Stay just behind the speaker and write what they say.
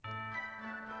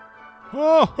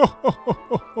Oh, ho, ho,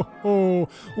 ho, ho, ho.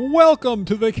 Welcome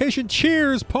to Vacation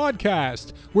Cheers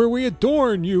podcast, where we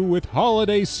adorn you with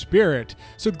holiday spirit.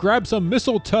 So grab some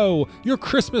mistletoe, your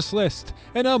Christmas list,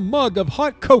 and a mug of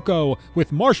hot cocoa,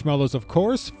 with marshmallows, of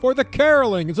course, for the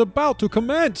caroling is about to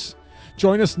commence.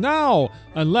 Join us now,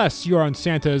 unless you're on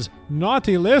Santa's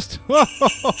naughty list.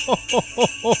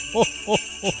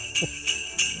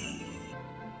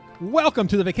 Welcome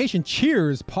to the Vacation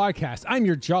Cheers podcast. I'm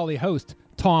your jolly host,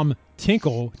 Tom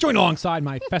Tinkle, joined alongside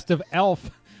my festive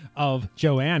elf of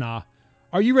Joanna.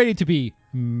 Are you ready to be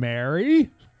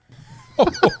merry?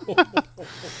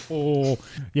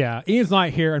 Yeah, Ian's not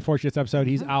here, unfortunately, this episode.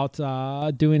 He's out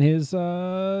doing his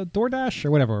DoorDash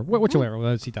or whatever,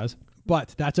 whichever he does.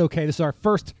 But that's okay. This is our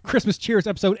first Christmas Cheers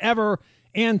episode ever,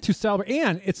 and to celebrate,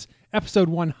 and it's episode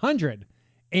 100.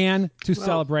 And to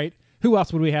celebrate, who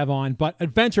else would we have on but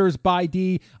Adventures by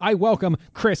D? I welcome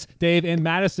Chris, Dave, and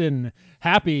Madison.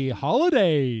 Happy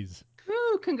holidays.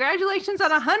 Ooh, congratulations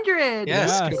on 100.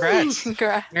 Yes, Yes.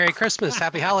 congrats. Merry Christmas.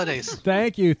 Happy holidays.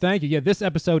 Thank you. Yeah, this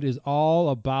episode is all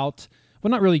about, well,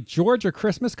 not really Georgia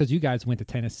Christmas because you guys went to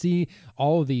Tennessee.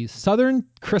 All of the Southern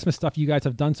Christmas stuff you guys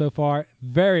have done so far.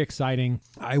 Very exciting.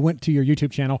 I went to your YouTube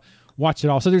channel, watched it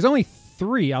all. So there's only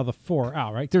 3 out of the 4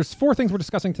 out, right? There's 4 things we're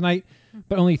discussing tonight,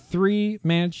 but only 3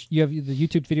 managed. You have the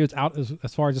YouTube videos out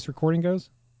as far as this recording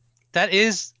goes? That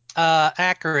is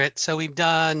accurate. So we've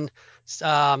done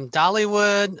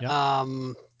Dollywood,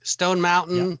 Yep. Stone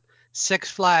Mountain, Yep. Six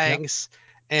Flags,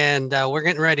 and we're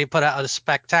getting ready to put out a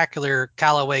spectacular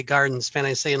Callaway Gardens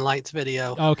Fantasy and Lights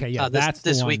video. Okay, yeah, this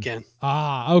the one. weekend.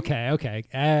 Okay.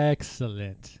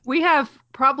 Excellent. We have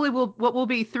probably what will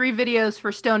be 3 videos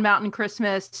for Stone Mountain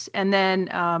Christmas, and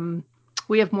then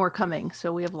we have more coming.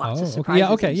 So we have lots of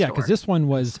surprises. Yeah, because this one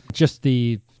was just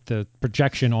the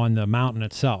projection on the mountain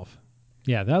itself.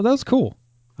 Yeah, that was cool.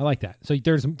 I like that. So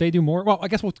they do more. Well, I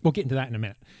guess we'll get into that in a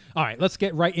minute. All right, let's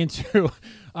get right into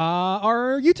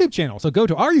our YouTube channel. So go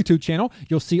to our YouTube channel.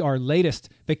 You'll see our latest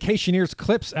Vacationeers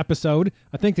Clips episode.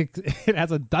 I think it has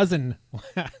 12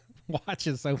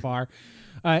 watches so far.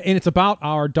 And it's about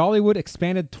our Dollywood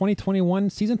expanded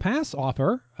 2021 season pass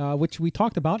offer, which we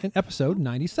talked about in episode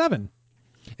 97.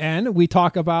 And we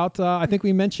talk about, I think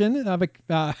we mentioned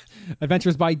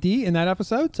Adventures by D in that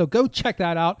episode. So go check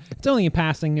that out. It's only in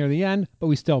passing near the end, but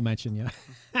we still mention you.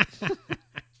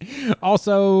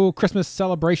 Also, Christmas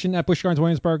celebration at Busch Gardens,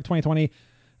 Williamsburg 2020.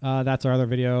 That's our other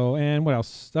video. And what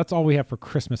else? That's all we have for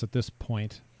Christmas at this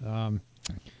point.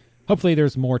 Hopefully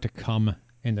there's more to come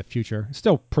in the future. It's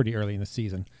still pretty early in the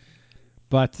season.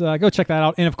 But go check that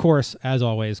out. And of course, as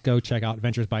always, go check out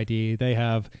Adventures by D. They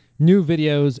have new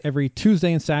videos every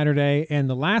Tuesday and Saturday. And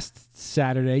the last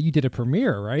Saturday, you did a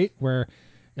premiere, right? Where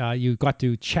you got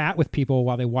to chat with people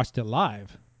while they watched it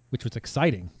live, which was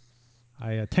exciting.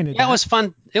 I attended that. It was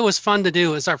fun. It was fun to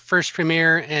do. It was our first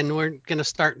premiere, and we're going to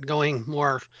start going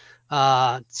more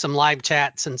some live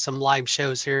chats and some live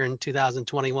shows here in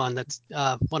 2021. That's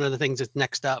one of the things that's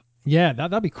next up. Yeah,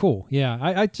 that'd be cool. Yeah,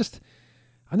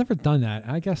 I've never done that.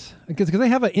 I guess because they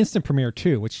have an instant premiere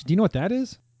too. Which, do you know what that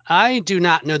is? I do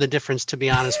not know the difference, to be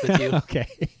honest with you. Okay,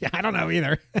 yeah, I don't know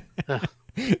either.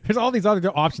 There's all these other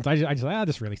options. I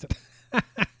just released it.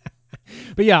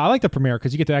 But yeah, I like the premiere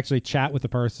because you get to actually chat with the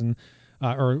person,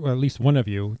 or at least one of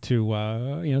you,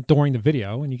 to during the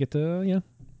video, and you get to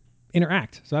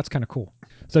interact. So that's kind of cool.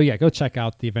 So yeah, go check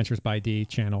out the Adventures by D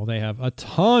channel. They have a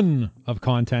ton of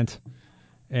content.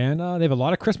 And they have a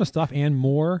lot of Christmas stuff and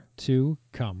more to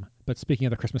come. But speaking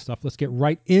of the Christmas stuff, let's get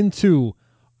right into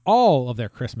all of their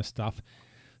Christmas stuff.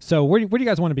 So where do you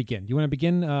guys want to begin? Do you want to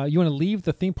begin? You want to leave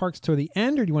the theme parks to the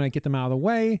end, or do you want to get them out of the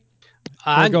way?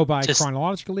 Or go by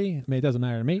chronologically? I mean, it doesn't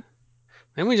matter to me.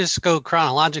 Maybe we just go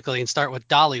chronologically and start with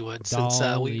Dollywood, since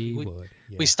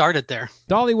we started there.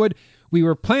 Dollywood. We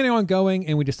were planning on going,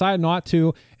 and we decided not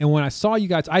to. And when I saw you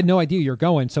guys, I had no idea you're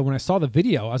going. So when I saw the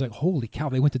video, I was like, holy cow,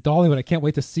 they went to Dollywood. I can't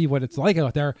wait to see what it's like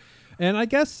out there. And I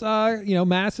guess,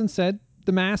 Madison said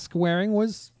the mask wearing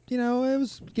was, it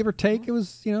was give or take. It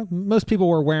was, most people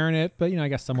were wearing it, but, I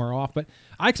guess some were off. But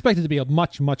I expected it to be a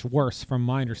much, much worse from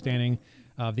my understanding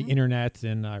of the internet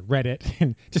and Reddit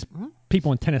and just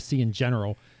people in Tennessee in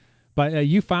general. But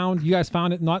you guys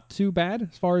found it not too bad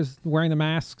as far as wearing the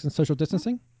masks and social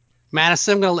distancing?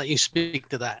 Madison, I'm going to let you speak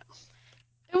to that.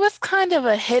 It was kind of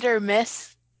a hit or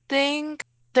miss thing.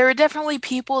 There were definitely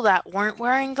people that weren't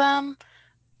wearing them,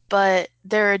 but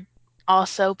there are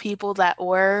also people that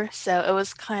were. So it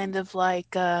was kind of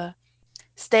like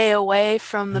stay away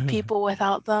from the people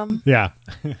without them. Yeah.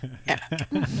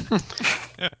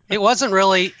 It wasn't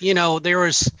really, there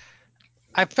was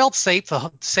I felt safe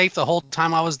the whole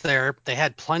time I was there. They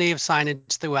had plenty of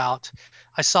signage throughout.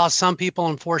 I saw some people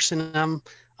enforcing them.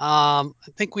 I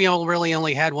think we all really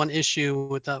only had one issue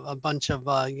with a bunch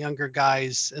of younger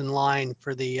guys in line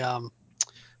for the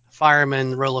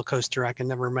fireman roller coaster. I can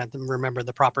never remember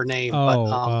the proper name, but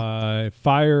Oh,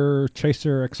 Fire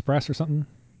Chaser Express or something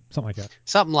like that.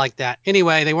 something like that.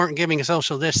 Anyway, they weren't giving a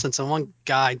social distance, and one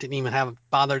guy didn't even have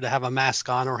bothered to have a mask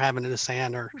on or have it in his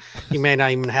hand, or he may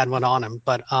not even had one on him.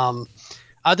 But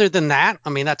other than that, I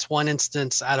mean, that's one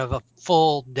instance out of a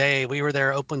full day. We were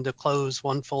there open to close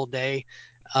one full day.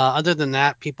 Other than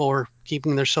that, people were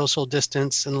keeping their social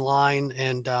distance in line,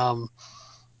 and I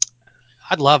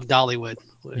loved Dollywood.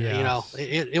 You know,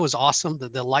 Yes. it was awesome.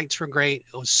 The lights were great.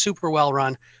 It was super well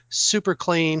run, super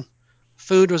clean.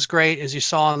 Food was great, as you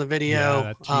saw in the Yeah, video.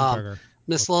 that cheeseburger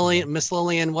Miss looked good.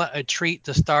 Lillian, what a treat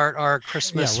to start our Yeah,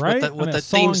 Christmas with right? the I mean, a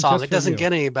theme song song. just It for doesn't you.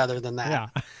 get any better than that.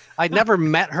 Yeah. I'd never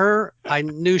met her. I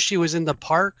knew she was in the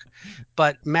park,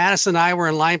 but Madison and I were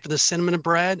in line for the cinnamon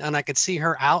bread, and I could see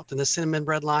her out, and the cinnamon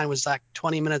bread line was like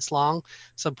 20 minutes long.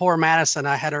 So poor Madison,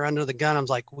 I had her under the gun. I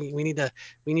was like, we need to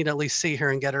at least see her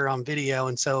and get her on video.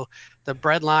 And so the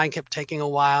bread line kept taking a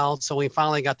while. So we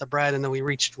finally got the bread, and then we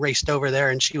raced over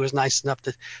there, and she was nice enough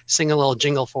to sing a little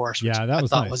jingle for us, which Yeah, that I was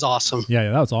thought nice. was awesome.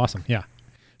 Yeah, that was awesome. Yeah.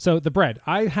 So the bread,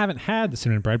 I haven't had the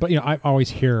cinnamon bread, but I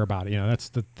always hear about it. That's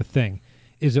the thing.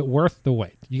 Is it worth the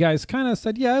wait? You guys kind of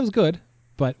said, yeah, it was good,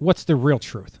 but what's the real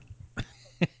truth?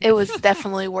 It was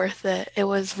definitely worth it. It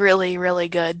was really, really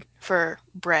good for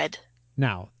bread.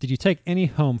 Now, did you take any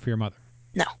home for your mother?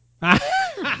 No.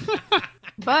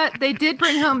 But they did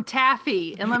bring home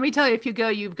taffy. And let me tell you, if you go,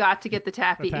 you've got to get the The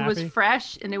taffy. It was taffy?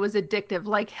 fresh and it was addictive.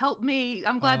 Like, help me.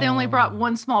 I'm glad they only Oh. brought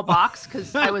one small box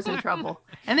because I was in trouble.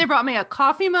 And they brought me a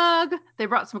coffee mug. They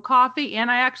brought some coffee. And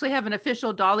I actually have an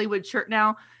official Dollywood shirt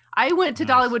now. I went to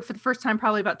Nice. Dollywood for the first time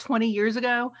probably about 20 years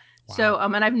ago. Wow. So,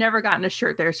 and I've never gotten a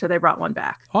shirt there. So they brought one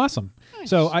back. Awesome.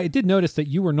 So I did notice that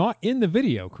you were not in the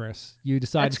video, Chris. You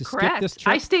decided That's to skip this correct.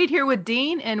 I trip. stayed here with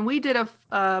Dean and we did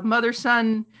a mother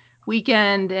son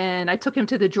weekend and I took him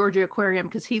to the Georgia Aquarium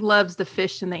because he loves the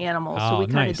fish and the animals. So Oh, we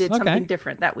kind of nice. did something Okay.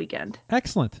 different that weekend.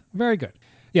 Excellent. Very good.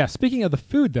 Yeah, speaking of the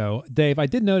food, though, Dave, I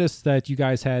did notice that you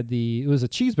guys had it was a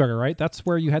cheeseburger, right? That's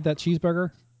where you had that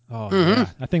cheeseburger? Oh, Hmm yeah.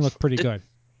 That thing looked pretty It, good.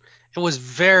 it was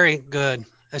very good,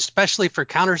 especially for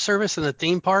counter service in the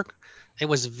theme park. It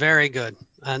was very good,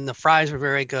 and the fries were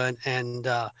very good. And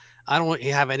I don't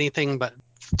have anything but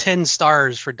 10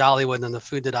 stars for Dollywood and the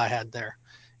food that I had there.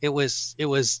 It was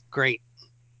great.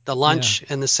 The Yeah. lunch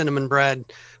and the cinnamon bread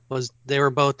they were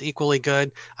both equally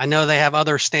good. I know they have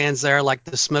other stands there, like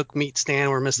the smoked meat stand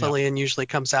where Miss Yeah. Lillian usually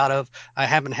comes out of. I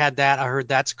haven't had that. I heard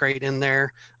that's great in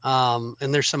there. And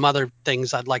there's some other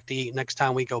things I'd like to eat next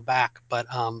time we go back. But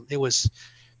it was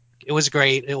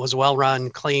great. It was well run,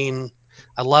 clean.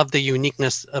 I love the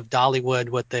uniqueness of Dollywood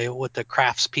with the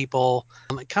crafts people.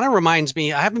 It kind of reminds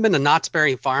me. I haven't been to Knott's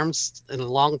Berry Farms in a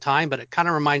long time, but it kind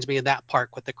of reminds me of that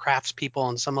park with the crafts people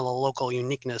and some of the local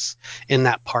uniqueness in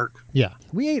that park. Yeah.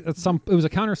 We ate at it was a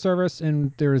counter service,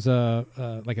 and there was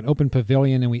like an open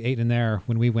pavilion, and we ate in there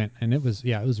when we went, and it was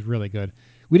really good.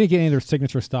 We didn't get any of their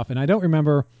signature stuff, and I don't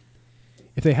remember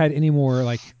if they had any more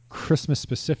like Christmas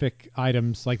specific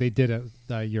items like they did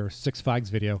at your Six Flags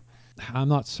video. I'm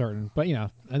not certain, but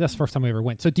that's the first time we ever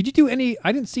went. So did you do any?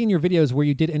 I didn't see in your videos where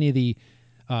you did any of the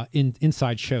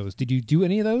inside shows. Did you do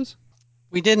any of those?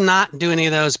 We did not do any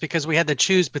of those because we had to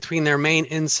choose between their main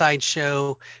inside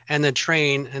show and the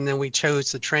train, and then we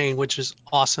chose the train, which is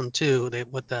awesome too.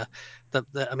 With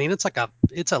I mean,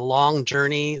 it's a long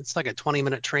journey. It's like a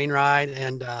 20-minute train ride,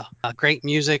 and great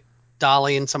music,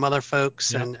 Dolly and some other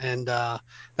folks, Yeah. and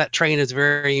that train is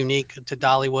very unique to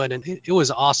Dollywood, and it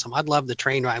was awesome. I'd love the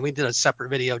train ride. We did a separate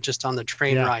video just on the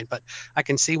train Yeah. ride, but I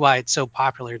can see why it's so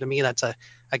popular. To me, that's a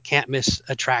can't miss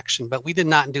attraction. But we did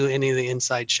not do any of the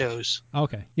inside shows.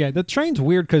 Okay. Yeah, the train's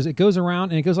weird because it goes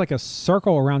around and it goes like a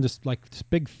circle around this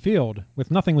big field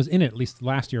with nothing was in it. At least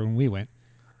last year when we went,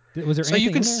 was there So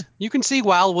you anything can in there? you can see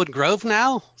Wildwood Grove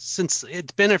now, since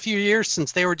it's been a few years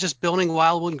since they were just building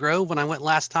Wildwood Grove when I went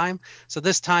last time. So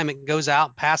this time it goes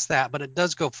out past that, but it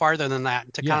does go farther than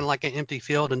that to kind Yeah. of like an empty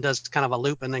field and does kind of a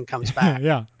loop and then comes Yeah. back.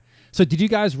 Yeah. So did you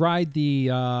guys ride the?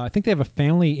 I think they have a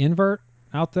family invert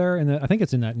out there, and I think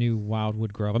it's in that new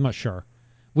Wildwood Grove. I'm not sure.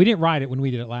 We didn't ride it when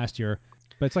we did it last year,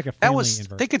 but it's like a That family was, I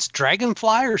invert. think it's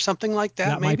Dragonfly or something like that,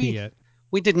 That might be maybe. it.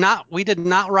 We did not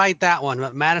ride that one,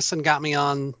 but Madison got me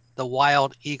on the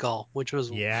Wild Eagle, which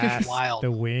was Yes, wild.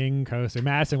 the wing coaster.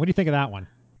 Madison, what do you think of that one?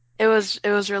 It was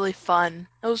really fun.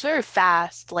 It was very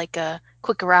fast, like a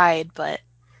quick ride, but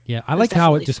Yeah, I was like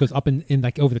how it definitely just goes up in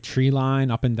like over the tree line,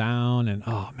 up and down, and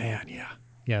oh man,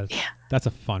 yeah, that's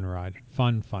a fun ride,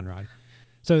 fun ride.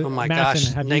 So Oh my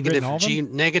Madison, gosh, have you ridden all of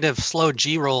them? negative slow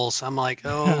G rolls. I'm like,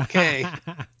 okay.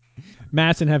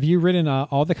 Madison, have you ridden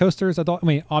all the coasters? I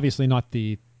mean, obviously not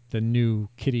the new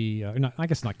Kitty. Not, I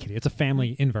guess not Kitty. It's a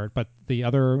family invert, but the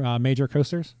other major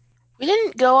coasters. We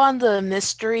didn't go on the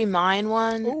Mystery Mine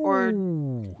one or Oh, the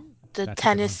that's a good one.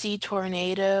 Tennessee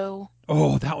Tornado,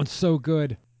 Oh, that one's so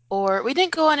good. or we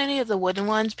didn't go on any of the wooden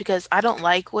ones because I don't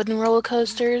like wooden roller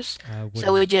coasters,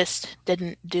 so we just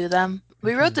didn't do them.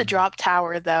 We rode the drop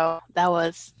tower though. That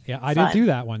was Yeah, I didn't do fun.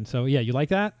 that one. So yeah, you like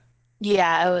that?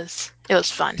 Yeah, it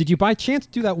was fun. Did you by chance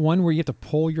do that one where you have to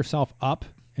pull yourself up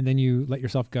and then you let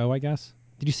yourself go? I guess.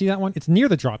 Did you see that one? It's near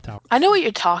the drop tower. I know what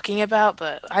you're talking about,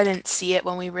 but I didn't see it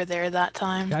when we were there that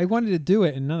time. Yeah, I wanted to do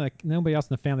it, and nobody else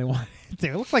in the family wanted to.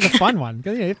 It looks like a fun one.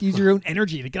 'Cause, you have to use your own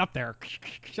energy to get up there.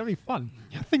 Should be fun.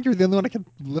 I think you're the only one that can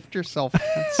lift yourself.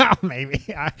 Maybe.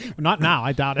 Not now.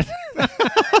 I doubt it.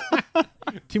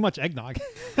 Too much eggnog.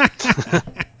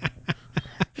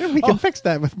 Yeah, we can fix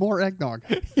that with more eggnog.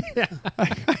 Yeah.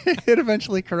 It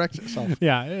eventually corrects itself.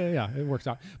 Yeah, it works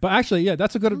out. But actually, yeah,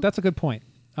 that's a good point.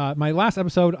 My last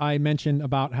episode, I mentioned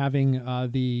about having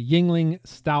the Yingling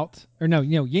Stout, or no,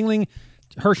 Yingling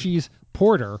Hershey's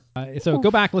Porter. So go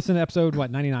back, listen to episode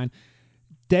 99.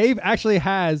 Dave actually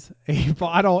has a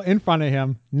bottle in front of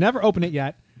him. Never opened it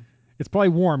yet. It's probably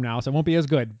warm now, so it won't be as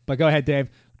good. But go ahead, Dave.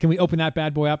 Can we open that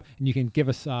bad boy up, and you can give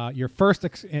us your first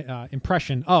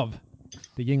impression of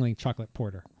the Yingling Chocolate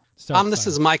Porter? So This excited.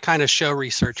 is my kind of show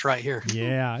research right here.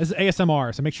 Yeah, this is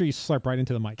ASMR, so make sure you slurp right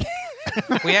into the mic.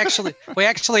 We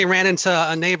actually ran into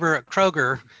a neighbor at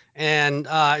Kroger, and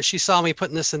she saw me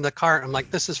putting this in the cart. I'm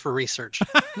like, this is for research.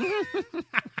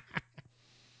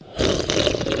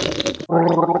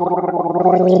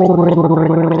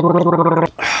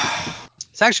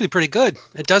 It's actually pretty good.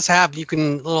 It does have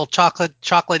little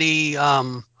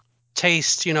chocolatey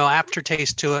taste,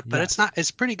 aftertaste to it, but Yes.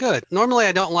 it's pretty good. Normally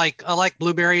I like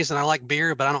blueberries and I like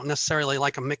beer, but I don't necessarily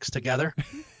like them mixed together.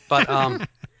 But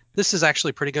this is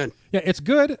actually pretty good. Yeah, it's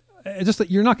good. It's just that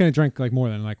you're not going to drink like more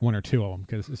than like one or two of them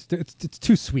because it's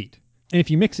too sweet. And if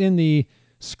you mix in the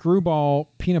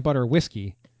Screwball peanut butter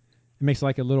whiskey, it makes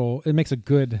a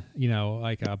good,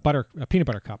 like a peanut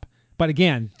butter cup. But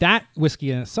again, that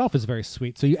whiskey in itself is very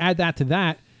sweet. So you add that to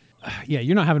that. Yeah,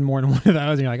 you're not having more than one of those,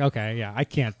 and you're like, okay, yeah, I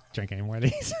can't drink any more of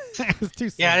these. It's too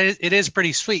sweet. Yeah, it is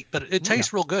pretty sweet, but it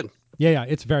tastes real good. Yeah,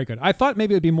 it's very good. I thought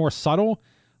maybe it would be more subtle.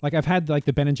 Like I've had like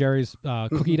the Ben and Jerry's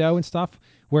cookie dough and stuff,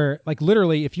 where like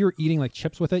literally if you're eating like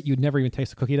chips with it, you'd never even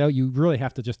taste the cookie dough. You really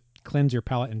have to just cleanse your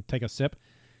palate and take a sip,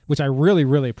 which I really,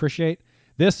 really appreciate.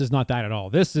 This is not that at all.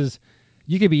 This is,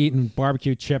 you could be eating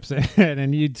barbecue chips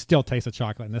and you'd still taste the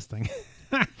chocolate in this thing,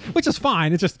 which is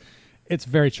fine. It's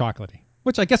very chocolatey,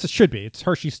 which I guess it should be. It's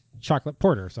Hershey's chocolate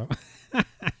porter. So,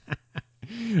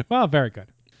 well, very good.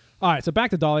 All right, so back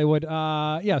to Dollywood.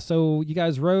 Yeah, so you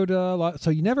guys rode a lot. So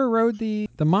you never rode the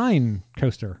mine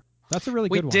coaster. That's a really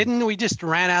good one. We didn't. We just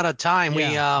ran out of time.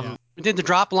 Yeah. We did the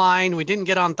drop line. We didn't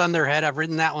get on Thunderhead. I've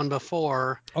ridden that one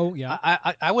before. Oh yeah.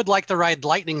 I would like to ride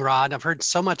Lightning Rod. I've heard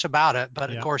so much about it, but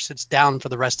of course it's down for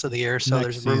the rest of the year, so Next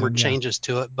there's rumored season, yeah. changes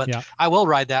to it. But Yeah. I will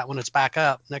ride that when it's back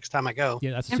up next time I go.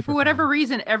 Yeah, that's a And super for fun whatever one.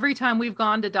 reason, every time we've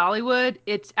gone to Dollywood,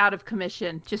 it's out of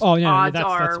commission. Just Oh, yeah, yeah, odds that's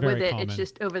are very with it. common. It's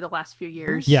just over the last few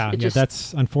years. Yeah, it just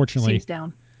that's unfortunately seems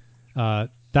down.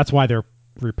 that's why they're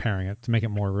repairing it to make it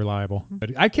more reliable.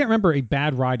 But I can't remember a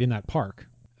bad ride in that park.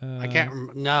 I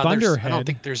can't. No, I Thunderhead don't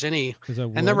think there's any. is a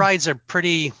And the wood. rides are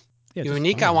pretty Yeah, just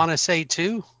unique. I Thunderhead. want to say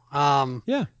too.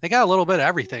 Yeah. They got a little bit of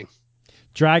everything.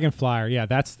 Dragonflyer, yeah,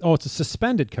 it's a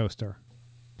suspended coaster,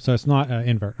 so it's not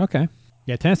invert. Okay,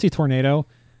 yeah, Tennessee Tornado,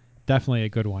 definitely a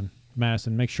good one.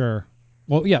 Madison, make sure.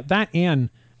 Well, yeah, that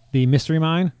and the Mystery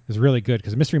Mine is really good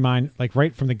because Mystery Mine, like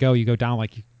right from the go, you go down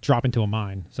like you drop into a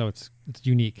mine, so it's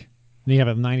unique. And you have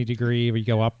a 90-degree where you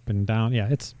go up and down. Yeah,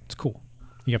 it's cool.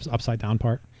 You have the upside down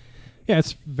part. Yeah,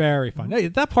 it's very fun. Hey,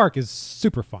 that park is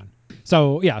super fun.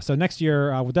 So yeah, so next year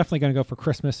we're definitely going to go for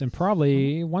Christmas and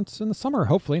probably once in the summer,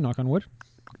 hopefully, knock on wood.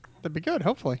 That'd be good,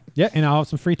 hopefully. Yeah, and I'll have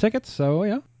some free tickets, so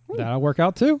yeah, that'll work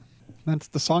out too. That's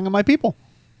the song of my people.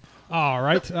 All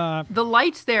right. The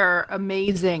lights there are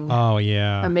amazing. Oh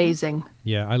yeah, Amazing.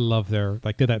 yeah. I love they're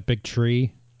that big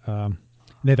tree.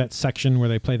 They have that section where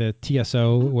they play the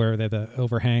TSO, where they have the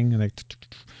overhang, and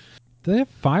do they have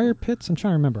fire pits? I'm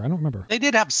trying to remember. I don't remember. They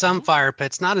did have some fire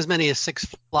pits, not as many as Six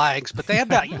Flags, but they had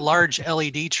that large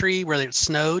LED tree where it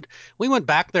snowed. We went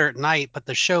back there at night, but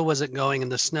the show wasn't going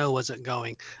and the snow wasn't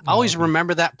going. I always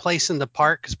remember that place in the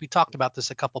park because we talked about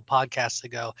this a couple podcasts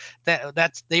ago.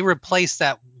 They replaced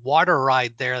that water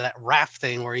ride there, that raft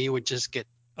thing where you would just get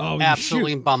Oh, you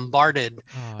absolutely shoot. bombarded.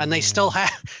 Oh, And they man. still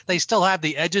have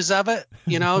the edges of it,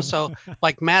 so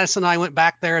like Madison and I went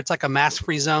back there. It's like a mask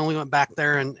free zone. We went back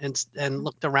there and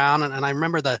looked around, and I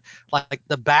remember the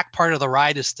back part of the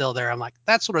ride is still there. I'm like,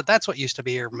 that's what used to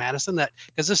be here, Madison, that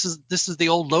because this is the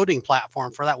old loading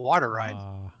platform for that water ride.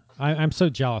 I'm so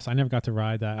jealous. I never got to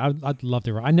ride that. I'd love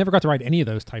to ride. I never got to ride any of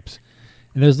those types.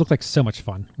 And those look like so much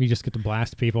fun. We just get to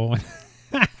blast people.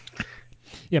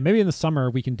 Yeah, maybe in the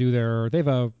summer we can do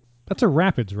that's a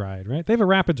rapids ride, right? They have a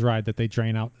rapids ride that they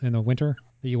drain out in the winter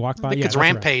that you walk by. I think it's that's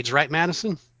right. Rampage, right,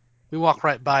 Madison? We walk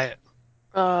right by it.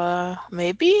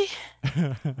 Maybe.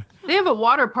 They have a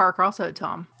water park also,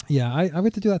 Tom. Yeah, I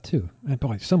went to do that too. And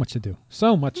boy, so much to do.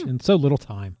 So much in so little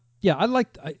time. Yeah,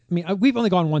 we've only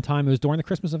gone one time. It was during the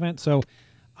Christmas event, so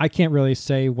I can't really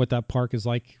say what that park is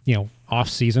like, off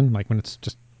season, like when it's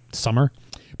just summer.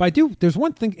 But there's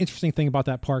one interesting thing about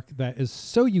that park that is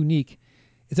so unique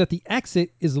is that the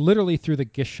exit is literally through the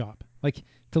gift shop. Like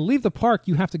to leave the park,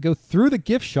 you have to go through the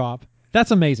gift shop. That's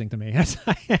amazing to me. It's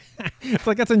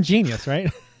like, that's ingenious,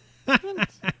 right?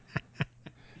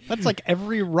 That's like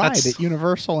every ride at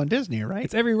Universal and Disney, right?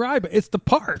 It's every ride, but it's the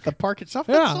park. The park itself.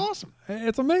 Yeah. That's awesome.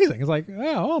 It's amazing. It's like,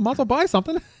 I might as well buy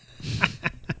something.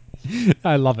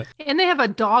 I love it. And they have a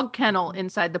dog kennel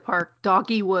inside the park,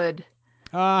 Doggy Wood.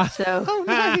 So Oh,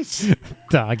 nice.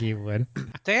 Doggy wood.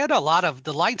 They had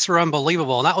the lights were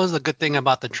unbelievable, and that was the good thing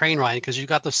about the train ride because you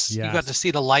got to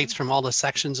see the lights from all the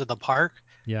sections of the park.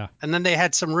 Yeah. And then they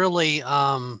had some really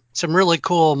cool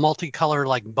multicolor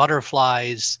like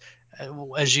butterflies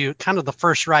as you kind of the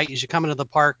first right as you come into the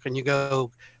park and you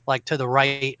go like to the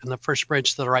right and the first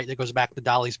bridge to the right that goes back to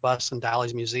Dolly's bus and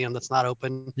Dolly's museum that's not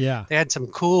open. Yeah. They had some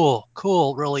cool,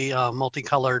 really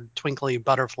multicolored twinkly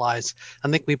butterflies. I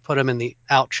think we put them in the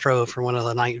outro for one of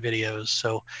the night videos.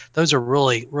 So those are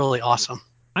really, really awesome.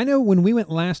 I know when we went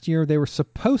last year, they were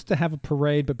supposed to have a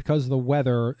parade, but because of the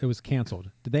weather, it was canceled.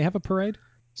 Did they have a parade?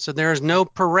 So there's no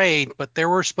parade, but there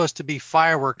were supposed to be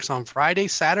fireworks on Friday,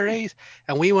 Saturdays,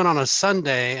 and we went on a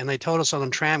Sunday, and they told us on the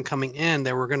tram coming in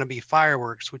there were going to be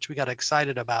fireworks, which we got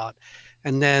excited about.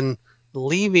 And then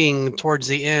leaving towards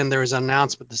the end, there was an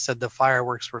announcement that said the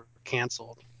fireworks were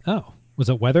canceled. Oh, was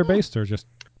it weather-based or just...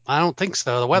 I don't think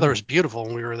so. The weather was beautiful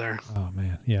when we were there. Oh,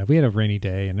 man. Yeah, we had a rainy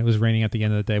day, and it was raining at the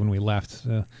end of the day when we left.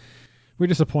 We're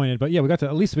disappointed, but yeah, we got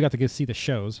to get see the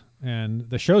shows, and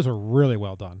the shows were really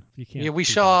well done. You can't. Yeah, we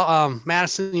saw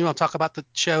Madison. You want to talk about the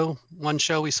show? One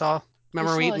show we saw.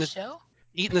 Remember we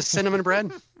eating the cinnamon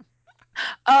bread?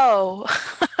 Oh,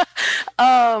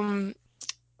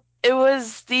 it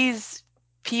was these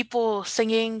people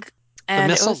singing,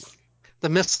 and the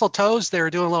mistletoes. They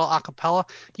were doing a little acapella.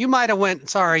 You might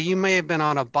have you may have been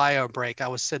on a bio break. I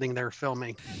was sitting there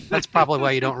filming. That's probably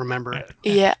why you don't remember it.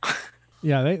 Yeah.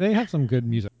 Yeah, they have some good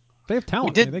music. They have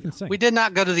talent. They can sing. We did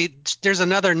not go to there's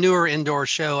another newer indoor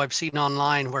show I've seen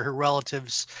online where her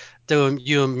relatives do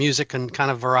music and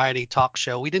kind of variety talk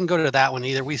show. We didn't go to that one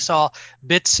either. We saw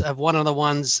bits of one of the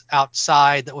ones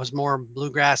outside that was more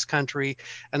bluegrass country.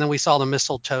 And then we saw the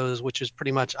mistletoes, which is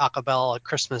pretty much a cappella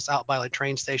Christmas out by the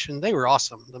train station. They were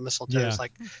awesome. The mistletoes. Yeah.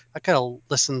 Like I could have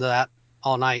listened to that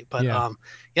all night. But yeah.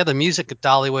 The music at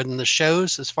Dollywood and the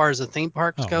shows, as far as the theme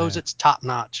parks goes, it's top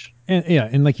notch.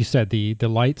 And like you said, the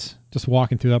lights, just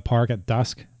walking through that park at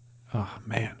dusk. Oh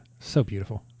man, so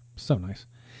beautiful, so nice.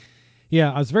 Yeah,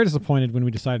 I was very disappointed when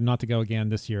we decided not to go again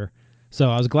this year. So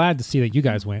I was glad to see that you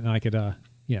guys went and I could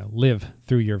live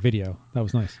through your video. That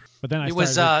was nice. But then I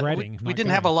started regretting. We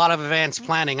didn't have a lot of advanced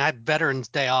planning. I had Veterans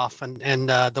Day off, and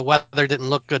the weather didn't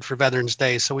look good for Veterans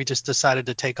Day, so we just decided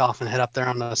to take off and head up there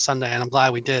on a Sunday. And I'm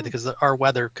glad we did because our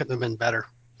weather couldn't have been better.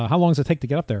 How long does it take to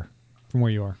get up there from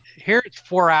where you are? Here it's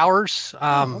 4 hours,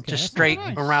 just straight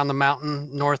nice. around the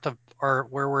mountain north of, or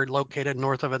where we're located,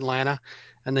 north of Atlanta.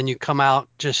 And then you come out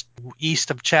just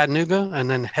east of Chattanooga and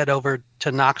then head over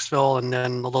to Knoxville and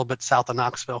then a little bit south of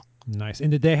Knoxville. Nice.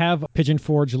 And did they have Pigeon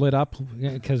Forge lit up?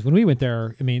 Because when we went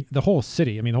there, I mean, the whole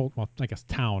city, I guess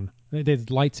town, there's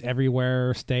lights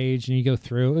everywhere, stage, and you go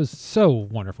through. It was so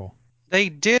wonderful. They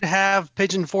did have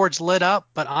Pigeon Forge lit up,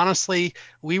 but honestly,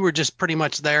 we were just pretty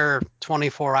much there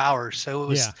 24 hours. So it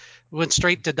was went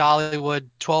straight to Dollywood,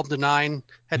 12 to 9,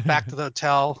 head back to the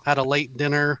hotel, had a late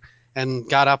dinner, and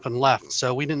got up and left.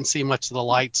 So we didn't see much of the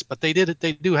lights, but they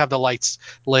do have the lights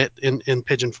lit in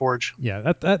Pigeon Forge.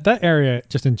 Yeah, that area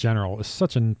just in general is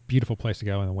such a beautiful place to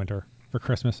go in the winter for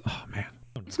Christmas. Oh man.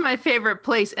 It's my favorite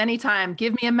place anytime.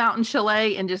 Give me a mountain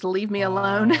chalet and just leave me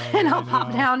alone and I'll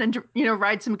pop down and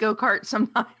ride some go-karts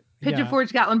sometime. Pigeon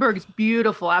Forge, Gatlinburg is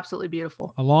beautiful, absolutely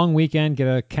beautiful. A long weekend, get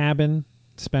a cabin,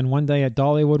 spend one day at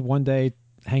Dollywood, one day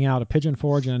hang out at Pigeon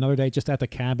Forge and another day just at the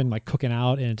cabin, like cooking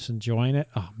out and just enjoying it.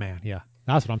 Oh man, yeah,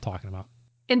 that's what I'm talking about.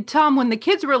 And Tom, when the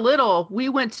kids were little, we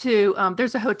went to,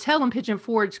 there's a hotel in Pigeon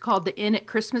Forge called the Inn at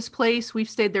Christmas Place. We've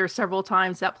stayed there several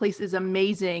times. That place is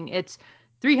amazing. It's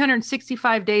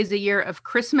 365 days a year of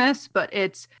Christmas, but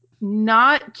it's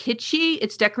not kitschy.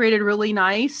 It's decorated really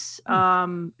nice.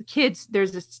 Kids,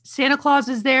 there's a Santa Claus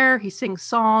is there. He sings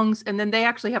songs. And then they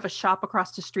actually have a shop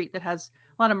across the street that has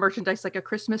a lot of merchandise, like a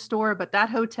Christmas store. But that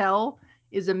hotel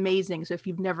is amazing. So if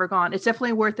you've never gone, it's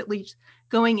definitely worth at least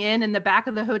going in the back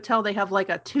of the hotel. They have like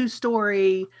a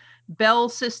 2-story bell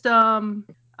system.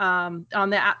 On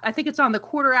the, I think it's on the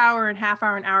quarter hour and half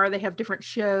hour an hour. They have different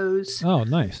shows. Oh,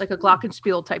 nice. Like a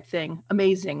glockenspiel type thing.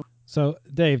 Amazing. So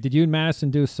Dave, did you and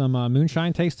Madison do some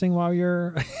moonshine tasting while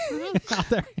you're out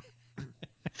there?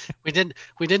 We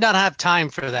did not have time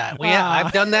for that.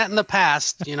 I've done that in the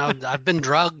past. I've been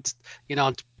drugged,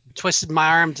 twisted my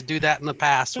arm to do that in the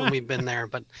past when we've been there,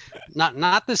 but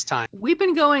not this time. We've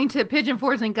been going to Pigeon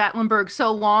Forge and Gatlinburg so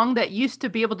long that used to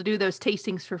be able to do those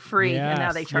tastings for free, and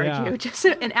now they charge you. Just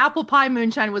an apple pie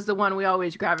moonshine was the one we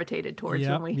always gravitated towards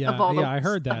when we of all the I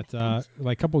heard that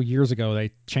like a couple years ago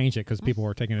they changed it because people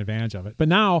were taking advantage of it. But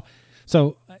now,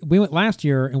 so we went last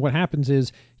year, and what happens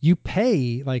is you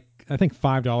pay like I think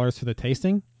 $5 for the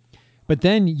tasting, but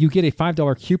then you get a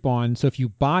 $5 coupon. So if you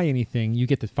buy anything, you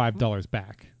get the $5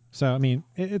 back. So, I mean,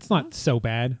 it's not so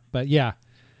bad, but yeah,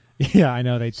 I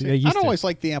know they used I'd always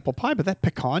like the apple pie, but that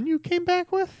pecan you came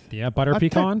back with? Yeah, butter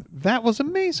pecan? That was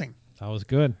amazing. That was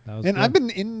good. I've been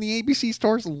in the ABC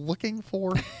stores looking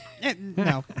for...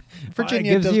 No,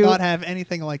 Virginia does not have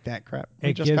anything like that crap.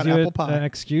 We just got apple pie. An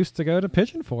excuse to go to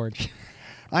Pigeon Forge.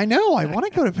 I know. I want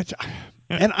to go to Pigeon...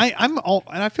 And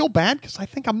I feel bad because I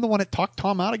think I'm the one that talked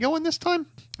Tom out of going this time.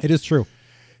 It is true.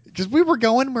 Because we were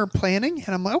planning,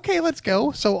 and I'm like, okay, let's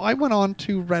go. So I went on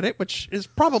to Reddit, which is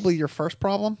probably your first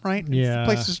problem, right? Yeah. The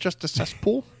place is just a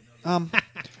cesspool. But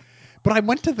I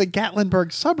went to the Gatlinburg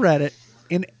subreddit,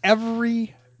 and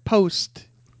every post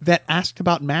that asked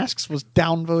about masks was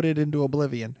downvoted into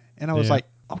oblivion. And I was like,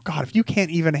 oh, God, if you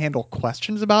can't even handle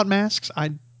questions about masks,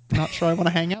 I'm not sure I want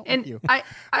to hang out with you. I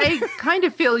kind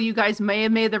of feel you guys may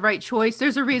have made the right choice.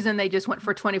 There's a reason they just went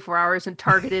for 24 hours and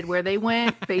targeted where they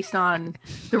went based on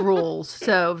the rules.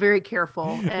 So very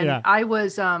careful. And I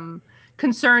was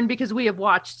concerned because we have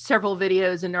watched several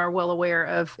videos and are well aware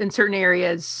of in certain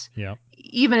areas,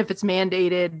 even if it's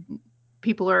mandated,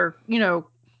 people are,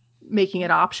 making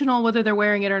it optional whether they're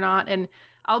wearing it or not. And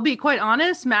I'll be quite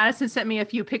honest, Madison sent me a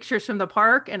few pictures from the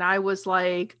park and I was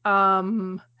like,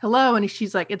 hello. And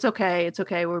she's like, it's okay.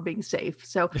 We're being safe.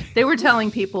 So they were telling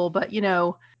people, but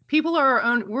people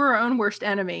are we're our own worst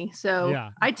enemy.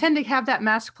 So I tend to have that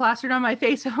mask plastered on my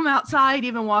face when I'm outside,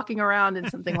 even walking around and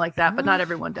something like that, but not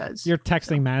everyone does. You're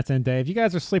texting Madison and Dave. You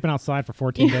guys are sleeping outside for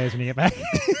 14 days when you get back.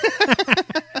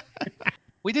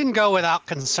 We didn't go without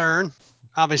concern.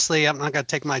 Obviously, I'm not going to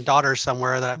take my daughter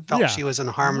somewhere that I felt she was in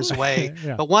harm's way.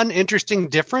 But one interesting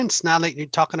difference, now that you're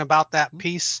talking about that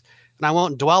piece, and I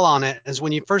won't dwell on it, is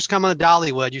when you first come on to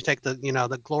Dollywood, you take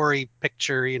the glory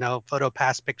picture, photo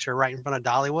pass picture right in front of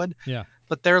Dollywood. Yeah.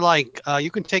 But they're like,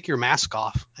 you can take your mask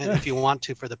off if you want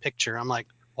to for the picture. I'm like,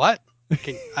 what? I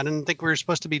didn't think we were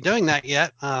supposed to be doing that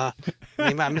yet.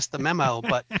 Maybe I missed the memo.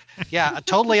 But yeah,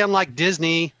 totally unlike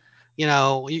Disney.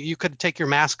 You could take your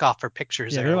mask off for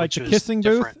pictures. Yeah, there, they're like the kissing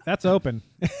booth. That's open.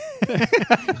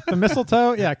 The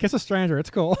mistletoe. Yeah, kiss a stranger. It's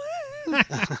cool.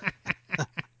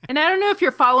 And I don't know if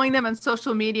you're following them on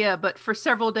social media, but for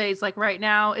several days, like right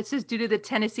now, it says due to the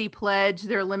Tennessee pledge,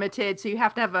 they're limited. So you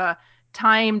have to have a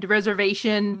timed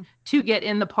reservation to get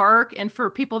in the park. And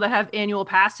for people that have annual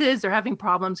passes, they're having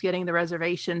problems getting the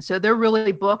reservation. So they're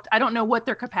really booked. I don't know what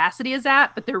their capacity is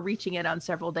at, but they're reaching it on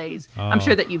several days. I'm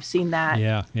sure that you've seen that.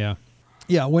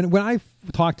 Yeah. When I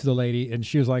talked to the lady and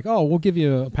she was like, oh, we'll give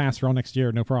you a pass for all next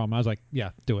year. No problem. I was like,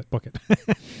 yeah, do it. Book it.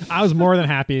 I was more than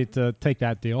happy to take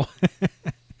that deal.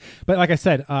 But like I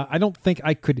said, I don't think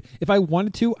I could, if I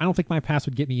wanted to, I don't think my pass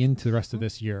would get me into the rest of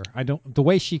this year. The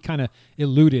way she kind of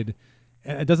alluded,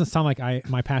 it doesn't sound like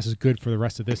my pass is good for the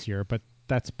rest of this year, but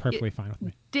that's perfectly fine with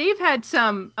me. Dave had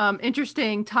some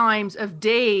interesting times of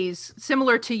days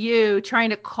similar to you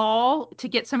trying to call to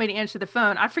get somebody to answer the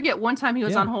phone. I forget one time he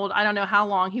was on hold. I don't know how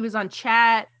long. He was on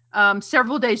chat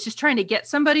several days just trying to get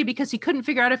somebody because he couldn't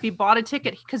figure out if he bought a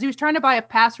ticket because he was trying to buy a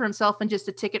pass for himself and just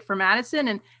a ticket for Madison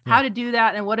and how to do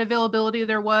that and what availability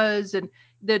there was. And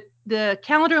the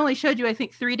calendar only showed you, I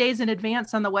think, 3 days in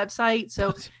advance on the website.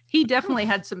 So he definitely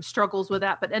had some struggles with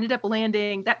that, but ended up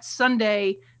landing that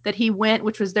Sunday that he went,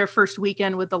 which was their first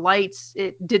weekend with the lights.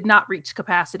 It did not reach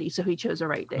capacity. So he chose a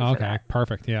right day. Okay.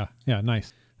 Perfect. Yeah. Yeah.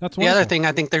 Nice. That's The wonderful. other thing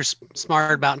I think they're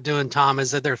smart about doing, Tom,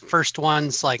 is that they're first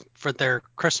ones like for their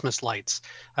Christmas lights.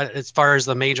 As far as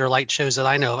the major light shows that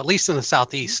I know, at least in the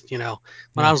Southeast,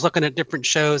 when I was looking at different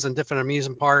shows and different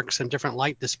amusement parks and different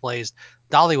light displays,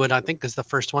 Dollywood I think is the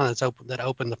first one that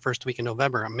opened the first week in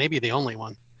November, and maybe the only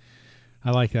one.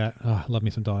 I like that. Oh, love me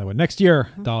some Dollywood. Next year,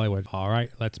 Dollywood. All right,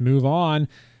 let's move on.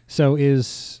 So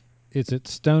is it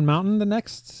Stone Mountain the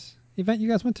next event you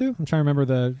guys went to? I'm trying to remember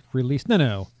the release.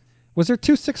 No. Was there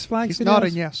 2 Six Flags He's videos?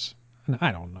 nodding yes. No,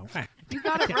 I don't know. You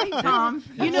got it right, Tom.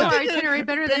 You know our itinerary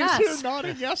better than Dave's us. here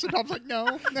nodding yes, and Tom's like,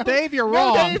 no. Dave, you're No,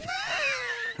 wrong. Dave.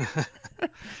 I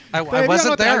Dave, you don't know wasn't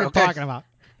what the hell there. you're Okay. talking about.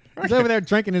 He's over there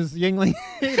drinking his Yingling.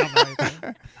 He don't know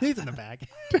anything. He's in the bag.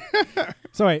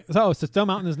 So Stone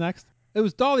Mountain is next. It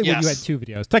was Dollywood. Yes. You had 2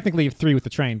 videos. Technically 3 with the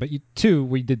train, but 2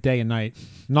 we did day and night,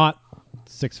 not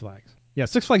Six Flags. Yeah,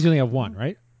 Six Flags you only have 1,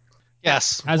 right?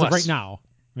 Yes. As of right now.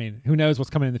 I mean, who knows what's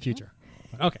coming in the future.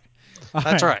 But okay. All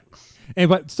That's right.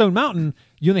 But Stone Mountain,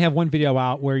 you only have 1 video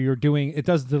out where you're doing, it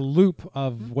does the loop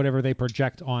of whatever they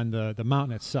project on the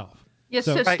mountain itself. Yes,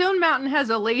 so Right. Stone Mountain has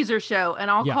a laser show, and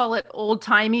I'll Yeah. call it old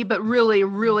timey, but really,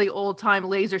 really old time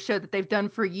laser show that they've done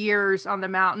for years on the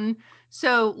mountain.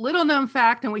 So, little known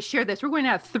fact, and we share this. We're going to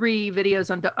have 3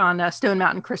 videos on Stone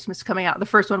Mountain Christmas coming out. The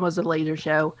first one was a laser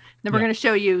show. Then we're Yeah. going to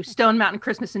show you Stone Mountain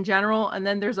Christmas in general, and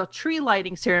then there's a tree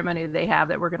lighting ceremony they have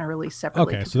that we're going to release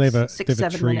separately. Okay, so they have a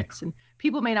 6-7 tree. minutes, and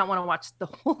people may not want to watch the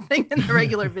whole thing in the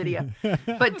regular video.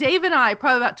 But Dave and I,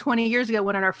 probably about 20 years ago,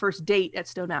 went on our first date at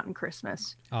Stone Mountain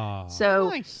Christmas. So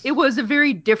Nice. it was a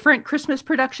very different Christmas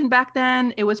production back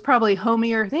then. It was probably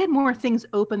homier. They had more things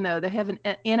open though. They have an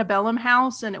antebellum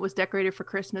house and it was decorated for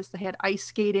Christmas. They had ice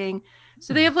skating.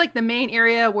 So they have like the main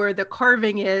area where the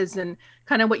carving is and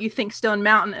kind of what you think Stone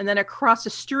Mountain. And then across the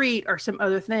street are some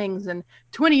other things. And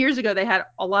 20 years ago, they had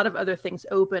a lot of other things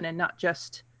open and not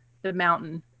just the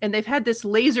mountain. And they've had this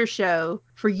laser show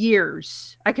for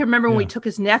years. I can remember when we Yeah. took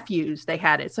his nephews, they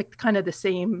had it. It's like kind of the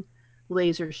same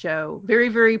laser show. Very,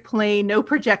 very plain, no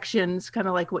projections, kind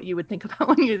of like what you would think about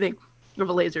when you think of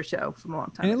a laser show from a long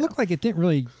time And it ago. looked like it didn't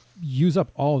really use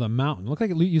up all the mountain. It looked like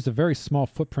it used a very small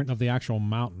footprint of the actual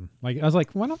mountain. Like I was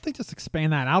like, why don't they just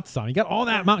expand that out some? You got all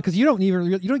that mountain because you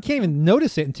can't even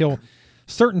notice it until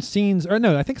certain scenes. Or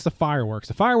no, I think it's the fireworks.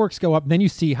 The fireworks go up, then you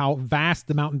see how vast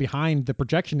the mountain behind the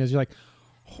projection is. You're like,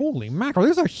 holy mackerel!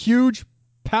 There's a huge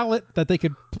palette that they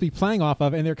could be playing off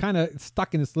of, and they're kind of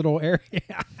stuck in this little area.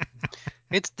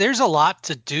 There's a lot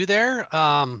to do there,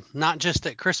 not just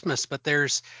at Christmas, but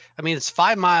it's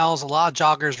 5 miles. A lot of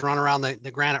joggers run around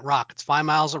the Granite Rock. It's 5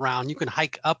 miles around. You can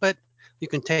hike up it. You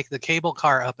can take the cable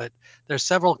car up it. There's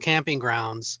several camping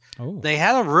grounds. Oh. They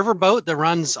have a riverboat that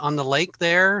runs on the lake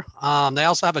there. They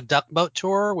also have a duck boat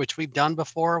tour, which we've done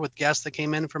before with guests that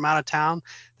came in from out of town.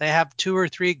 They have 2 or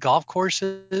 3 golf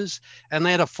courses, and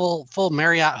they had a full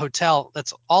Marriott hotel.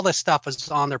 That's all this stuff is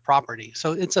on their property.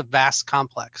 So it's a vast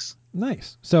complex.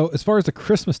 Nice. So as far as the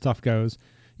Christmas stuff goes,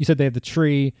 you said they have the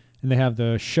tree and they have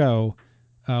the show.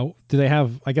 Do they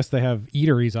have? I guess they have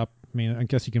eateries up. I mean, I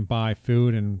guess you can buy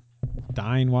food and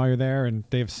dine while you're there. And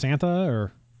they have Santa,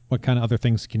 or what kind of other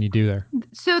things can you do there?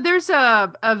 So there's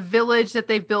a village that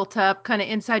they've built up kind of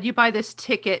inside. You buy this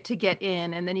ticket to get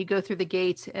in, and then you go through the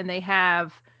gates, and they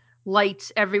have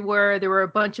lights everywhere. There were a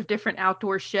bunch of different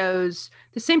outdoor shows.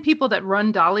 The same people that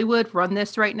run Dollywood run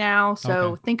this right now. So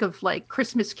Okay. think of like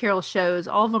Christmas Carol shows.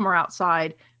 All of them are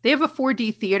outside. They have a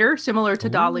 4D theater similar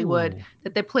to Dollywood Ooh.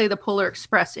 that they play the Polar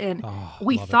Express in. Oh,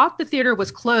 We love it. thought the theater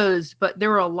was closed, but there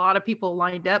were a lot of people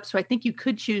lined up. So I think you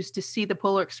could choose to see the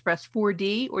Polar Express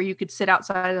 4D, or you could sit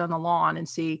outside on the lawn and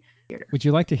see theater. Would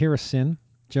you like to hear a sin?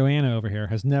 Joanna over here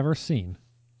has never seen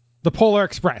the Polar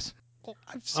Express.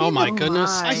 I've seen Oh my Oh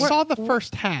goodness! my. I saw the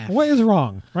first half. What is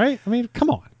wrong? Right? I mean,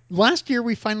 come on. Last year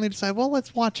we finally decided, well,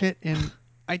 let's watch it, and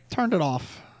I turned it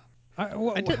off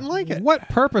I didn't like it. What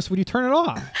purpose would you turn it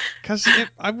off? because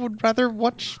I would rather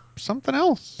watch something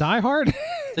else. Die Hard?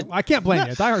 I can't blame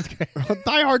you. Die Hard's great.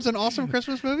 Die Hard's an awesome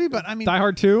Christmas movie, but I mean, Die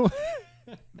Hard 2?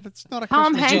 it's not a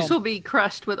Tom Christmas Hanks film. will be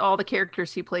crushed with all the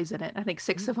characters he plays in it. I think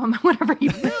 6 of them, whatever he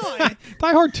plays.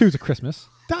 Die Hard 2 is a Christmas.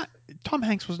 Tom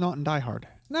Hanks was not in Die Hard.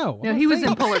 No. No, I'm he not was in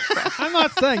saying- Polar Express. I'm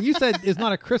not saying. You said it's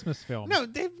not a Christmas film. No,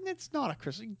 Dave, it's not a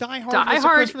Christmas. Die Hard. Die was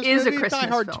Hard a Christmas is a movie. Christmas Die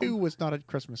Hard film. 2 was not a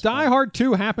Christmas. Die film. Hard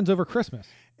 2 happens over Christmas.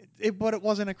 But it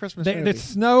wasn't a Christmas They movie.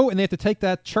 snow and they have to take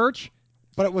that church.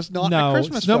 But it was not No, a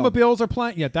Christmas film. snowmobiles are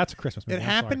playing. Yeah, that's a Christmas movie. It I'm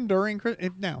sorry. happened during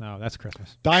Christmas. No, that's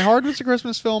Christmas. Die Hard was a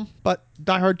Christmas film, but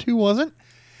Die Hard 2 wasn't.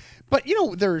 But,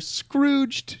 there's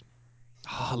Scrooged.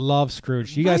 Oh, I love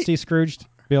Scrooge. You guys Right. see Scrooged?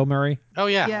 Bill Murray. Oh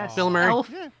yeah, Yes, Bill Murray. Elf.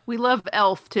 Yeah. We love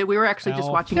Elf too. We were actually just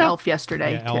Elf. watching Yeah. Elf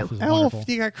yesterday Yeah, Elf too. is Elf,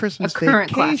 wonderful. you got Christmas A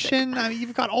current Vacation. I mean,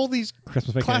 you've got all these Christmas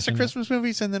Vacation. classic yeah. Christmas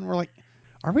movies, and then we're like,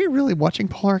 are we really watching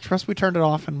Polar Express? We turned it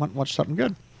off and went and watched something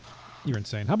good. You're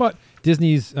insane. How about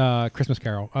Disney's Christmas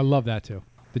Carol? I love that too.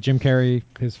 The Jim Carrey,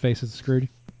 his face is Scrooge.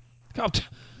 God,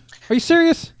 are you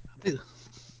serious?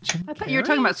 I thought you were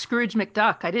talking about Scrooge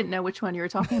McDuck. I didn't know which one you were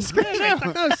talking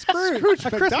about. No, Scrooge. Scrooge A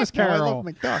Christmas McDuck. No, I Carol. love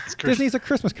McDuck. Disney's A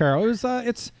Christmas Carol. It was, Jim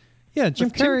With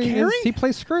Jim Carrey. Carrey? He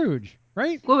plays Scrooge,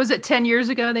 right? What was it? 10 years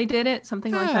ago they did it,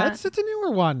 something like Yeah, that. it's a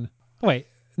newer one. Wait,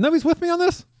 nobody's with me on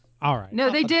this? All right.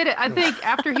 No, they did it. I think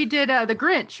after he did the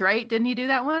Grinch, right? Didn't he do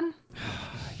that one?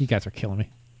 You guys are killing me.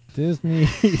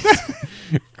 Disney's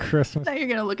Christmas. Now you're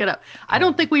gonna look it up. I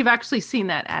don't think we've actually seen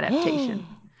that adaptation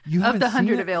You of haven't the seen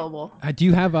 100 it? available. Do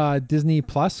you have Disney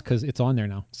Plus? Because it's on there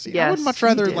now. See, I would Yes, much we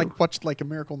rather do. like watch like A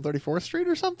Miracle on 34th Street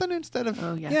or something instead of.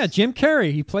 Oh yes. Yeah, Jim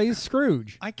Carrey. He plays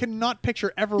Scrooge. I cannot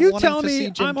picture ever You wanting tell to see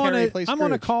me Jim I'm Carrey on play a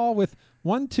Scrooge. call with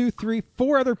 1, 2, 3,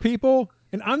 4 other people,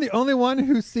 and I'm the only one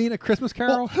who's seen A Christmas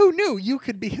Carol. Well, who knew you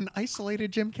could be an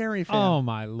isolated Jim Carrey fan? Oh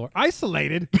my lord!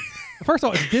 Isolated. First of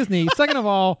all, it's Disney. Second of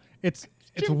all, it's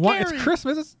Jim it's Carrey.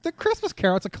 Christmas. It's the Christmas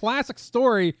Carol. It's a classic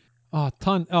story. Oh,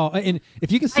 ton. Oh, and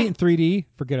if you can see it in 3D,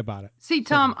 forget about it. See,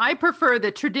 Tom, I prefer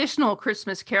the traditional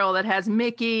Christmas Carol that has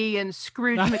Mickey and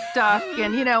Scrooge McDuck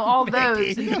and all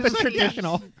those. And The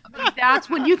traditional. that's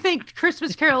when you think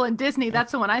Christmas Carol and Disney.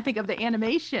 That's the one I think of, the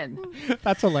animation.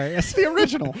 That's hilarious. The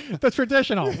original. The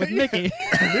traditional with Mickey.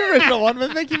 The original one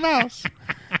with Mickey Mouse.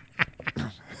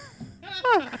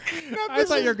 I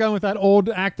thought you were going with that old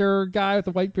actor guy with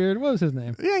the white beard. What was his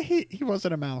name? Yeah, he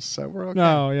wasn't a mouse, so we're okay.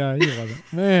 No, yeah, he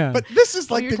wasn't. Man, But this is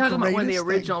Oh, like you're the talking about one of the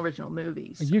greatest thing. original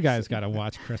movies. you guys got to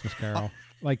watch Christmas Carol.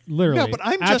 Like literally. No, but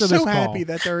I'm after just this so call. happy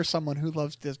that there is someone who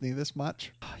loves Disney this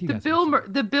much. You The guys are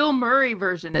the Bill Murray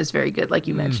version is very good, like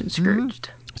you mentioned, Scrooged.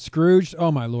 Scrooged.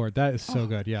 Oh my lord, that is so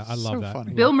good. Yeah, I love so that.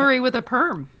 funny. Bill Murray with a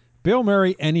perm. Bill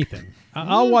Murray, anything.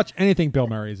 I'll watch anything Bill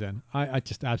Murray's in. I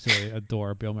just absolutely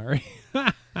adore Bill Murray.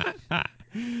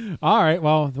 All right.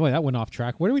 Well, boy, that went off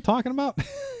track. What are we talking about?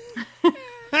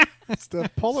 It's the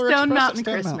Polar Stone Express Mountain at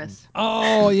Stone Christmas.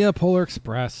 Oh yeah, Polar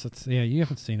Express. You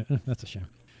haven't seen it. That's a shame.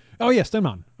 Oh yeah, Stone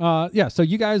Mountain. Yeah. So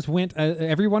you guys went.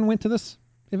 Everyone went to this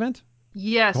event.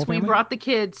 Yes, Whole we family? brought the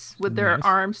kids with their Nice.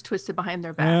 arms twisted behind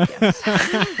their back. Yes.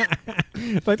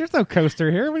 It's like there's no coaster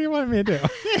here. What do you want me to do?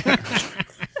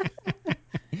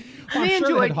 And they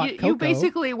enjoyed. You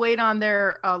basically wait on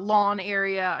their lawn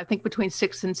area. I think between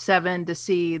 6 and 7 to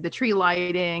see the tree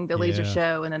lighting, the laser Yeah.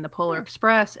 show, and then the Polar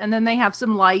Express. And then they have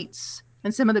some lights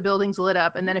and some of the buildings lit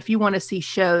up. And then if you want to see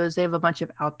shows, they have a bunch of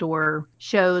outdoor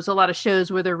shows. A lot of shows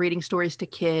where they're reading stories to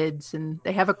kids, and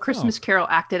they have a Christmas Carol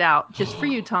acted out just for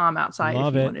you, Tom, outside.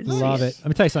 Love if you it. wanted to Love see it. Let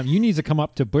me tell you something. You need to come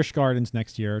up to Busch Gardens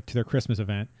next year to their Christmas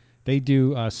event. They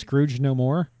do Scrooge No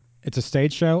More. It's a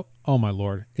stage show. Oh my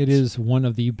lord, it is one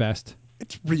of the best.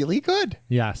 It's really good.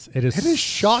 Yes, it is. It is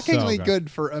shockingly so good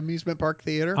for amusement park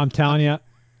theater. I'm telling you,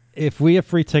 if we have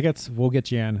free tickets, we'll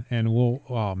get you in, and we'll.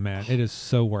 Oh man, it is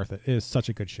so worth it. It is such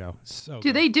a good show. So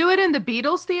Do they do it in the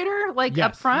Beatles theater, like up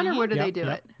Yes. front, or where do Yep, they do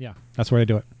yep, it? Yeah, that's where they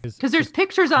do it. Because there's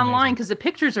pictures online, because the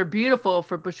pictures are beautiful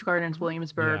for Busch Gardens,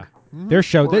 Williamsburg. Yeah. Their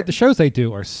show, For the shows they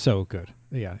do are so good.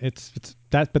 Yeah, it's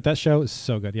that, but that show is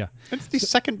so good. Yeah, It's the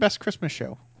second best Christmas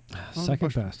show.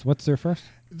 second best. What's their first?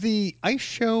 The ice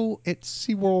show at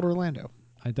SeaWorld Orlando.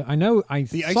 I know I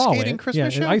The ice saw skating it.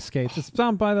 Christmas yeah, show? ice skates. It's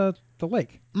down by the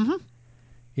lake. Mm-hmm.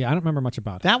 Yeah, I don't remember much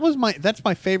about it. That's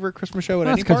my favorite Christmas show at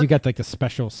That's any because park. you got like the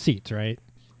special seats, right?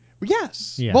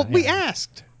 Yes. Yeah, Well, we yeah.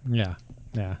 asked. Yeah.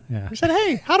 We said,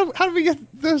 "Hey, how do we get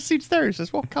those seats there?" He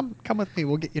says, "Well, come with me.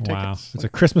 We'll get you Wow, tickets." it's a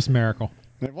Christmas miracle.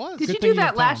 It was. Did Good you thing do that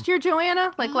have last Tom. year,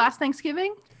 Joanna? Like last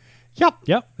Thanksgiving? Yep.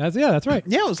 Yep, that's right.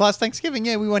 Yeah, it was last Thanksgiving.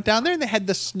 Yeah, we went down there and they had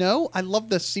the snow. I love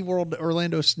the SeaWorld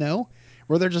Orlando snow,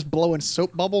 where they're just blowing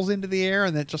soap bubbles into the air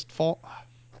and it just fall.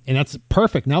 And that's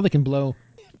perfect. Now they can blow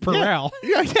Pharrell.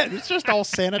 Yeah, it's just all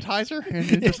sanitizer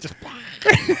and it just.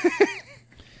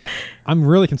 I'm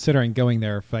really considering going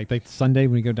there for like Sunday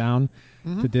when we go down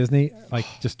to Disney, like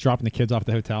just dropping the kids off at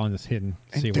the hotel and just hitting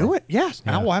And SeaWorld. do it. Yes.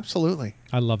 Yeah. Oh, absolutely.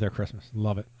 I love their Christmas.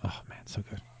 Love it. Oh man, so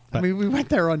good. I mean, we went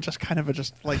there on just kind of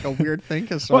like a weird thing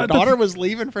because Well, our daughter was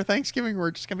leaving for Thanksgiving.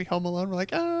 We're just gonna be home alone. We're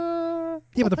like, Yeah,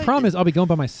 but the problem is I'll be going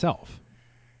by myself,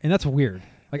 and that's weird.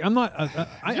 Like I'm not.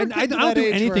 I You're don't getting to do that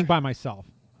age anything where- by myself.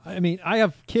 I mean, I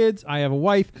have kids. I have a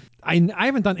wife. I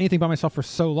haven't done anything by myself for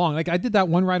so long. Like I did that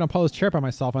one ride on Polo's chair by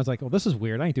myself. I was like, "Oh, this is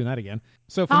weird. I ain't doing that again."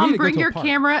 So for me Tom, to bring go to your a park,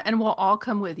 camera and we'll all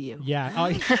come with you. Yeah,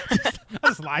 I'll just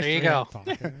live There you stream go.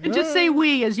 it. And just say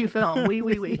we as you film. We.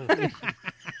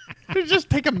 Just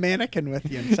take a mannequin with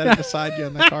you and set it beside you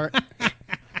in the cart.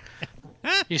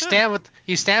 You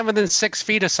stand within 6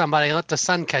 feet of somebody, let the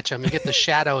sun catch them. You get the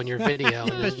shadow in your video,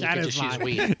 and then you can just use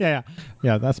weed. Yeah,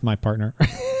 that's my partner.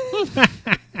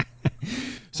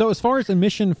 So as far as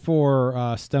admission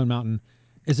for Stone Mountain,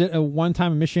 is it a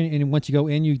one-time admission, and once you go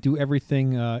in, you do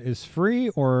everything is free,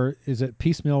 or is it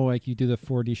piecemeal, like you do the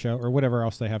 4D show or whatever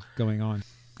else they have going on?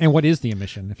 And what is the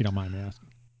admission, if you don't mind me asking?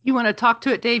 You want to talk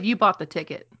to it, Dave? You bought the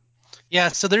ticket. Yeah,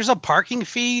 so there's a parking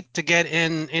fee to get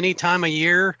in any time of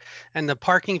year, and the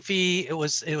parking fee it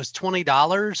was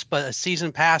 $20, but a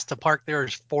season pass to park there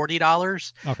is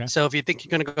 $40. Okay. So if you think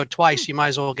you're going to go twice, you might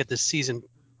as well get the season.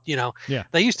 Yeah.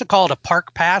 They used to call it a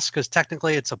park pass because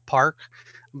technically it's a park,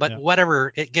 but Yeah.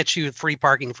 whatever, it gets you free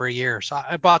parking for a year. So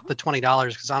I bought the $20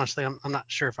 because honestly, I'm not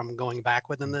sure if I'm going back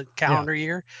within the calendar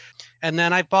year. And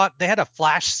then they had a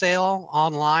flash sale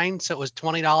online, so it was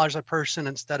 $20 a person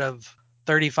instead of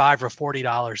 $35 or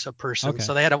 $40 a person. Okay.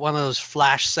 So they had one of those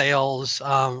flash sales.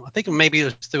 I think maybe it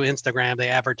was through Instagram. They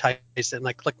advertised it and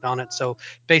I clicked on it. So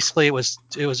basically it was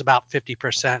about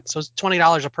 50%. So it's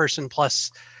 $20 a person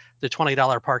plus the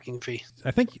 $20 parking fee.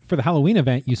 I think for the Halloween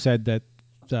event, you said that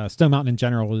Stone Mountain in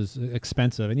general is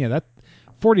expensive, and yeah, that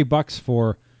 $40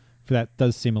 for that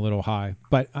does seem a little high.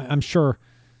 But I'm sure,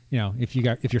 if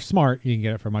you're smart, you can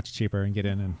get it for much cheaper and get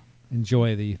in and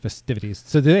enjoy the festivities.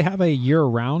 So do they have a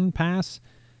year-round pass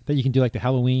that you can do, like the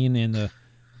Halloween and the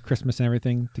Christmas and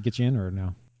everything, to get you in, or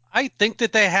no? I think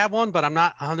that they have one, but I'm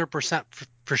not 100%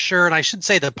 for sure. And I should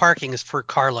say the parking is for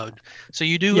carload. So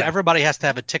everybody has to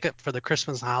have a ticket for the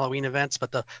Christmas and Halloween events,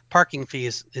 but the parking fee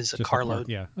is a carload.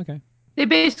 Yeah. Okay. They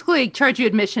basically charge you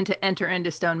admission to enter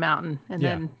into Stone Mountain, and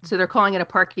then so they're calling it a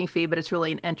parking fee, but it's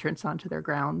really an entrance onto their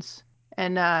grounds.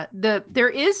 And there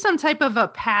is some type of a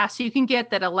pass you can get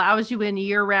that allows you in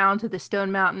year round to the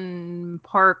Stone Mountain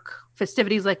Park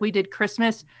festivities, like we did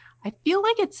Christmas. I feel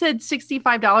like it said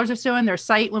 $65 or so in their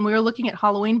site when we were looking at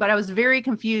Halloween, but I was very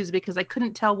confused because I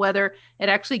couldn't tell whether it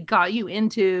actually got you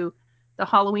into the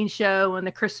Halloween show and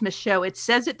the Christmas show. It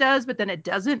says it does, but then it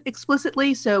doesn't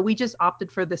explicitly. So we just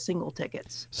opted for the single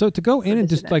tickets. So to go in and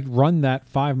just like run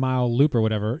that 5-mile loop or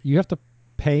whatever, you have to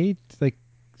pay.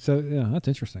 So yeah, that's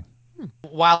interesting. A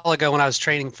while ago when I was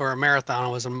training for a marathon, I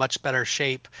was in much better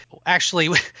shape. Actually,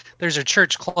 there's a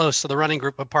church close, so the running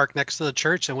group would park next to the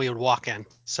church and we would walk in.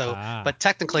 So, but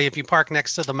technically, if you park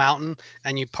next to the mountain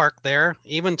and you park there,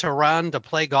 even to run, to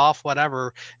play golf,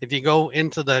 whatever, if you go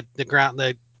into the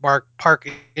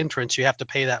park entrance, you have to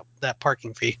pay that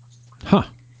parking fee. Huh.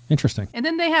 Interesting. And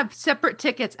then they have separate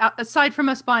tickets aside from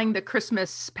us buying the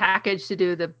Christmas package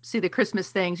to see the Christmas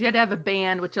things. You had to have a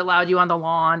band, which allowed you on the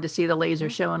lawn to see the laser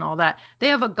show and all that. They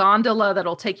have a gondola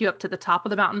that'll take you up to the top of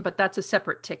the mountain, but that's a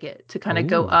separate ticket to kind of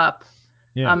go up.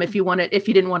 Yeah. If you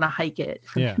didn't want to hike it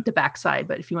from the backside,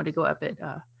 but if you want to go up it,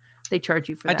 they charge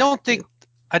you for that.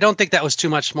 I don't think that was too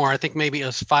much more. I think maybe it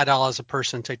was $5 a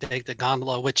person to take the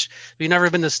gondola, which if you've never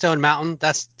been to Stone Mountain,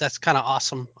 that's kind of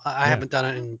awesome. I haven't done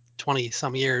it in 20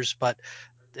 some years, but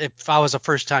if I was a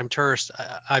first time tourist,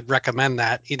 I'd recommend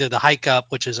that. Either the hike up,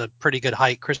 which is a pretty good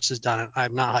hike. Chris has done it.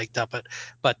 I've not hiked up it,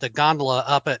 but the gondola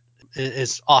up it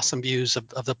is awesome views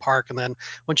of the park. And then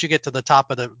once you get to the top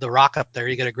of the rock up there,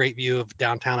 you get a great view of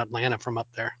downtown Atlanta from up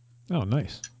there. Oh,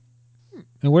 nice.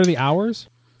 And what are the hours?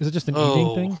 Is it just an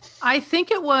evening thing? I think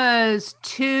it was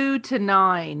 2 to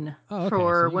 9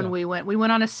 for when we went. We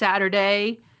went on a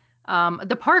Saturday.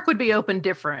 The park would be open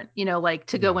different, like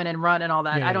to go in and run and all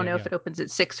that. I don't know if it opens at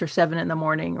 6 or 7 in the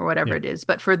morning or whatever it is.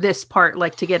 But for this part,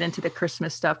 like to get into the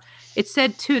Christmas stuff, it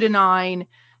said 2 to 9.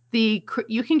 You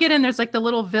can get in. There's like the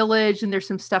little village and there's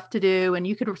some stuff to do. And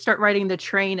you could start riding the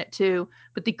train at 2.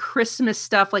 But the Christmas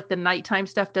stuff, like the nighttime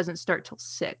stuff, doesn't start till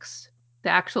 6. The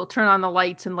actual turn on the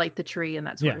lights and light the tree and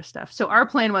that sort of stuff. So our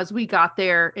plan was we got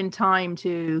there in time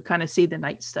to kind of see the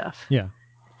night stuff. Yeah.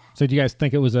 So do you guys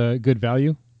think it was a good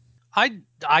value? I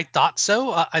thought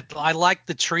so. I like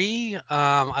the tree.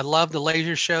 I love the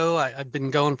laser show. I've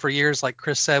been going for years, like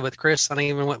Chris said, with Chris. I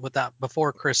even went with that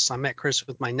before Chris. I met Chris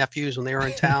with my nephews when they were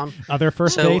in town. Other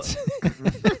first dates?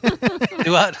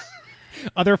 Do what?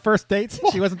 Other first dates?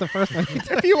 She wasn't the first one.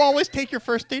 If you always take your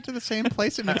first date to the same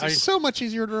place, it makes it so much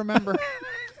easier to remember.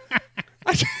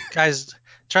 Guys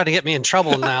trying to get me in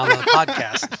trouble now on the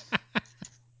podcast.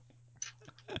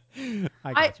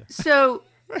 I gotcha. So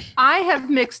I have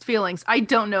mixed feelings. I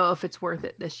don't know if it's worth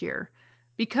it this year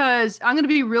because I'm going to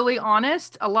be really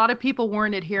honest. A lot of people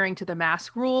weren't adhering to the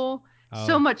mask rule.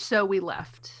 So much so we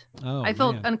left. Oh, I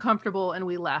felt man. uncomfortable and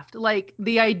we left. Like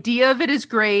the idea of it is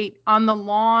great. On the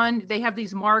lawn, they have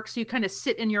these marks. You kind of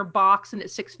sit in your box and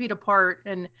it's 6 feet apart.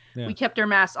 And we kept our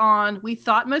masks on. We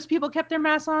thought most people kept their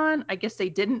masks on. I guess they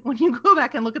didn't when you go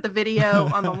back and look at the video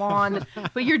on the lawn,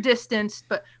 but you're distanced.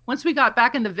 But once we got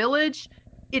back in the village,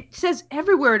 it says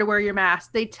everywhere to wear your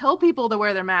mask. They tell people to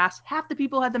wear their masks. Half the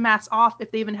people had the masks off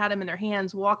if they even had them in their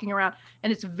hands walking around.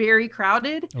 And it's very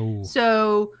crowded. Oh.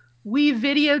 So we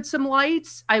videoed some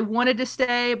lights. I wanted to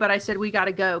stay, but I said, we got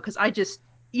to go. Cause I just,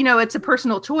 it's a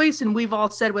personal choice. And we've all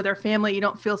said with our family,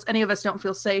 any of us don't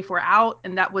feel safe. We're out.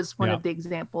 And that was one of the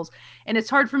examples. And it's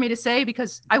hard for me to say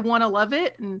because I want to love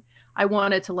it. And I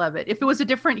wanted to love it. If it was a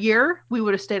different year, we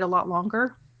would have stayed a lot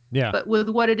longer. Yeah. But with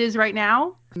what it is right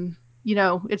now,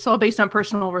 it's all based on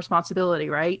personal responsibility,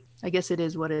 right? I guess it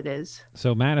is what it is.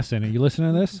 So Madison, are you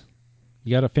listening to this?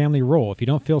 You got a family rule. If you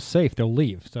don't feel safe, they'll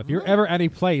leave. So if you're ever at a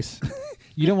place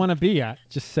you don't want to be at,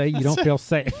 just say you don't feel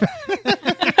safe.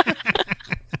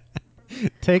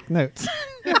 Take notes.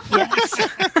 Yes.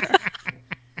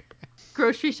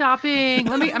 Grocery shopping.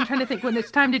 I'm trying to think when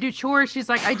it's time to do chores. She's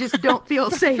like, I just don't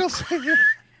feel safe.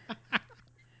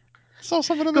 Saw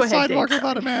someone on the sidewalk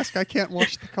without a mask. I can't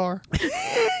wash the car.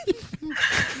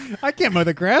 I can't mow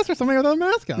the grass for somebody without a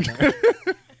mask on there.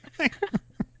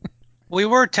 We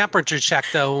were temperature checked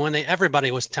though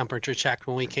everybody was temperature checked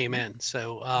when we came in.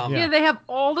 So yeah, they have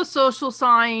all the social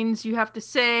signs. You have to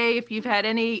say if you've had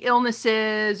any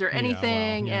illnesses or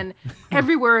anything, and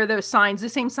everywhere are those signs, the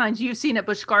same signs you've seen at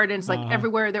Busch Gardens, like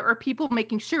everywhere there are people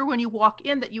making sure when you walk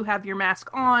in that you have your mask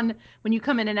on when you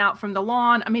come in and out from the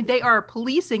lawn. I mean, they are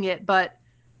policing it, but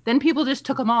then people just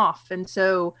took them off. And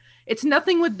so it's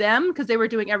nothing with them because they were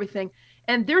doing everything.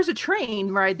 And there's a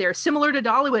train ride there similar to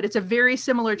Dollywood. It's a very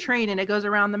similar train and it goes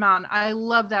around the mountain. I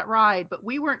love that ride, but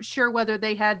we weren't sure whether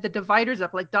they had the dividers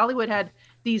up. Like Dollywood had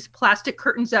these plastic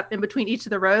curtains up in between each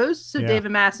of the rows. So Dave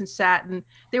and Madison sat and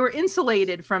they were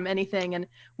insulated from anything. And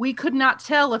we could not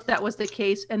tell if that was the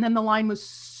case. And then the line was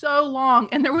so long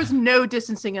and there was no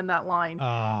distancing in that line.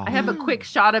 I have a quick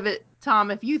shot of it.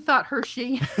 Tom, if you thought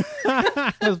Hershey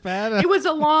was bad, it was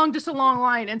just a long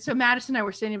line. And so Madison and I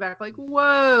were standing back like,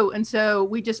 whoa. And so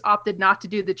we just opted not to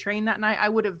do the train that night. I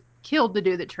would have killed to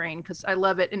do the train because I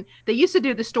love it. And they used to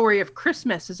do the story of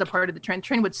Christmas as a part of the train. The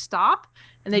train would stop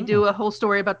and they do a whole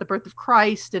story about the birth of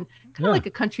Christ and kind of like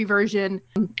a country version.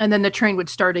 And then the train would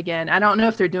start again. I don't know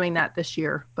if they're doing that this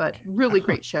year, but really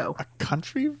great show. A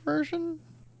country version?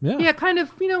 Yeah, kind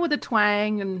of, with a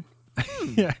twang and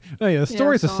the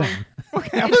story's the same.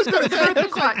 Okay, I was going to say the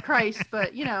Christ,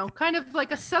 but kind of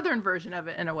like a southern version of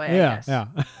it in a way. I guess.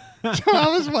 I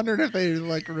was wondering if they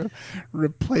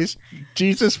replaced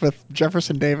Jesus with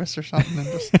Jefferson Davis or something, and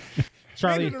just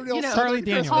Charlie Daniels.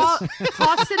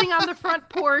 Paul's sitting on the front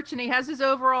porch and he has his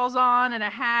overalls on and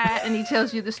a hat and he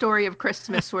tells you the story of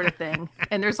Christmas sort of thing.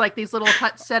 And there's like these little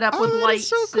huts set up with lights.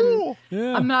 So cool.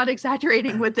 And I'm not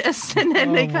exaggerating with this. And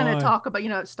then they kind of talk about,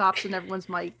 it stops and everyone's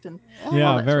mic'd and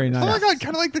very nice. Oh my God,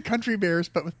 kind of like the Country Bears,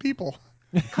 but with people.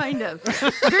 Kind of.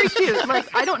 Very cute.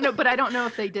 Like, I don't know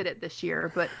if they did it this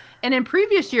year, and in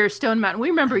previous years, Stone Mountain, we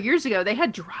remember years ago, they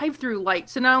had drive-through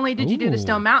lights. So not only did you do the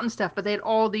Stone Mountain stuff, but they had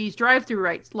all these drive-through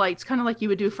lights, kind of like you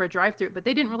would do for a drive-through, but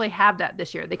they didn't really have that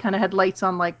this year. They kind of had lights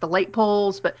on like the light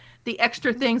poles, but the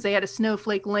extra things, they had a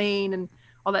snowflake lane and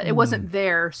all that. It wasn't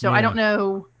there. So I don't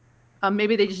know.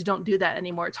 Maybe they just don't do that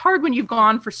anymore. It's hard when you've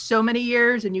gone for so many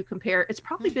years and you compare. It's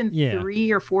probably been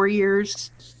 3 or 4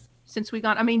 years since we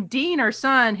gone. I mean, Dean, our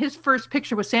son, his first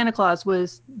picture with Santa Claus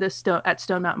was at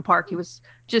Stone Mountain Park. He was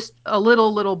just a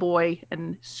little boy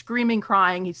and screaming,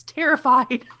 crying. He's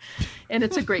terrified. And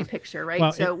it's a great picture, right?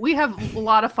 Well, so we have a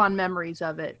lot of fond memories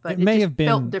of it, but it just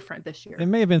felt different this year. It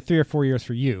may have been 3 or 4 years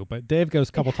for you, but Dave goes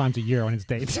a couple times a year on his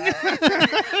dates. He's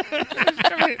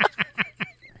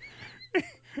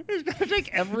going to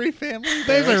take every family.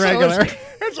 Dave's a regular.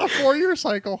 It's a 4-year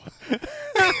cycle.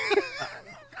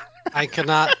 I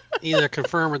cannot either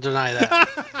confirm or deny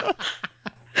that.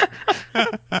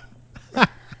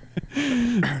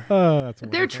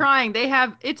 They're trying.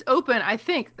 It's open, I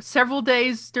think, several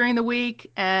days during the week,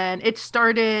 and it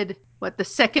started the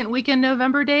second week in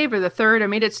November, Dave, or the third? I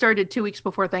mean, it started 2 weeks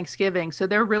before Thanksgiving, so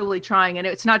they're really trying, and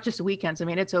it's not just weekends. I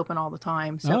mean, it's open all the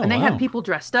time. So, and they had people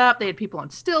dressed up. They had people on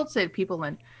stilts. They had people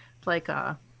in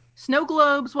snow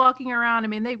globes walking around. I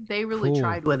mean, they really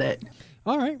tried with it.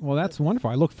 All right. Well, that's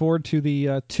wonderful. I look forward to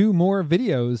the 2 more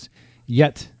videos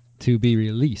yet to be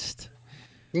released.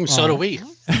 So do we.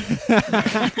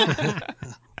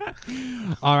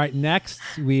 All right. Next,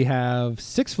 we have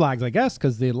Six Flags, I guess,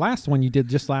 because the last one you did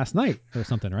just last night or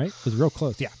something, right? It was real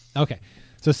close. Yeah. Okay.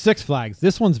 So Six Flags.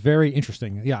 This one's very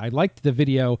interesting. Yeah, I liked the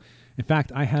video. In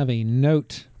fact, I have a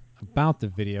note about the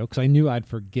video because I knew I'd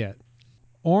forget.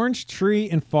 Orange tree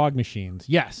and fog machines.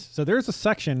 Yes. So there's a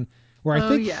section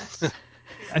where yes.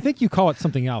 I think you call it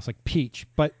something else, like peach,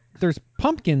 but there's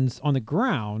pumpkins on the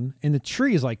ground and the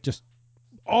tree is like just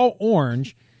all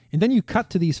orange. And then you cut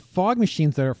to these fog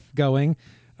machines that are going.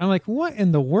 I'm like, what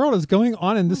in the world is going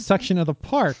on in this section of the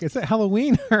park? Is it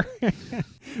Halloween?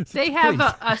 They have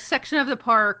a section of the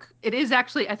park. It is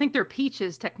actually, I think they're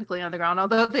peaches technically on the ground,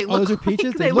 although they look those are like,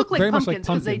 peaches? they look like very much pumpkins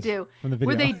like because they do. from the video.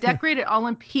 Where they decorate it all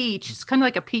in peach. It's kind of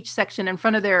like a peach section in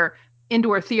front of their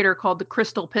indoor theater called the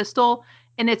Crystal Pistol.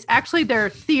 And it's actually their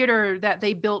theater that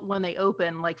they built when they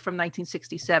opened, like from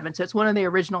 1967. So it's one of the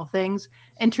original things.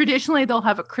 And traditionally, they'll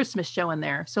have a Christmas show in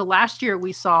there. So last year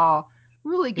we saw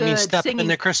really good Step singing.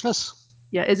 Into Christmas?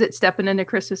 Yeah, is it Stepping Into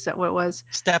Christmas? Is that what it was?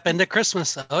 Step Into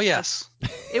Christmas. Oh, yes.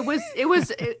 It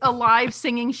was a live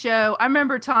singing show. I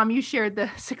remember, Tom, you shared the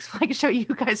Six Flags show you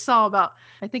guys saw about,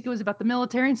 I think it was about the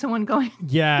military and someone going,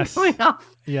 yes. going off.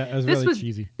 Yeah, it was really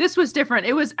cheesy. This was different.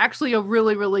 It was actually a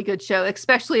really, really good show,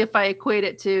 especially if I equate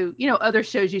it to, other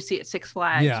shows you see at Six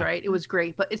Flags, right? It was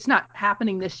great, but it's not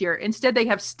happening this year. Instead, they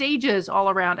have stages all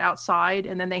around outside,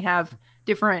 and then they have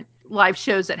different live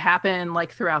shows that happen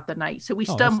like throughout the night. So we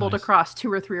stumbled across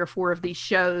 2 or 3 or 4 of these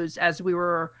shows as we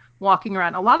were walking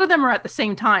around. A lot of them are at the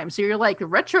same time. So you're like,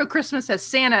 Retro Christmas has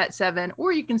Santa at 7,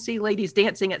 or you can see ladies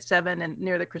dancing at 7 and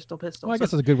near the Crystal Pistol. Well, I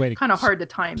guess it's a good way to kind of hard to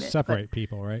time it. Separate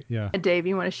people, right? Yeah. And Dave,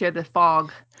 you want to share the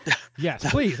fog?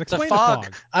 Yes, please explain the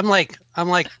fog. I'm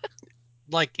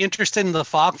like interested in the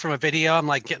fog from a video. I'm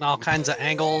like getting all kinds of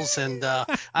angles and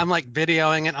I'm like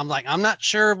videoing it. I'm like, I'm not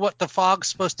sure what the fog's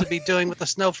supposed to be doing with the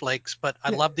snowflakes, but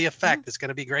I love the effect. It's going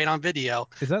to be great on video.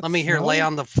 Let me here lay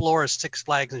on the floor of Six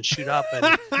Flags and shoot up.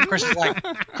 And Chris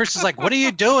is like, what are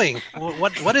you doing?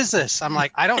 What is this? I'm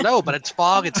like, I don't know, but it's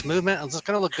fog, it's movement. It's just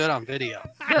going to look good on video.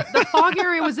 The fog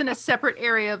area was in a separate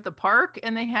area of the park,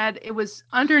 and it was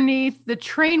underneath, the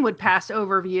train would pass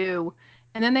over you.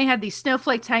 And then they had these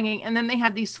snowflakes hanging, and then they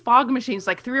had these fog machines,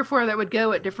 like 3 or 4 that would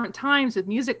go at different times with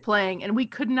music playing, and we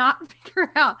could not figure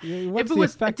out if it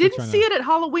was. I didn't see it at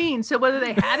Halloween, so whether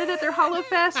they had it at their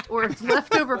HalloFest or it's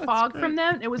leftover fog from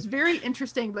them. It was very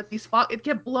interesting, but it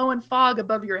kept blowing fog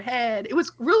above your head. It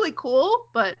was really cool,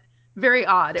 but very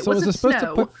odd. It wasn't supposed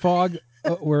to put fog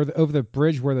over the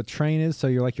bridge where the train is, so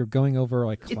you're going over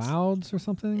like clouds or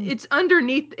something? It's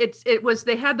underneath.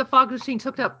 They had the fog machines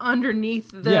hooked up underneath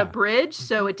the bridge,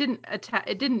 so it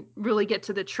didn't really get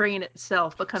to the train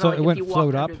itself, but kind of like it if went you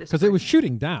float walked up because it was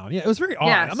shooting down. Yeah, it was very odd.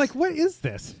 Yes. I'm like, what is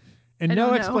this? And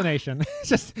no explanation.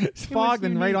 It's fog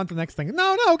and right on to the next thing.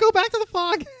 No, go back to the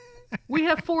fog. We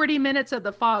have 40 minutes of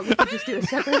the fog. We could just do a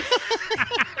separate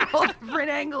all different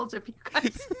angles if you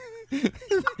guys.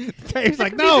 Dave's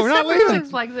like, no, we're not leaving. Six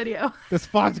Flags video. This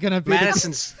fog's gonna be.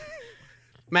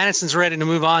 Madison's ready to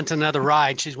move on to another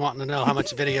ride. She's wanting to know how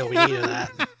much video we need of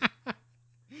that.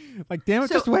 Like, damn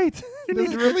it, just wait. They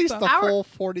released the full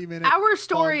 40-minute. Our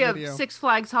story of Six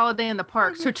Flags Holiday in the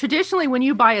Park. So traditionally, when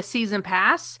you buy a season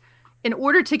pass, in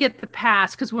order to get the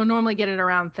pass, because we'll normally get it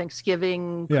around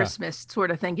Thanksgiving, Christmas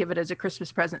sort of thing, give it as a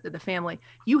Christmas present to the family,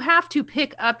 you have to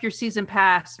pick up your season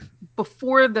pass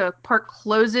before the park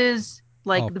closes,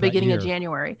 like the beginning of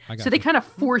January. So they kind of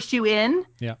force you in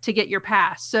to get your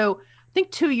pass. So I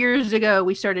think 2 years ago,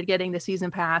 we started getting the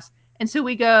season pass. And so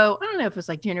we go, I don't know if it was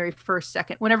like January 1st,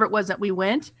 2nd, whenever it was that we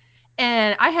went.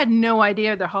 And I had no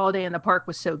idea the Holiday in the Park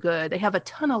was so good. They have a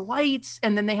ton of lights,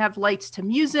 and then they have lights to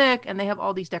music, and they have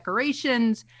all these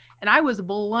decorations. And I was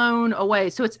blown away.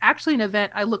 So it's actually an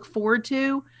event I look forward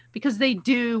to because they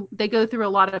go through a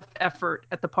lot of effort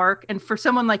at the park. And for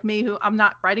someone like me who I'm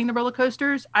not riding the roller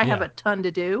coasters, I have a ton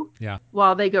to do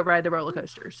while they go ride the roller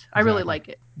coasters. Exactly. I really like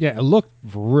it. Yeah, it looked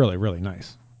really, really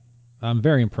nice. I'm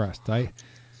very impressed.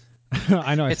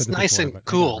 I know it's nice before, and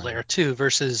cool there too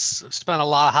versus spent a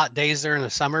lot of hot days there in the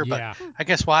summer, but I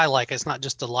guess why I like it's not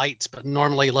just the lights, but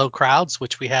normally low crowds,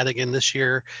 which we had again this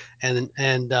year, and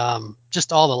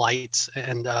just all the lights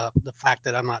and the fact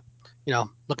that I'm not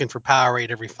looking for Powerade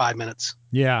every 5 minutes.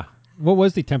 Yeah. What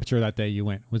was the temperature that day you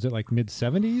went? Was it like mid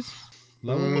 70s?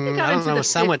 Lower? I don't know. The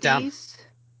sun went down.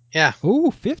 Yeah.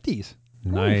 Ooh, 50s.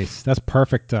 Nice. That's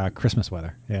perfect Christmas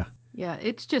weather. Yeah. Yeah,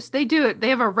 it's just, they do it. They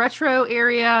have a retro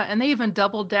area, and they even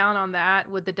doubled down on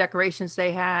that with the decorations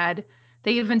they had.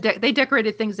 They even they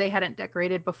decorated things they hadn't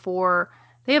decorated before.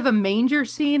 They have a manger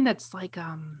scene that's like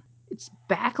it's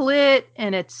backlit,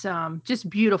 and it's just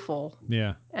beautiful.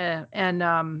 Yeah. And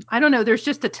I don't know, there's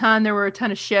just a ton. There were a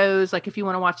ton of shows, like if you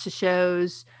want to watch the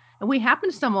shows. And we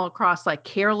happened to stumble across like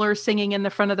carolers singing in the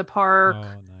front of the park.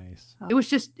 Oh, nice. It was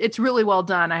just, it's really well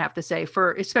done, I have to say,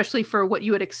 especially for what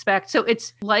you would expect. So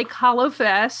it's like Hollow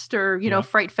Fest or,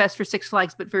 Fright Fest for Six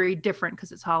Flags, but very different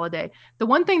because it's holiday. The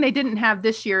one thing they didn't have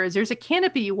this year is there's a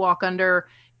canopy you walk under,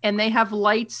 and they have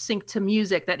lights synced to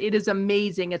music that it is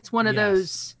amazing. It's one of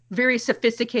those very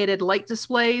sophisticated light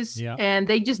displays, and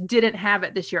they just didn't have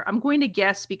it this year. I'm going to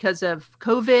guess because of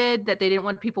COVID that they didn't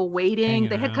want people waiting.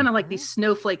 They had kind of like these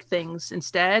snowflake things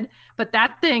instead, but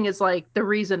that thing is like the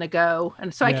reason to go.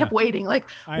 And so I kept waiting, like,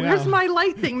 where's my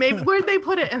light thing? Maybe where'd they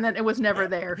put it? And then it was never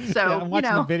there. So I'm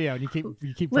watching the video, and you keep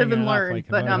live and bringing it learn. up,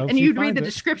 But and you'd read the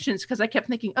descriptions because I kept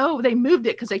thinking, oh, they moved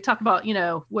it because they talk about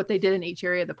what they did in each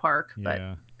area of the park.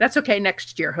 But that's okay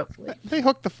next year, hopefully. They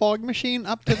hooked the fog machine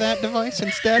up to that device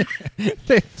instead.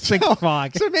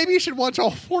 Fog. So maybe you should watch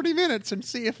all 40 minutes and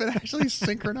see if it actually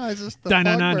synchronizes the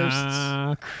fog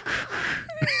bursts.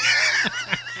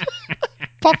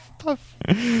 Puff, puff.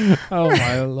 Oh,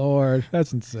 my Lord.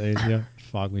 That's insane. Yeah.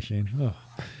 Fog machine. Oh.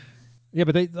 Yeah,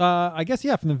 but they, I guess,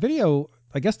 from the video,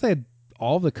 I guess they had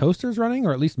all the coasters running,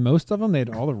 or at least most of them. They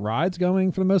had all the rides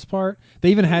going for the most part.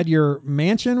 They even had your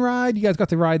mansion ride. You guys got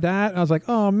to ride that. And I was like,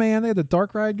 oh, man, they had the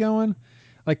dark ride going.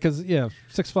 Like, because,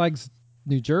 Six Flags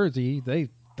New Jersey,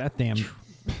 that damn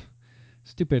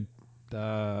stupid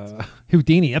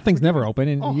Houdini. That thing's never open,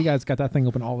 and you guys got that thing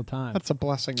open all the time. That's a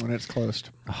blessing when it's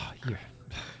closed. Oh,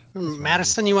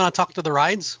 Madison, you want to talk to the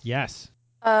rides? Yes.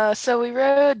 So we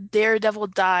rode Daredevil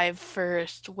Dive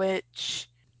first,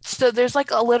 so there's like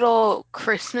a little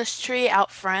Christmas tree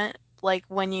out front, like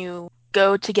when you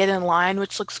go to get in line,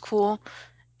 which looks cool.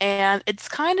 And it's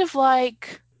kind of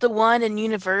like the one in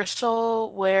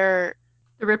Universal where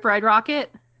the Rip Ride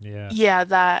Rocket. Yeah,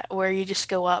 that where you just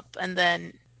go up and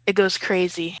then it goes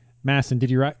crazy. Madison,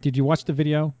 did you watch the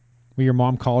video where your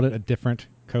mom called it a different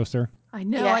coaster? I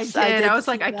know, yes, I did. I was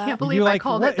see like, that. I can't believe I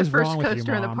called it the first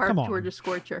coaster in the park, Come on. Georgia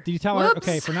Scorcher. Did you tell her,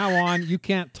 okay, from now on, you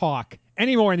can't talk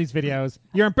anymore in these videos?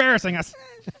 You're embarrassing us.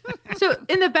 So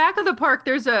in the back of the park,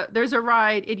 there's a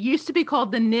ride. It used to be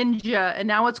called the Ninja, and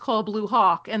now it's called Blue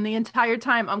Hawk. And the entire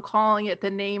time, I'm calling it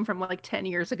the name from like 10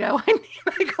 years ago.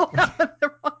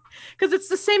 Because it's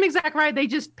the same exact ride. They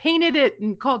just painted it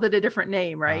and called it a different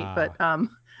name, right? But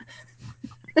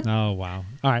Oh wow!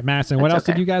 All right, Madison. What else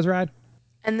did you guys ride?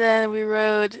 And then we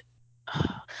rode.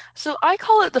 So I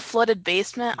call it the flooded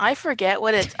basement. I forget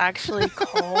what it's actually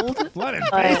called. Flooded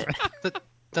basement.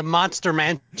 The Monster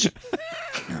Mansion.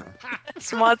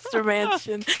 It's Monster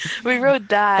Mansion. We rode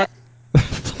that.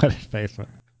 Flooded basement.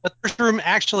 The first room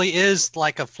actually is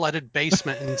like a flooded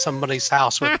basement in somebody's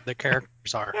house where the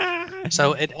characters are.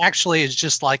 So it actually is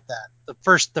just like that. The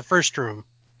first room.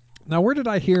 Now, where did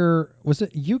I hear? Was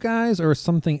it you guys or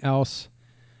something else?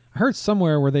 I heard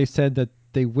somewhere where they said that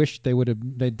they wished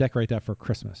they'd decorate that for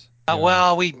Christmas.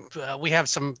 Well, we have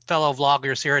some fellow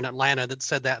vloggers here in Atlanta that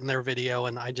said that in their video,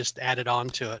 and I just added on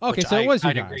to it. Okay, so it was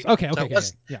you guys. Okay, so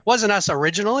it wasn't us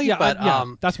originally, but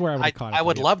that's where I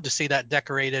would love to see that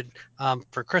decorated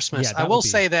for Christmas. Yeah, I will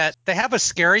say that they have a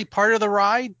scary part of the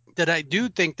ride that I do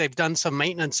think they've done some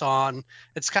maintenance on.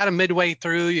 It's kind of midway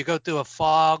through. You go through a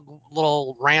fog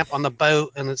little ramp on the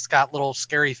boat, and it's got little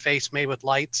scary face made with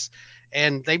lights.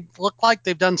 And they look like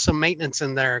they've done some maintenance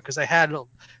in there because they had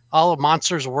all the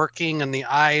monsters working and the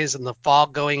eyes and the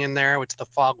fog going in there, which the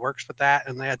fog works with that.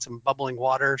 And they had some bubbling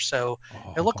water. So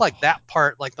it looked like that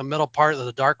part, like the middle part of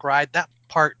the dark ride, that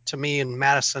part to me in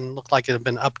Madison looked like it had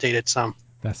been updated some.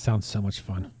 That sounds so much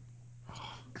fun.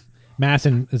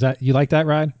 Madison, you like that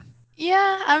ride?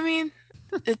 Yeah, I mean,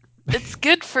 it's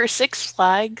good for Six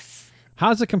Flags. How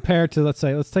does it compare to,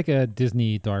 let's take a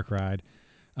Disney dark ride?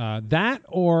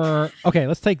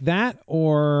 Let's take that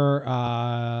or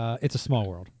It's a Small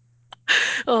World.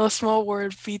 Oh, Small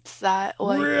World beats that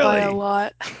by a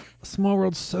lot. Small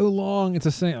World's so long. It's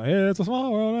the same. Yeah, it's a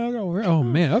small world. Oh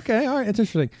man. Okay. All right. It's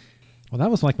interesting. Well,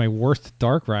 that was like my worst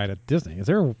dark ride at Disney. Is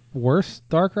there a worse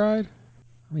dark ride?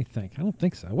 Let me think. I don't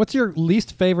think so. What's your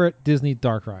least favorite Disney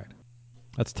dark ride?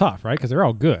 That's tough, right? Because they're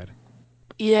all good.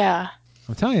 Yeah.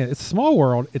 I'm telling you, it's a small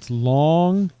world. It's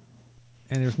long,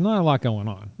 and there's not a lot going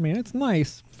on. I mean, it's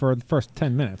nice for the first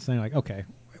 10 minutes. And you're like, okay,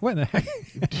 what in the heck?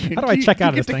 How do I check out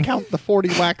of this thing? Do you get to count the 40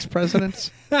 wax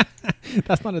presidents?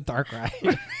 That's not a dark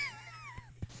ride.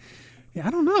 Yeah,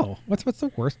 I don't know. What's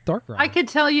the worst dark ride? I could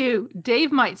tell you,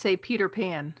 Dave might say Peter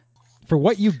Pan. For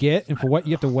what you get and for what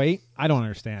you have to wait, I don't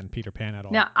understand Peter Pan at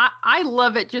all. Now, I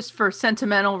love it just for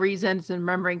sentimental reasons and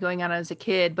remembering going on as a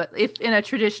kid. But if in a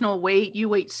traditional wait, you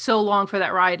wait so long for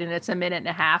that ride and it's a minute and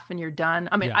a half and you're done.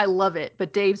 I mean, yeah. I love it.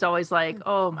 But Dave's always like,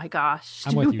 oh my gosh,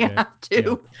 I'm with you, Dave. Have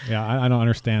to? Yeah, I don't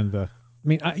understand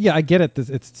I get it.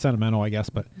 It's sentimental, I guess.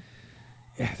 But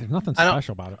Yeah, there's nothing I don't-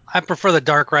 special about it. I prefer the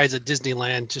dark rides at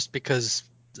Disneyland just because,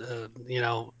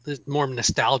 there's more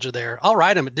nostalgia there. I'll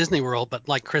ride them at Disney World, but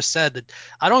like Chris said, that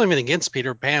I don't even against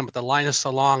Peter Pan, but the line is so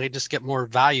long, I just get more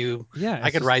value. Yeah,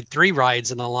 I could ride 3 rides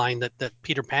in the line that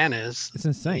Peter Pan is. It's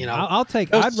insane. You know,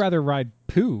 I'd rather ride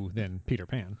Pooh than Peter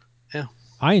Pan. Yeah.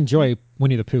 I enjoy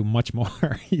Winnie the Pooh much more.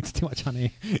 He eats too much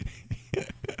honey. Do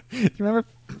you remember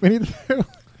Winnie the Pooh?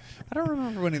 I don't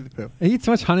remember Winnie the Pooh. He eats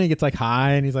so much honey, he gets like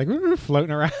high, and he's like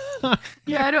floating around.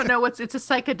 Yeah, I don't know it's a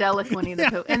psychedelic Winnie the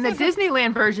Pooh. And the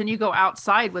Disneyland version, you go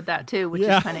outside with that too, which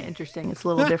is kind of interesting. It's a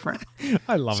little different.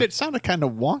 I love So it. it sounded kind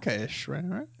of Wonka-ish,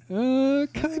 right?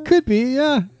 It could be,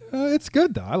 yeah. It's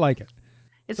good though. I like it.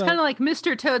 It's kind of like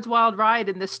Mr. Toad's Wild Ride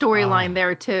and the storyline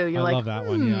there too. You're I like, love that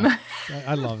one. Yeah,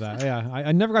 I love that. Yeah,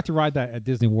 I never got to ride that at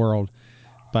Disney World,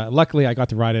 but luckily I got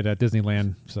to ride it at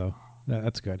Disneyland, so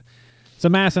that's good. So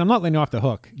Madison, I'm not letting you off the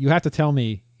hook. You have to tell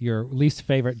me your least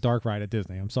favorite dark ride at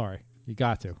Disney. I'm sorry, you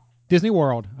got to. Disney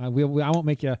World. I won't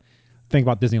make you think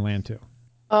about Disneyland too.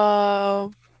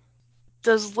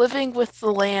 Does Living with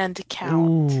the Land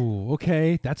count? Ooh,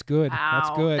 okay, that's good. That's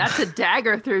wow, good. that's a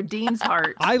dagger through Dean's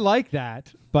heart. I like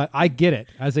that, but I get it.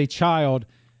 As a child,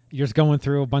 you're just going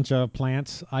through a bunch of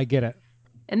plants. I get it.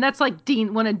 And that's like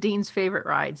one of Dean's favorite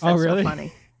rides. Oh, That's really? so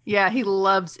funny. Yeah, he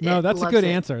loves it. No, that's a loves good it.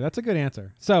 answer. That's a good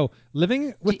answer. So,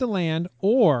 Living with the Land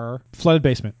or Flooded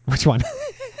Basement? Which one?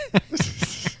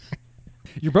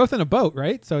 You're both in a boat,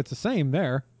 right? So it's the same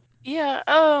there. Yeah,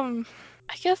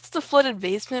 I guess the Flooded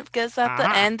Basement, because at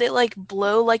the end they like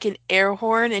blow like an air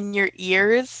horn in your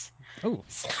ears. Oh,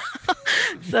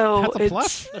 So that's a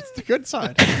plus. That's the good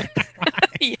side.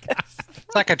 Yeah.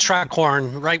 It's like a truck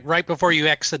horn right before you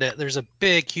exit it. There's a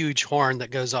big, huge horn that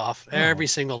goes off every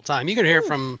single time. You can hear it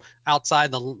from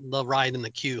outside the ride in the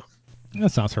queue.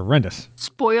 That sounds horrendous.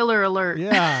 Spoiler alert.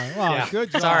 Yeah. Well, Yeah.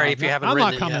 good job. Sorry if you haven't I'm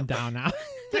ridden not it coming yet. down now.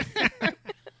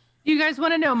 You guys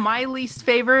want to know my least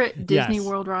favorite Disney Yes.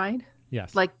 World ride?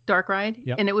 Yes. Like dark ride?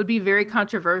 Yep. And it would be very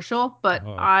controversial, but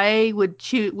Oh. I would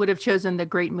have chosen the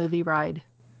Great Movie Ride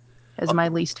as my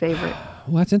least favorite.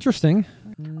 Well, that's interesting.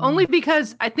 Only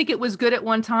because I think it was good at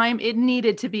one time. It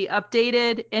needed to be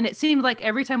updated, and it seemed like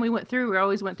every time we went through, we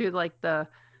always went through like the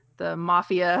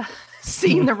mafia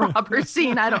scene, the robber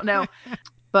scene. I don't know,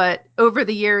 but over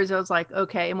the years, I was like,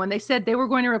 okay. And when they said they were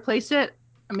going to replace it,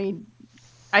 I mean,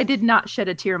 I did not shed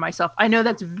a tear myself. I know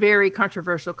that's very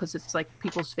controversial because it's like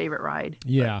people's favorite ride.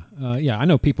 Yeah. Yeah. I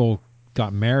know people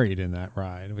got married in that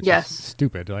ride, which Yes. is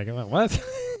stupid. Like, what?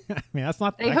 I mean, that's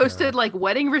not. They accurate, hosted right? like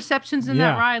wedding receptions in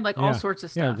Yeah, that ride, like all yeah. sorts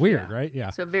of Yeah, stuff. weird, right? Yeah.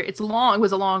 So it's long. It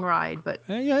was a long ride, but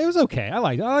Yeah, it was okay. I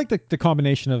like the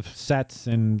combination of sets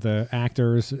and the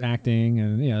actors acting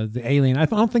and the alien. I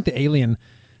don't think the alien,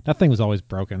 that thing was always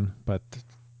broken, but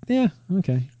yeah,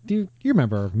 okay. You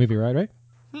remember our movie ride, right?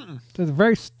 There's a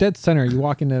very dead center. You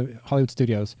walk into Hollywood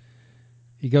Studios,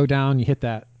 you go down, you hit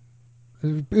that.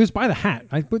 It was by the hat.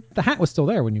 But the hat was still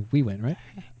there when we went, right?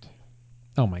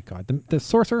 Oh my God, the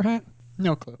sorcerer hat.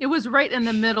 No clue. it was right in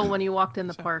the middle when you walked in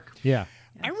the park. Yeah.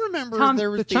 I remember Tom, there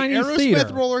was the the, Chinese Aerosmith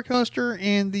theater. roller coaster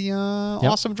and the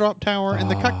Awesome Drop Tower and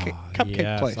the cupcake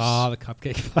yes. place. Oh, the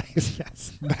cupcake place.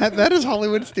 Yes. That is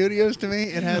Hollywood Studios to me.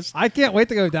 It has I can't wait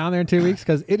to go down there in 2 weeks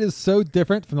because it is so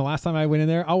different from the last time I went in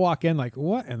there. I'll walk in like,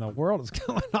 what in the world is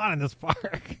going on in this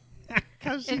park?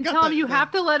 And Tom, you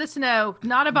have to let us know,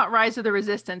 not about Rise of the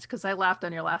Resistance, because I laughed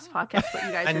on your last podcast, but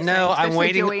you guys I were know. saying, I'm especially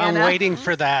waiting. Joanna. I'm waiting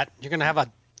for that. You're gonna have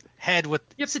a head with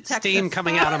You have to text steam us.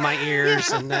 coming out of my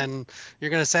ears, and then you're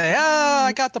gonna say, "Ah,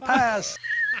 I got the pass."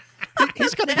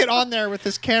 he's going to get on there with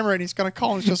his camera and he's going to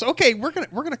call and just okay, we're going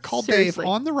to call Seriously. Dave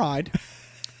on the ride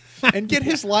and get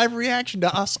his live reaction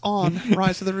to us on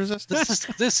Rise of the Resistance.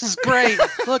 This is great.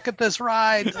 Look at this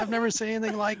ride. I've never seen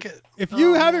anything like it. If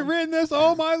you haven't ridden this,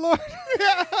 oh my Lord.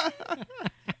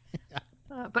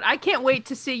 But I can't wait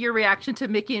to see your reaction to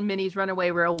Mickey and Minnie's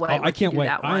Runaway Railway. Oh, I once you can't do wait.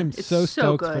 that one. I'm It's so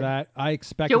stoked good. for that. I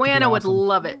expect it to Joanna be would awesome.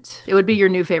 love it. It would be your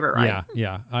new favorite ride. Yeah,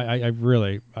 yeah. I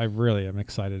really am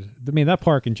excited. I mean, that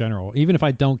park in general, even if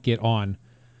I don't get on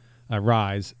a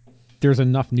Rise, there's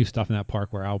enough new stuff in that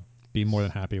park where I'll be more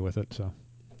than happy with it. So,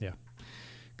 yeah.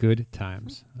 Good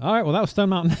times. All right, well, that was Stone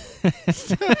Mountain.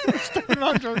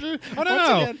 Oh, no,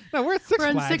 no. again. No, we're at Six We're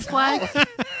in Flags. Six Flags.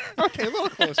 Okay, a little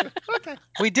closer. Okay.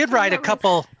 We did ride a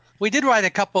couple. We did ride a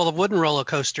couple of wooden roller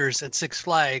coasters at Six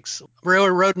Flags. We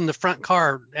rode in the front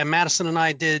car, and Madison and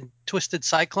I did Twisted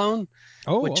Cyclone,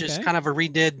 Oh, which is okay. kind of a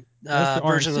redid That's the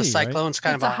version of the RMC, right? Cyclone. It's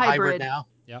kind It's of a a hybrid hybrid. now.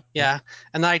 Yep. Yeah,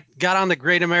 and I got on the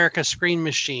Great America Screen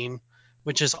Machine,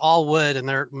 which is all wood, and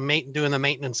they're doing the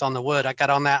maintenance on the wood. I got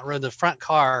on that, rode the front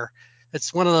car,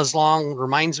 It's one of those long,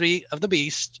 reminds me of the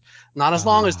Beast. Not as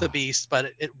long as the Beast,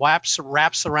 but it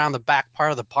wraps around the back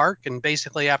part of the park, and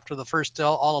basically after the first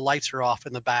hill, all the lights are off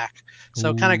in the back.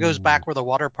 So it kind of goes back where the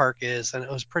water park is, and it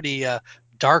was pretty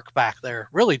dark back there,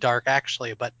 really dark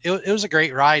actually. But it was a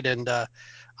great ride, and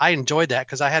I enjoyed that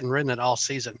because I hadn't ridden it all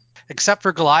season, except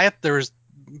for Goliath. There was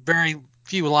very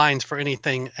few lines for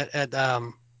anything at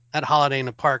Holiday in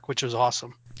the Park, which was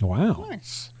awesome. Wow.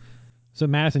 Nice. So,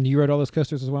 Madison, you rode all those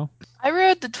coasters as well? I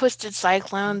rode the Twisted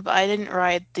Cyclone, but I didn't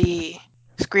ride the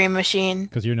Scream Machine.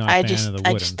 Because you're not a fan of the wooden.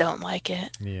 I just don't like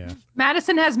it. Yeah.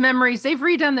 Madison has memories. They've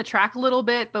redone the track a little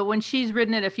bit, but when she's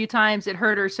ridden it a few times, it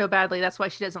hurt her so badly. That's why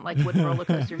she doesn't like wooden roller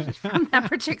coasters. It's from that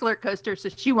particular coaster, so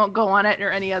she won't go on it or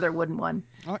any other wooden one.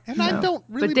 And I don't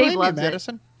really But Dave blame you, loves it.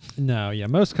 Madison. No, yeah,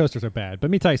 most coasters are bad. But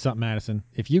let me tell you something, Madison.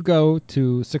 If you go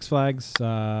to Six Flags,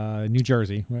 New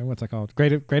Jersey, what's that called?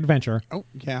 Great Adventure. Oh,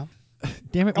 yeah.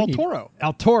 Damn it, El Toro.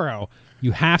 El Toro.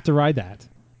 You have to ride that.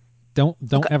 Don't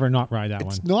ever not ride that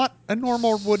one. It's not a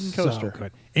normal wooden coaster. So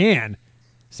good. And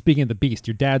speaking of the Beast,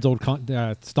 your dad's old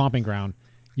stomping ground,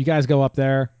 you guys go up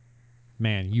there,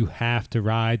 man, you have to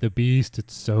ride the Beast.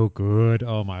 It's so good.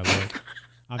 Oh, my Lord.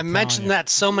 I mentioned that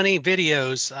so many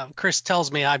videos. Chris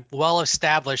tells me I'm well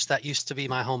established. That used to be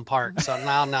my home park. So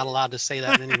now I'm not allowed to say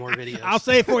that in any more videos. I'll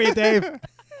say it for you, Dave.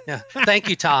 Yeah. Thank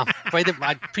you, Tom.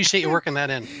 I appreciate you working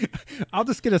that in. I'll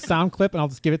just get a sound clip and I'll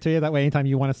just give it to you. That way, anytime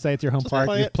you want to say it's your home park,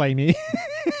 you play me.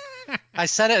 I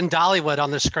said it in Dollywood on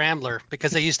the Scrambler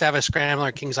because they used to have a Scrambler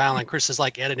at Kings Island. Chris is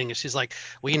like editing it. She's like,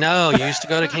 we know you used to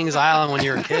go to Kings Island when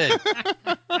you were a kid.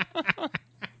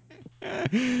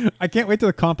 I can't wait to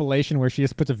the compilation where she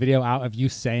just puts a video out of you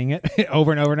saying it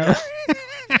over and over and over.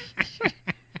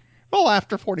 Well,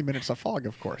 after 40 minutes of fog,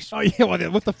 of course. Oh, yeah,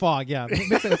 well, with the fog, yeah.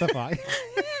 Mix it with the fog.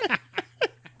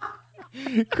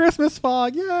 Christmas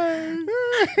fog, yay!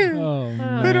 Oh,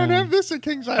 man. They don't have this at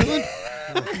Kings Island.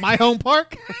 My home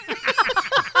park?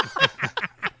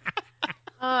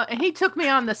 And he took me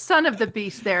on the Son of the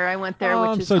Beast there. I went there,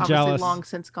 I'm which is so obviously jealous. long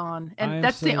since gone. I am And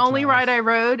that's so the only jealous. ride I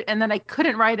rode. And then I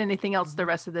couldn't ride anything else the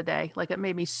rest of the day. Like, it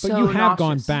made me so But you have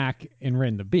gone nauseous. back and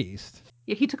ridden the Beast.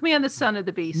 Yeah, he took me on the Son of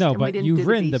the Beast. No, and we but didn't you've do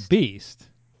ridden the Beast.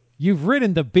 You've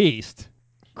ridden the Beast.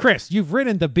 Chris, you've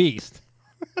ridden the Beast.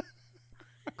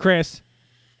 Chris,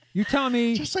 you tell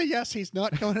me Just say yes, he's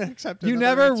not going to accept you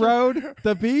another never answer. rode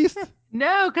the Beast?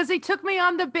 No, because he took me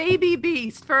on the Baby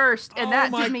Beast first, and that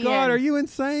Oh my did me God, in. are you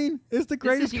insane? It's the This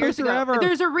greatest is years coaster ago. ever.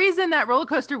 There's a reason that roller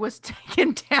coaster was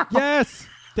taken down. Yes,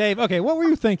 Dave. Okay, what were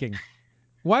you thinking?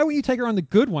 Why wouldn't you take her on the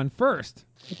good one first?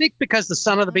 I think because the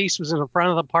Son of the Beast was in the front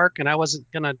of the park, and I wasn't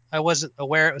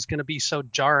aware it was gonna be so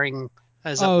jarring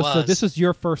as it was. Oh, so this is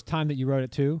your first time that you rode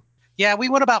it too? Yeah, we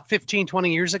went about 15,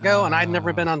 20 years ago, and I'd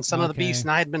never been on Son of the okay. Beast,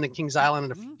 and I had been to Kings Island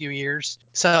in a few years.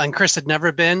 So, and Chris had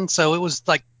never been, so it was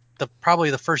like probably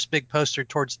the first big coaster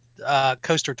towards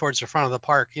the front of the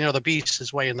park. You know, the Beast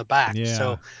is way in the back. Yeah,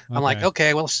 So I'm like,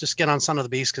 okay, well, let's just get on Son of the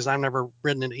Beast because I've never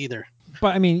ridden it either.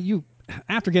 But I mean, you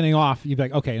after getting off, you'd be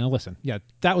like, okay, now listen, yeah,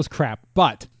 that was crap,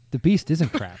 but the Beast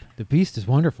isn't crap. The Beast is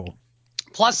wonderful.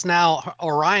 Plus now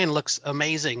Orion looks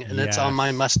amazing, and it's on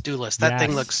my must-do list. That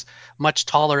thing looks much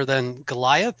taller than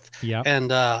Goliath. Yep. And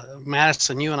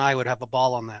Madison, you and I would have a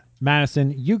ball on that.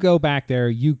 Madison, you go back there,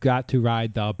 you got to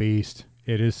ride the Beast.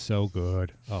 It is so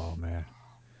good. Oh man.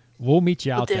 We'll meet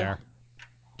you out there.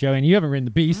 Joanne, you haven't ridden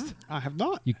the Beast. I have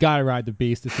not. You got to ride the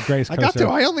Beast. It's the greatest I coaster. got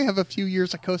to. I only have a few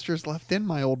years of coasters left in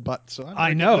my old butt, so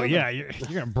I know. Yeah, you're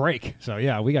gonna break. So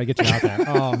yeah, we gotta get you out there.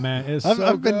 Oh man, it's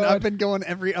I've been going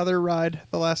every other ride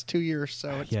the last 2 years,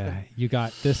 so it's been... You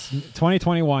got this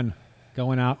 2021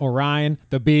 going out. Orion,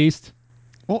 the Beast.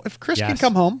 Well, if Chris can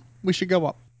come home, we should go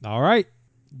up. All right,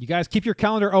 you guys keep your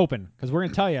calendar open because we're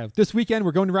gonna tell you this weekend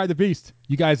we're going to ride the Beast.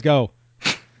 You guys go.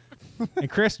 And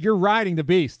Chris, you're riding the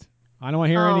Beast. I don't want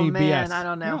to hear any man, BS. I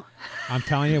don't know. I'm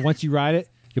telling you, once you ride it,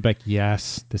 you'll be like,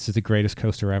 yes, this is the greatest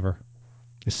coaster ever.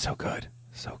 It's so good.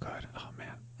 So good. Oh,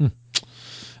 man.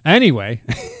 Anyway,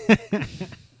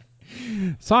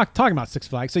 so talking about Six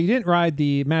Flags. So you didn't ride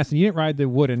the Madison, you didn't ride the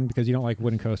wooden because you don't like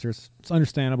wooden coasters. It's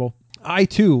understandable. I,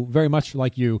 too, very much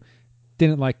like you,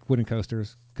 didn't like wooden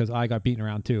coasters because I got beaten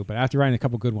around, too. But after riding a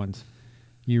couple good ones,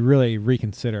 you really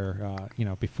reconsider,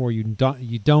 before you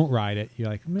don't ride it. You're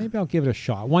like, maybe I'll give it a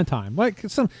shot one time. Like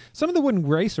some of the wooden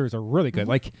racers are really good.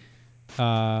 Like,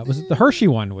 was it the Hershey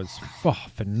one was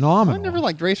phenomenal. I never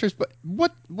liked racers, but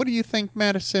what do you think,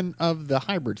 Madison, of the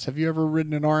hybrids? Have you ever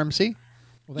ridden an RMC?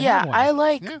 Well, Yeah, I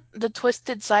like the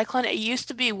Twisted Cyclone. It used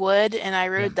to be wood, and I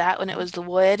rode that when it was the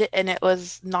wood, and it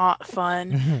was not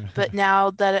fun. But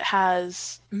now that it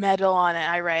has metal on it,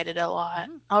 I ride it a lot.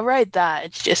 I'll ride that.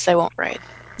 It's just I won't ride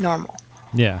normal.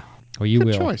 Yeah. Well, you Good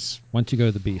will. choice. Once you go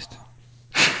to the Beast,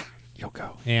 you'll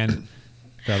go. And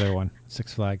the other one,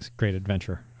 Six Flags Great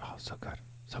Adventure. Oh, so good.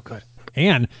 So good.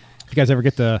 And if you guys ever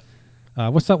get the,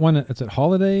 what's that one? It's at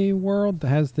Holiday World that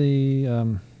has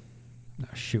the,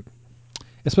 shoot.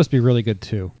 It's supposed to be really good,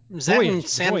 too. Is that in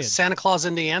Voyage. Santa Claus,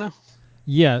 Indiana?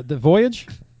 Yeah, the Voyage.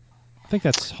 I think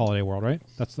that's Holiday World, right?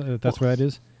 That's where that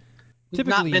is. We've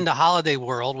not been to Holiday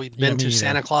World. We've been to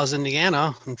Santa Claus,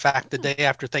 Indiana. In fact, the day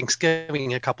after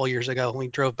Thanksgiving a couple years ago, we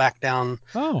drove back down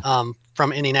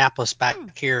from Indianapolis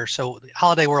back here. So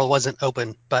Holiday World wasn't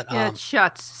open, but yeah, it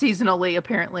shuts seasonally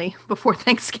apparently before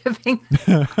Thanksgiving.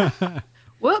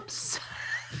 Whoops.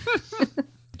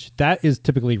 That is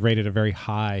typically rated a very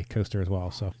high coaster as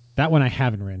well. So that one I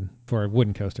haven't ridden for a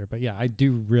wooden coaster, but yeah, I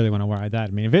do really want to ride that.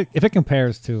 I mean, if it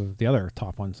compares to the other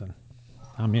top ones, then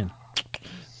I'm in.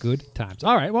 Good times.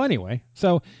 All right. Well, anyway,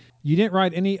 so you didn't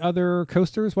ride any other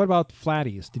coasters. What about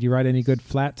flatties? Did you ride any good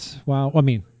flats? Well, I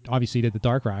mean, obviously you did the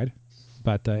dark ride,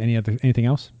 but anything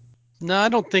else? No, I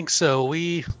don't think so.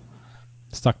 We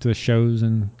stuck to the shows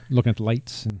and looking at the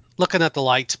lights and looking at the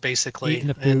lights basically. Eating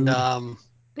the food. And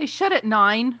they shut at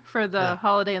 9 for the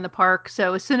holiday in the park.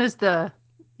 So as soon as the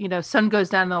sun goes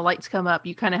down and the lights come up,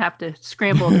 you kind of have to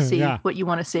scramble to see what you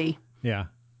want to see. Yeah,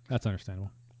 that's understandable.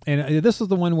 And this was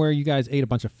the one where you guys ate a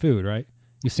bunch of food, right?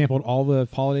 You sampled all the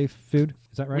holiday food.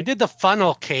 Is that right? We did the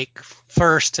funnel cake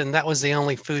first, and that was the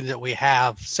only food that we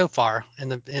have so far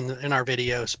in our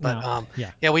videos.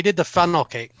 But we did the funnel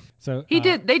cake. So they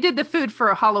did the food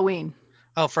for Halloween.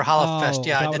 Oh, for HoloFest.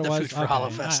 Yeah, I did the food for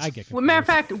HoloFest. I get confused. Well, matter of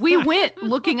fact, we went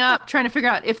looking up, trying to figure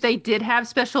out if they did have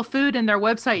special food, and their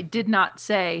website did not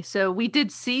say. So we did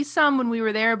see some when we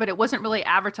were there, but it wasn't really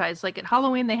advertised. Like at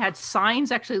Halloween, they had signs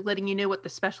actually letting you know what the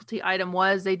specialty item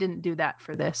was. They didn't do that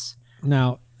for this.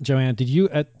 Now, Joanne, did you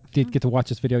get to watch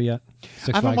this video yet?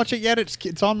 I haven't watched it yet.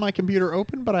 It's on my computer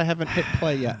open, but I haven't hit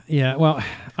play yet. Yeah, well,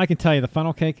 I can tell you the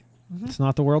funnel cake, it's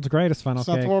not the world's greatest funnel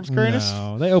cake. It's not the world's greatest?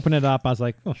 No, they open it up. I was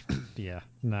like, oh, yeah,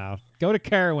 no. Go to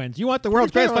Carowinds. You want the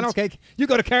world's greatest funnel cake? You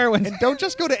go to Carowinds. And don't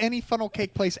just go to any funnel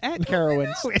cake place at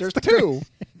Carowinds. There's two.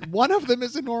 One of them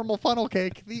is a normal funnel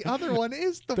cake. The other one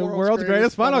is the world's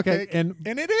greatest funnel cake. And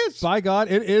it is. By God,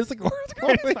 it is the world's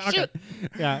greatest funnel cake.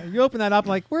 Yeah, you open that up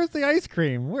like, where's the ice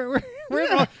cream?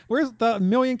 Where's the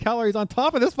million calories on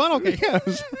top of this funnel cake?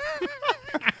 Yes.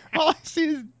 All I see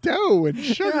is dough and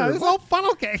sugar. Yeah, this whole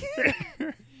funnel cake.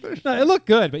 No, it looked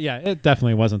good, but yeah, it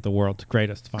definitely wasn't the world's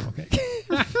greatest funnel cake.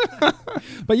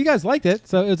 But you guys liked it,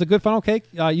 so it was a good funnel cake.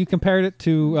 You compared it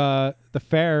to the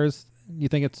fairs. You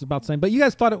think it's about the same, but you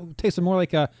guys thought it tasted more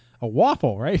like a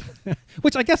waffle, right?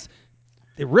 Which I guess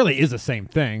it really is the same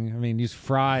thing. I mean, you just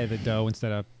fry the dough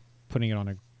instead of putting it on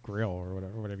a grill or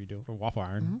whatever you do, a waffle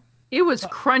iron. Mm-hmm. It was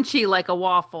crunchy like a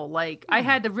waffle. Like I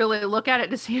had to really look at it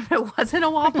to see if it wasn't a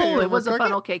waffle. It was a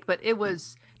funnel cake, but it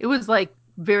was like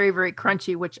very, very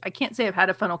crunchy, which I can't say I've had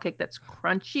a funnel cake that's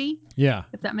crunchy. Yeah.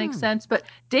 If that makes sense. But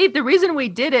Dave, the reason we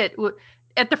did it,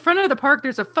 at the front of the park,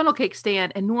 there's a funnel cake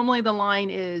stand, and normally the line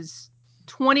is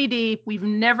 20 deep. We've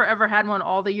never, ever had one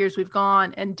all the years we've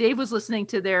gone. And Dave was listening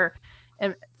to their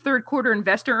third quarter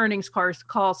investor earnings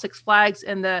call Six Flags,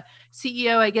 and the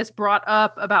CEO, I guess, brought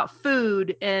up about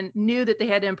food and knew that they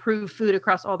had to improve food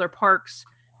across all their parks.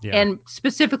 Yeah. And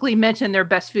specifically mentioned their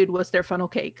best food was their funnel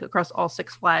cake across all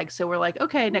Six Flags. So we're like,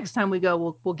 okay, next time we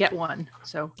go, we'll get one.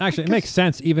 So actually, it makes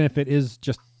sense, even if it is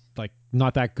just like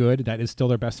not that good. That is still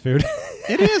their best food.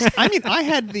 It is. I mean, I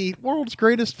had the world's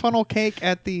greatest funnel cake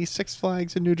at the Six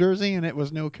Flags in New Jersey, and it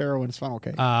was no Carowinds funnel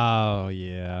cake. Oh,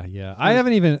 yeah. I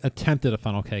haven't even attempted a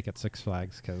funnel cake at Six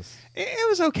Flags because it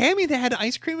was okay. I mean, they had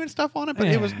ice cream and stuff on it, but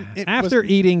it was after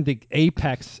eating the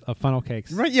apex of funnel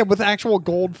cakes, right? Yeah, with actual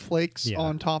gold flakes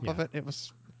on top of it. It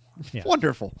was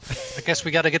wonderful. I guess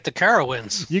we got to get the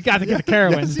Carowinds. You got to get the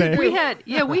Carowinds. Yes, we had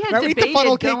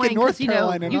debated going because you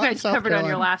guys covered on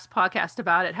your last podcast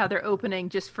about it how they're opening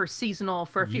just for seasonal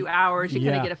for a few hours. You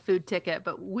kind of get a food ticket,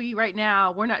 but we're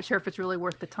not sure if it's really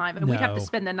worth the time, and we'd have to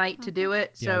spend the night to do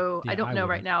it. So I don't know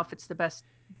right now if it's the best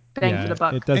bang for the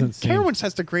buck. It doesn't. And Carowinds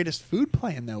has the greatest food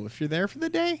plan though. If you're there for the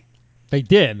day, they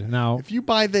did. Now, if you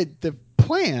buy the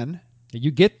plan. You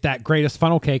get that greatest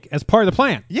funnel cake as part of the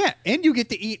plan. Yeah, and you get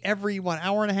to eat every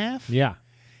hour and a half. Yeah.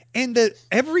 And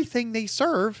everything they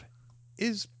serve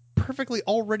is perfectly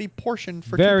already portioned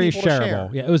for very two people shareable. To share.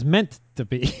 Yeah, it was meant to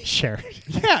be shared.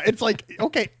 Yeah, it's like,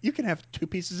 okay, you can have 2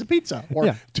 pieces of pizza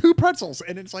or 2 pretzels,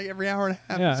 and it's like every hour and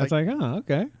a half. Yeah, it's like, oh,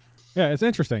 okay. Yeah, it's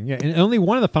interesting. Yeah, and only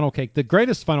one of the funnel cake, the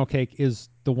greatest funnel cake is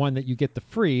the one that you get the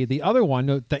free. The other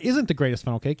one that isn't the greatest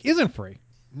funnel cake isn't free.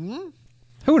 Mm-hmm.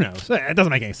 Who knows? It doesn't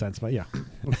make any sense, but yeah,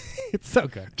 it's so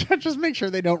good. Just make sure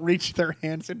they don't reach their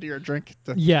hands into your drink.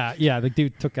 Yeah. The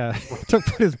dude put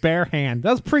his bare hand.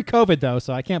 That was pre-COVID though,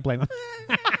 so I can't blame him.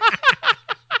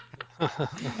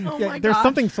 Oh Yeah, my there's gosh.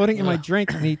 something floating in my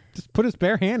drink, and he just put his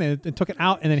bare hand in it and took it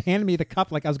out, and then handed me the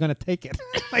cup like I was going to take it.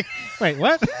 Like, wait,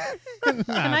 what? Can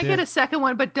I get a second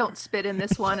one, but don't spit in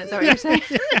this one? Is that what you're saying?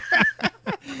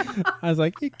 I was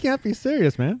like, you can't be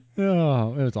serious, man.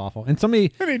 Oh, it was awful. And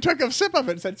somebody, And he took a sip of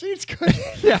it and said, "See, it's good."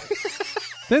 yeah.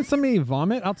 Then somebody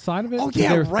vomit outside of it. Oh, 'cause yeah,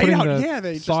 they were right putting out. the Yeah,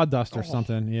 they just- sawdust or oh.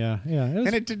 something. Yeah. It was,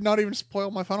 And it did not even spoil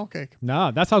my funnel cake.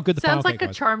 no, that's how good the Sounds funnel like cake a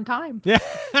was. charmed time. Yeah.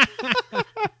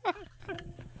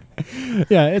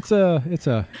 Yeah, it's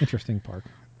a interesting park.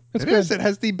 It's It good. is. It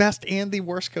has the best and the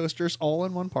worst coasters all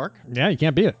in one park. Yeah, you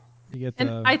can't beat it. You get And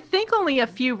the I think only a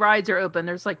few rides are open.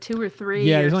 There's like 2 or 3.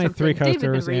 yeah. or There's only something. 3 Dave had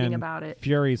coasters, been reading and about it.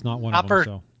 Fury's not one Copper- of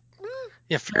them. So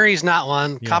Yeah, Fury's not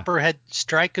one. Yeah. Copperhead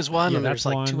Strike is one, Yeah, and there's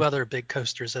that's like 2 one. other big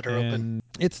coasters that are open. and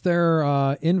it's their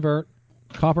invert,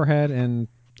 Copperhead, and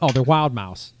their Wild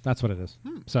Mouse. That's what it is.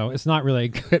 So it's not really a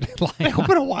good They lineup.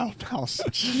 open a Wild House.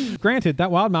 Granted, that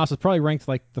Wild Mouse is probably ranked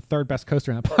like the 3rd best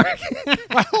coaster in the park.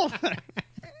 Well,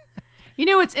 You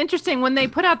know, it's interesting when they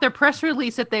put out their press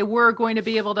release that they were going to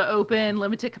be able to open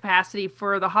limited capacity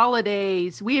for the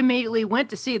holidays. We immediately went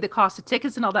to see the cost of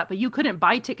tickets and all that, but you couldn't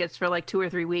buy tickets for like 2 or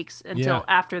 3 weeks until Yeah.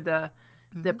 after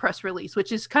the press release,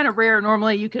 which is kind of rare.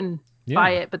 Normally you can Yeah. buy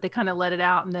it, but they kind of let it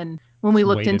out. And then when we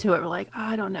looked Waited. into it, we're like,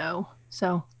 I don't know.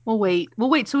 So we'll wait. We'll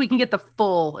wait so we can get the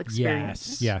full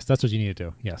experience. Yes, that's what you need to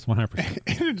do. Yes, 100%.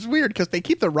 and it's weird because they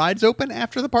keep the rides open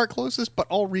after the park closes, but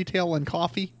all retail and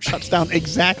coffee shuts down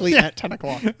exactly at 10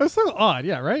 o'clock. That's so odd.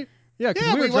 Yeah, right? Yeah, because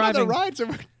Yeah, we we were went on driving. the rides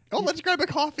and let's grab a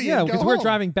coffee Yeah, and go because we're home.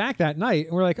 driving back that night,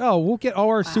 and we're like, oh, we'll get all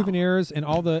our souvenirs and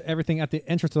all the everything at the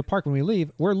entrance of the park when we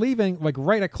leave. We're leaving like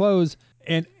right at close,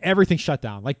 and everything shut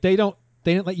down. Like they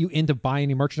didn't let you in to buy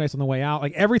any merchandise on the way out.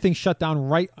 Like everything shut down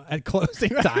right at closing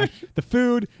time. The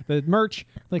food, the merch.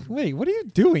 Like, wait, what are you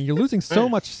doing? You're losing so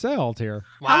much sales here.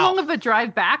 How long of a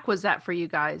drive back was that for you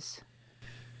guys?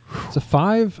 It's a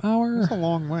 5-hour. That's a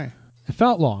long way. It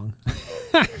felt long.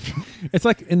 It's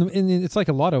like it's like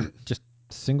a lot of just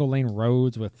single lane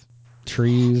roads with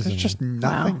trees. It's and- just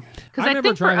nothing. Because I I remember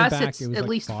think for driving us, back, it's it was, at like,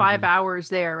 least foggy. 5 hours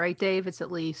there, right, Dave? It's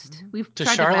at least. We've To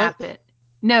tried Charlotte? to map it.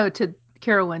 No, to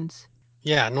Carowinds.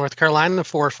 Yeah, North Carolina,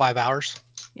 4 or 5 hours.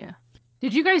 Yeah.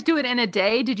 Did you guys do it in a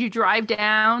day? Did you drive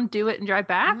down, do it, and drive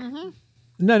back?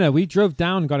 No, we drove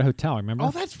down and got a hotel. Remember?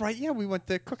 Oh, that's right. Yeah, we went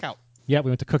to Cookout. Yeah,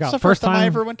 we went to Cookout. It's the first time I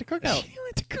ever went to Cookout. You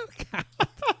went to Cookout.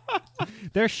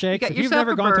 Their shakes. got If you've yourself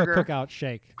never a gone to a burger. Cookout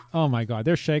shake, oh my God,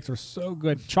 their shakes are so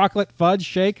good. Chocolate fudge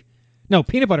shake. No,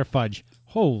 peanut butter fudge.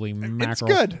 Holy mackerel. It's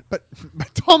good, but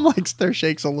Tom likes their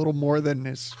shakes a little more than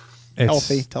is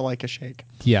healthy to like a shake.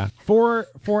 Yeah, 4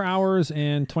 hours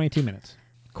and 22 minutes,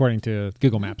 according to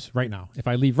Google Maps right now. If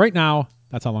I leave right now,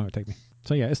 that's how long it would take me.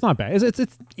 So yeah, it's not bad.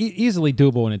 It's easily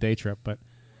doable in a day trip, but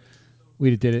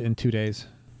we did it in 2 days.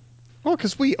 Well,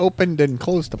 because we opened and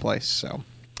closed the place, so.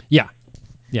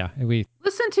 Yeah, and we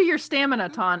Listen to your stamina,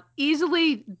 Ton.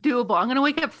 Easily doable. I'm going to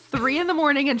wake up 3 in the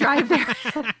morning and drive there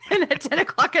and at 10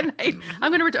 o'clock at night.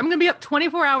 I'm going to be up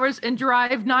 24 hours and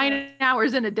drive 9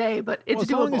 hours in a day, but it's as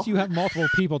doable. long as you have multiple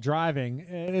people driving,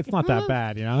 it's not that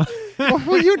bad, you know.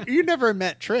 Well, you never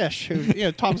met Trish,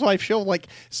 who Tom's wife. She'll like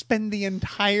spend the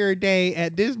entire day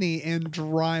at Disney and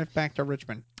drive back to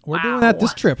Richmond. We're doing that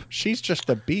this trip. She's just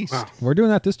a beast. Wow. We're doing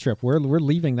that this trip. We're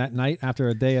leaving that night after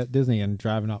a day at Disney and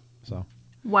driving up. So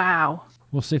Wow.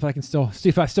 we'll see if I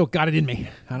still got it in me.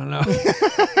 I don't know.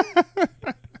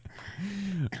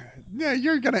 Yeah,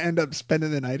 you're gonna end up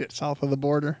spending the night at south of the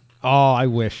border. Oh, I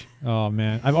wish. Oh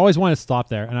man, I've always wanted to stop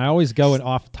there, and I always go at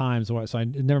off times, so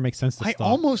it never makes sense to I stop.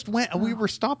 almost went. We were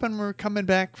stopping. We were coming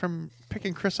back from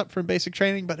picking Chris up from basic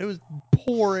training, but it was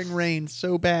pouring rain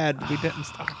so bad we didn't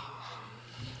stop.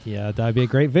 Yeah, that'd be a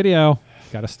great video.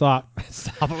 Got to stop.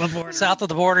 South of the border. South of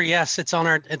the border, yes, it's on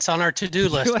our to-do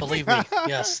list. Believe me,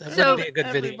 yes, that So- would be a good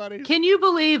video. Everybody's- Can you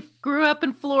believe grew up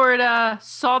in Florida,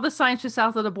 saw the signs for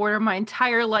south of the border my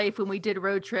entire life when we did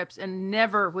road trips, and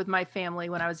never with my family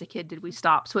when I was a kid did we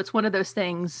stop. So it's one of those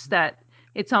things that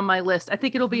it's on my list. I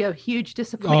think it'll be a huge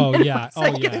disappointment. Oh yeah. once I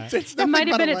Oh get- yeah. It's It nothing might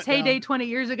have but a been its letdown. heyday 20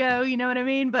 years ago, you know what I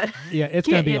mean? But Yeah, it's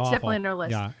gonna be it's awful. definitely on our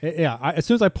list. Yeah, as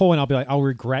soon as I pull in, I'll be like, I'll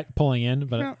regret pulling in,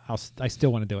 but Yeah. I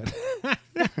still want to do it.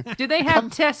 Do they have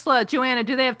Tesla, Joanna?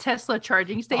 Do they have Tesla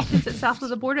charging stations at south of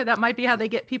the border? That might be how they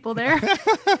get people there.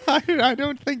 I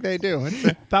don't think they do.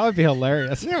 That would be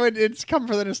hilarious. It's come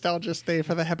for the nostalgia, stay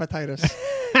for the hepatitis.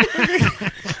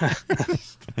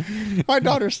 My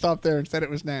daughter stopped there and said it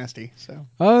was nasty. So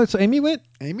Oh, so Amy went.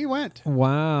 Amy went.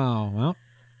 Wow. Well,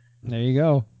 There you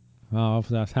go. Oh,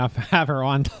 that's have her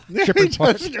on ship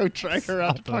report. Just go track her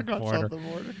out South to of the fuck on border. south of the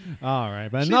border. All right,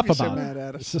 but She'd enough be so about mad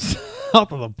at us.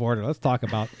 south of the border. Let's talk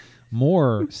about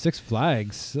more Six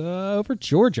Flags over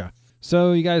Georgia.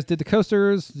 So you guys did the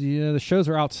coasters. The shows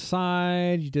are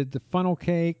outside. You did the funnel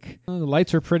cake. The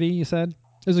lights are pretty. You said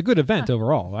it was a good event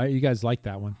overall. Right? You guys liked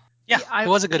that one. Yeah, Yeah, it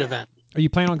was a good event. Are you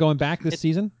planning on going back this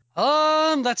season?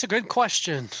 That's a good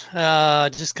question.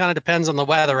 Just kind of depends on the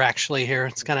weather actually here.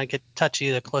 It's gonna get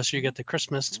touchy the closer you get to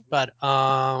Christmas. But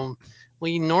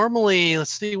we normally,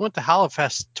 let's see, went to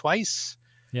Hallowfest twice.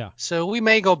 Yeah. So we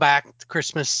may go back to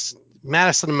Christmas.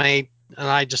 Madison may, and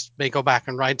I just may go back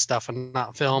and write stuff and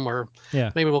not film, or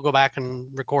Yeah. maybe we'll go back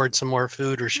and record some more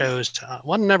food or shows.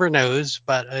 One never knows,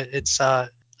 but it's on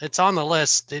the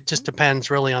list. It just depends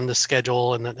really on the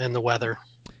schedule and the weather.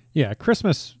 Yeah,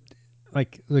 Christmas,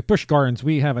 like Busch Gardens,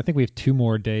 I think we have 2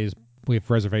 more days. We have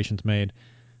reservations made.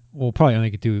 We'll probably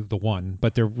only do the one,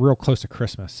 but they're real close to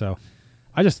Christmas. So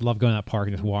I just love going to that park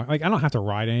and just walk. Like, I don't have to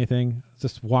ride anything.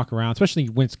 Just walk around, especially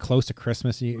when it's close to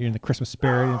Christmas. You're in the Christmas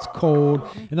spirit, and it's cold,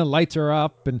 and the lights are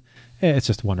up, and it's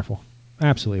just wonderful.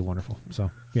 Absolutely wonderful. So,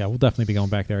 yeah, we'll definitely be going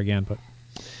back there again, but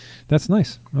that's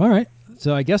nice. All right.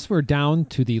 So I guess we're down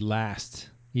to the last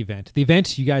event. The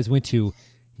event you guys went to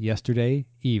yesterday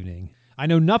evening. I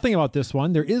know nothing about this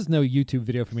one. There is no YouTube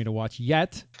video for me to watch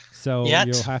yet. So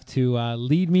you'll have to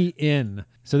lead me in.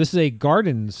 So this is a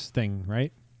gardens thing,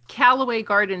 right? Callaway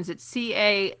Gardens. It's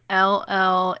Callaway.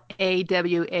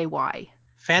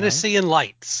 Fantasy and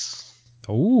Lights.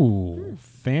 Oh,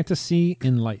 Fantasy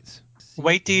in Lights.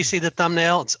 Wait till you see the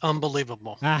thumbnail. It's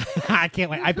unbelievable. I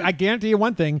can't wait. I guarantee you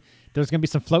one thing. There's going to be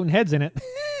some floating heads in it.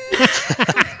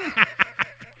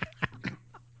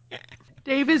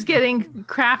 Dave is getting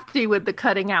crafty with the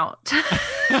cutting out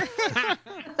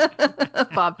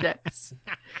of objects.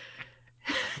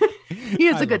 He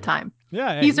has a good time.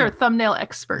 Yeah. He's our thumbnail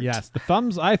expert. Yes. The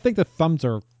thumbs, I think the thumbs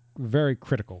are very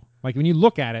critical. Like when you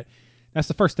look at it, that's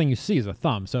the first thing you see is a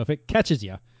thumb. So if it catches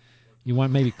you, you want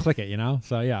to maybe click it,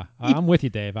 So yeah, I'm with you,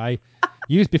 Dave. I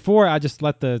just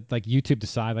let the YouTube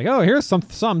decide oh, here's some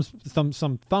thumbs,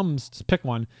 just pick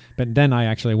one. But then I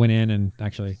actually went in and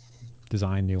actually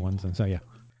designed new ones. And so, yeah.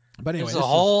 But anyway, there's a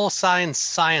whole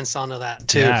science onto that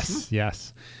too.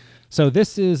 Yes. So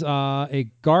this is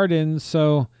a garden.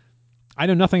 So I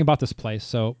know nothing about this place.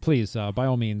 So please, by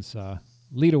all means,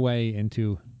 lead away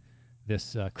into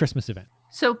this Christmas event.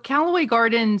 So Callaway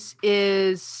Gardens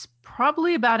is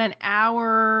probably about an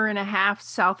hour and a half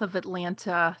south of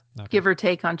Atlanta, give or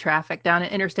take on traffic. Down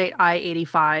at Interstate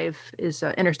I-85 is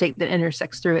an interstate that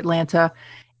intersects through Atlanta.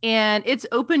 And it's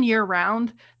open year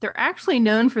round. They're actually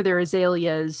known for their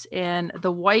azaleas. And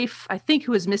the wife, I think,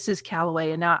 who was Mrs.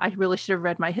 Callaway, and now I really should have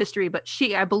read my history, but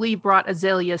she, I believe, brought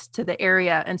azaleas to the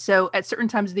area. And so at certain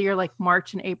times of the year, like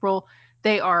March and April,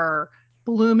 they are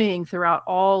blooming throughout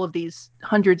all of these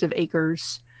hundreds of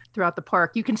acres throughout the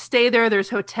park. You can stay there. There's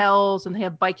hotels, and they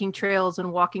have biking trails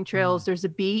and walking trails. There's a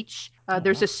beach.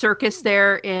 There's a circus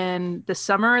there in the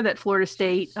summer that Florida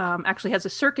State actually has a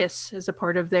circus as a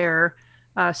part of their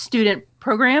student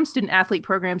athlete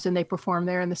programs, and they perform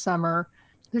there in the summer.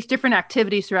 There's different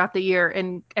activities throughout the year.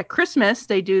 And at Christmas,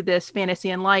 they do this Fantasy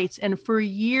and Lights. And for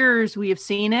years, we have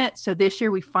seen it. So this year,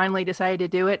 we finally decided to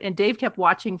do it. And Dave kept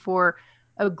watching for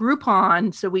a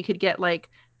Groupon so we could get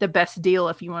the best deal,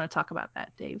 if you want to talk about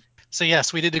that, Dave. So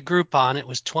yes, we did a Groupon. It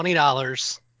was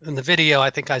 $20. In the video,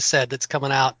 I think I said that's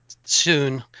coming out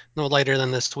soon, no later than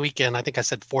this weekend. I think I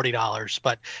said $40,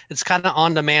 but it's kind of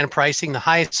on-demand pricing. The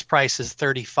highest price is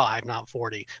 $35, not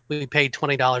 $40. We paid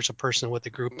 $20 a person with the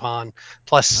Groupon.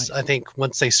 Plus, nice. I think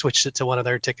once they switched it to one of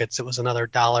their tickets, it was another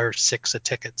 $1.06 a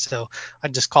ticket. So I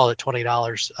just call it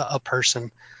 $20 a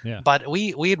person. Yeah. But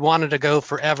we had wanted to go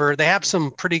forever. They have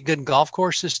some pretty good golf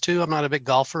courses too. I'm not a big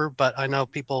golfer, but I know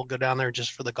people go down there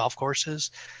just for the golf courses.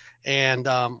 And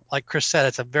like Chris said,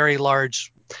 it's a very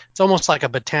large, it's almost like a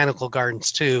botanical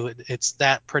gardens too. It's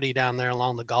that pretty down there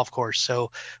along the golf course.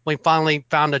 So we finally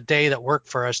found a day that worked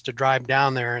for us to drive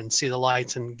down there and see the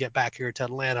lights and get back here to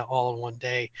Atlanta all in one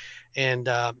day. And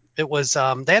it was,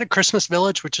 they had a Christmas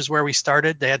village, which is where we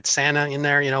started. They had Santa in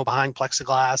there, behind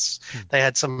plexiglass. They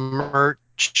had some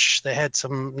merch. They had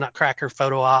some Nutcracker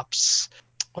photo ops.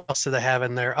 What else do they have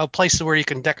in there? Oh, places where you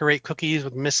can decorate cookies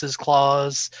with Mrs.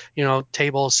 Claus,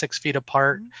 tables 6 feet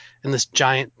apart in this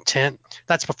giant tent.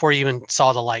 That's before you even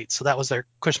saw the lights. So that was their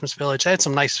Christmas village. They had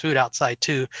some nice food outside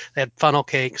too. They had funnel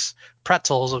cakes,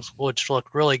 pretzels, which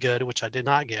looked really good, which I did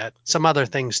not get. Some other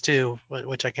things too,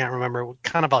 which I can't remember.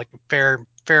 Kind of like fair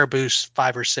Faribault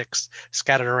 5 or 6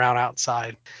 scattered around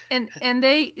outside. And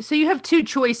they so you have two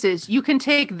choices. You can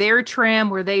take their tram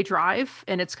where they drive,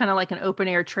 and it's kind of like an open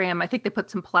air tram. I think they put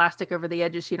some plastic over the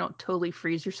edges so you don't totally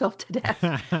freeze yourself to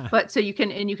death. But so you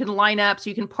can line up, so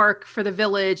you can park for the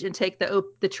village and take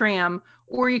the tram,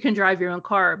 or you can drive your own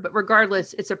car. But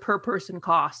regardless, it's a per person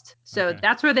cost. So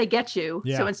that's where they get you.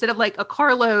 Yeah. So instead of like a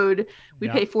carload, we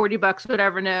Yep. pay $40,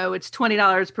 whatever. No, it's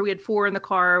 $20 per. We had 4 in the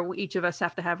car. Each of us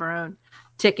have to have our own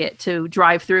ticket to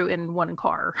drive through in one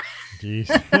car. Jeez.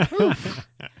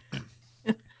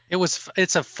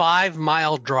 It's a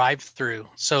 5-mile drive through,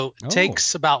 so it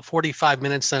takes about 45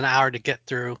 minutes to an hour to get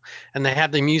through, and they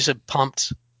have the music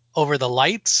pumped over the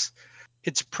lights.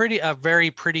 It's a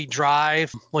very pretty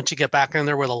drive. Once you get back in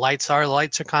there where the lights are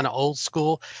kind of old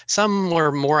school. Some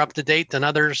were more up to date than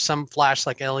others. Some flashed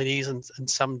like LEDs and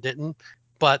some didn't.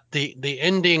 But the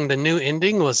new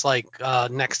ending was like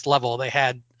next level. They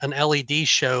had an LED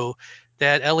show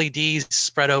that LEDs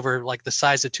spread over like the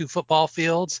size of 2 football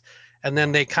fields, and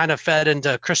then they kind of fed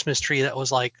into a Christmas tree that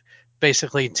was like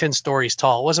basically 10 stories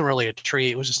tall. It wasn't really a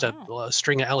tree. It was just a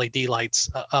string of LED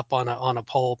lights up on a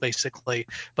pole, basically.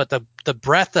 But the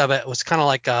breadth of it was kind of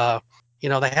like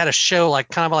they had a show like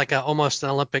kind of like almost an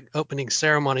Olympic opening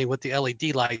ceremony with the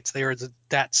LED lights. They were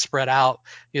that spread out.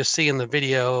 You'll see in the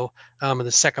video, in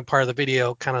the second part of the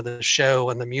video, kind of the show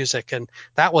and the music, and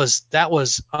that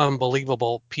was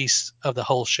unbelievable piece of the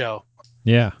whole show.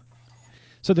 Yeah.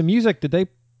 So the music, did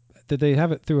they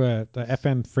have it through a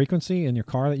FM frequency in your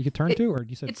car that you could turn to, or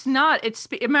you said it's not? It's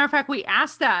a matter of fact, we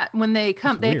asked that when they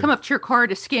come. They come up to your car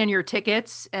to scan your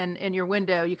tickets, and in your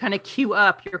window, you kind of queue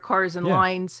up your cars in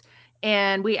lines.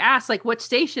 And we asked like what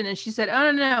station, and she said,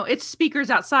 "Oh no, it's speakers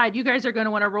outside. You guys are going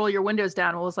to want to roll your windows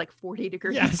down." Well, it was like 40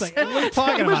 degrees. Yeah, it's like, what are you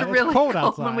talking it was about? really it's cold cold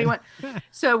outside. when we went.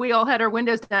 So we all had our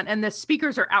windows down, and the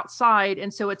speakers are outside,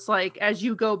 and so it's like as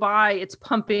you go by, it's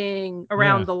pumping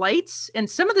around the lights, and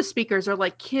some of the speakers are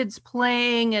like kids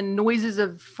playing and noises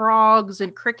of frogs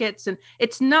and crickets, and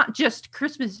it's not just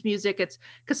Christmas music. It's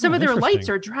because some of their lights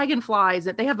are dragonflies,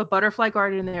 and they have a butterfly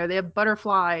garden in there. They have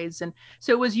butterflies, and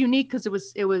so it was unique because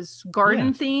it was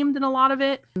garden themed in a lot of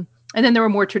it. And then there were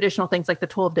more traditional things like the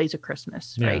 12 Days of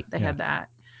Christmas, right? They had that.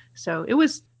 So it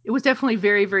was definitely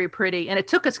very, very pretty. And it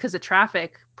took us, because of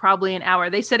traffic, probably an hour.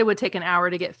 They said it would take an hour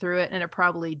to get through it, and it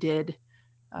probably did.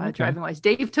 Driving wise,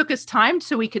 Dave took us time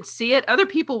so we could see it. Other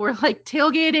people were like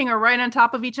tailgating or right on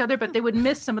top of each other, but they would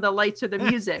miss some of the lights or the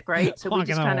music, right? So we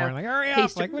just kind of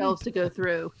paced ourselves to go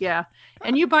through. Yeah.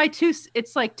 And you buy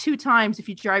it's like 2 times if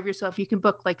you drive yourself. You can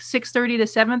book like 6:30 to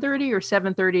 7:30 or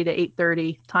 7:30 to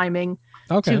 8:30 timing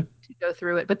to go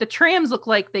through it. But the trams look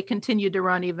like they continued to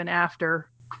run even after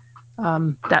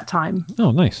that time.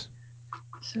 Oh, nice.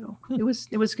 So it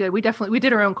was good. We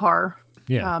did our own car.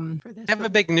 Yeah. They have a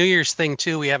big New Year's thing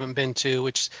too we haven't been to,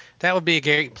 which that would be a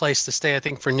great place to stay, I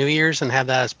think, for New Year's, and have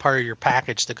that as part of your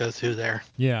package to go through there.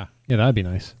 Yeah, that'd be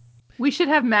nice. We should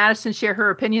have Madison share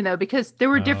her opinion, though, because there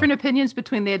were different opinions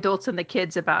between the adults and the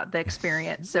kids about the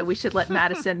experience. So we should let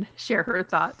Madison share her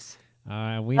thoughts.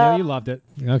 We know you loved it.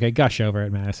 Okay, gush over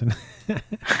it, Madison.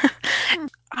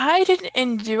 I didn't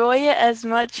enjoy it as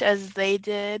much as they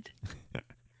did.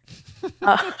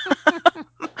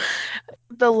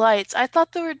 The lights. I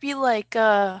thought there would be like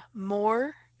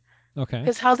more. Okay.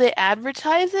 Because how they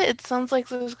advertise it sounds like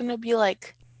there's going to be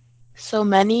like so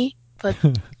many, but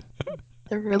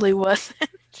there really wasn't.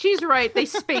 She's right. They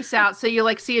space out. So you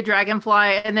like see a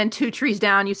dragonfly, and then 2 trees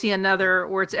down, you see another,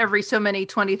 or it's every so many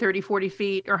 20, 30, 40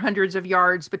 feet or hundreds of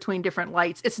yards between different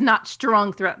lights. It's not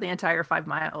strung throughout the entire 5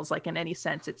 miles, like in any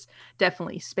sense. It's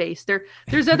definitely spaced.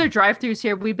 There's other drive-throughs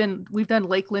here. We've done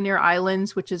Lake Lanier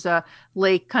Islands, which is a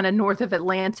lake kind of north of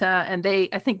Atlanta. And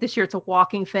I think this year it's a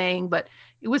walking thing, but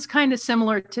it was kind of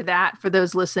similar to that for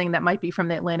those listening that might be from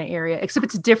the Atlanta area, except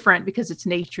it's different because it's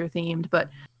nature themed, but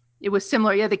it was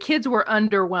similar. Yeah, the kids were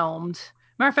underwhelmed.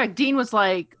 Matter of fact, Dean was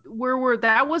like,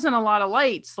 that wasn't a lot of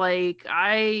lights. Like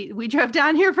we drove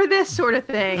down here for this sort of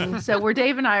thing. So where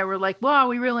Dave and I were like, wow,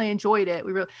 we really enjoyed it.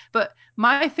 But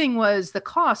my thing was the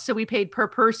cost. So we paid per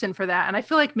person for that. And I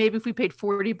feel like maybe if we paid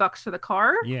 $40 for the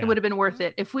car, it would have been worth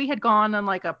it. If we had gone on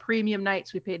like a premium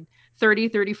nights, we paid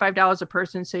 $35 a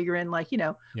person. So you're in like,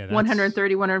 $130,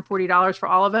 $140 for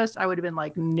all of us. I would have been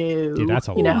like, no. Dude, that's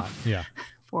a lot. Yeah.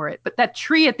 For it. But that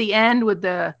tree at the end with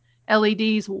the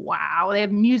LEDs, wow, they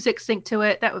have music synced to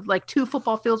it. That was like 2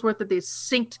 football fields worth of these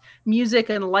synced music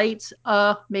and lights.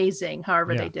 Amazing.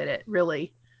 However they did it.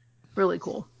 Really, really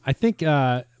cool. I think,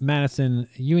 Madison,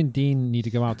 you and Dean need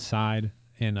to go outside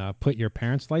and put your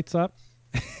parents' lights up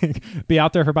be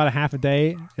out there for about a half a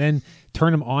day, then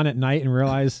turn them on at night and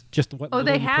realize just what Oh,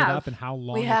 little they you put have. up and how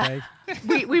long We it have.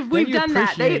 takes. We've you done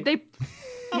that. appreciate-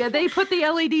 They put the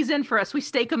LEDs in for us. We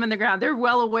stake them in the ground. They're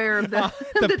well aware of the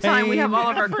the time we have pain,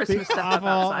 all of our the Christmas stuff up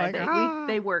awful, outside. like,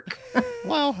 They work.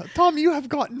 Wow, Tom, you have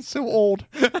gotten so old.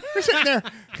 You're sitting there.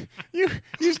 You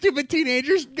stupid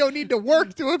teenagers don't need to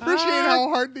work to appreciate how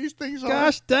hard these things are.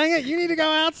 Gosh dang it! You need to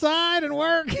go outside and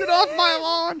work. Get off my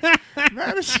lawn,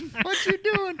 Madison. What you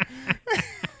doing?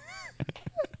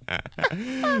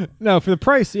 No, for the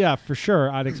price, yeah, for sure,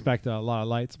 I'd expect a lot of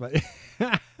lights. But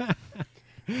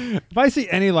if I see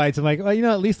any lights, I'm like, well,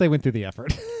 at least they went through the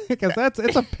effort, because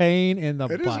it's a pain in the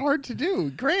It butt. is hard to do.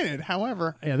 Granted,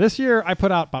 however, Yeah, this year I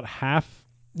put out about half,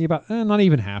 not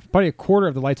even half, probably a quarter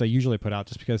of the lights I usually put out,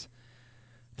 just because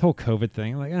the whole COVID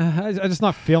thing. Like, I'm just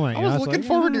not feeling it. I was It's looking like,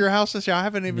 forward to your house this year. I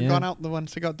haven't even Yeah. gone out the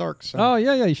ones that got dark. So. Oh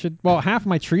yeah, you should. Well, half of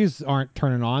my trees aren't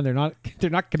turning on. They're not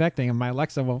connecting, and my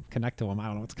Alexa won't connect to them. I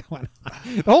don't know what's going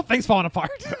on. The whole thing's falling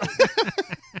apart.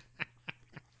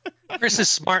 Chris is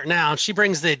smart now. She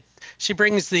brings the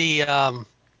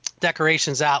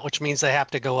decorations out, which means they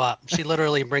have to go up. She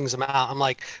literally brings them out. I'm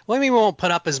like, well, maybe we won't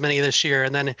put up as many this year.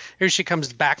 And then here she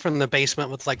comes back from the basement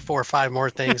with like 4 or 5 more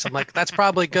things. I'm like, that's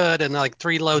probably good. And like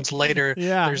 3 loads later,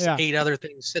 there's 8 other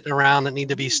things sitting around that need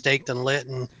to be staked and lit.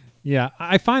 And Yeah,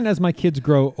 I find as my kids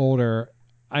grow older,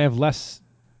 I have less.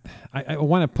 I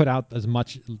want to put out as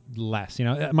much less.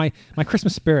 My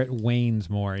Christmas spirit wanes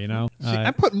more. See,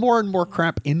 I put more and more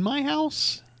crap in my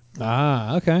house.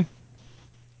 Okay.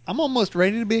 I'm almost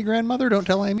ready to be a grandmother. Don't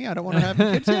tell Amy I don't want to have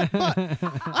kids yet, but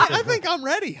I think I'm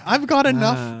ready. I've got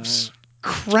enough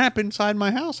crap inside my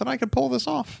house that I could pull this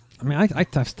off. I mean, I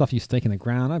have stuff you stake in the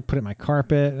ground. I'd put it in my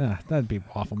carpet. That'd be an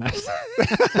awful mess.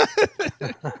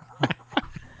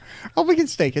 Oh, we can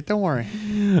stake it. Don't worry.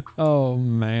 Oh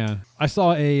man, I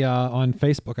saw on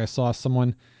Facebook. I saw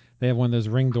someone. They have one of those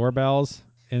Ring doorbells,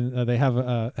 and they have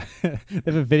a they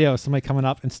have a video of somebody coming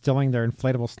up and stealing their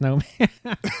inflatable snowman,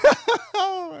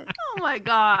 Oh my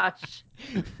gosh.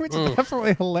 which is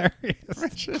absolutely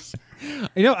hilarious.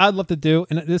 I'd love to do,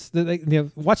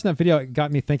 and watching that video, it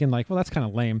got me thinking, like, well, that's kind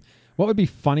of lame. What would be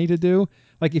funny to do?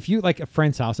 Like, if you like a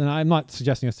friend's house, and I'm not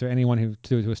suggesting this to anyone to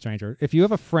do it to a stranger. If you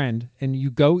have a friend and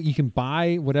you can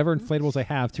buy whatever inflatables they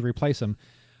have to replace them.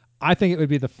 I think it would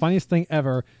be the funniest thing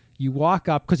ever. You walk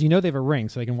up, because they have a ring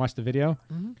so they can watch the video.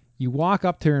 Mm-hmm. You walk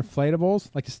up to your inflatables,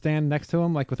 like to stand next to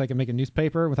them, like with make a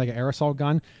newspaper with like an aerosol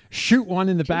gun, shoot one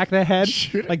in the back of the head,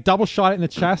 like double shot it in the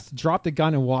chest, drop the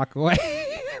gun and walk away.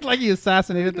 Like you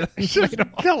assassinated the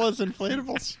inflatable. Kill us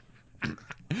inflatables.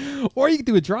 Or you could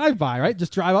do a drive-by, right?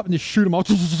 Just drive up and just shoot them all.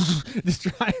 Just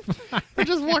drive by. Or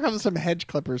just walk up with some hedge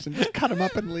clippers and just cut them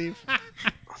up and leave.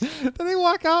 Then they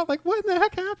walk out like, what in the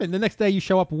heck happened? The next day you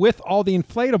show up with all the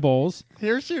inflatables.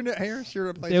 Here's your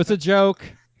replacement. It was a joke.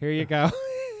 Here you go.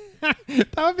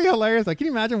 That would be hilarious. Like, can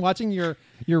you imagine watching your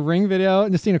Ring video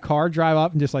and just seeing a car drive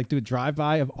up and just like do a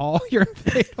drive-by of all your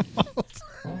inflatables?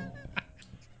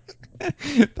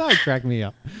 That would crack me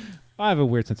up. I have a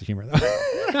weird sense of humor,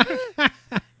 though.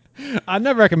 I'd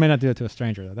never recommend not do it to a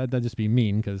stranger, though. That'd just be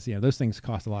mean, because those things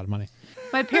cost a lot of money.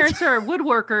 My parents are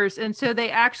woodworkers, and so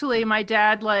my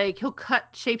dad, he'll cut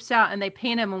shapes out and they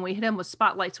paint them, and we hit them with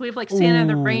spotlights. So we have Santa and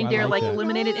the Ooh, reindeer I like that.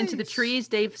 illuminated into the trees.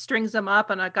 Dave strings them up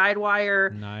on a guide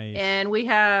wire. Nice. And we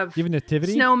have You have a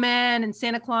nativity? snowmen and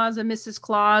Santa Claus and Mrs.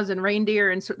 Claus and reindeer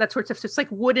and that sort of stuff. So it's like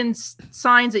wooden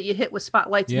signs that you hit with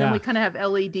spotlights, and then we kind of have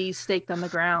LEDs staked on the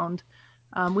ground.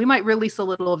 We might release a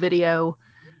little video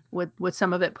with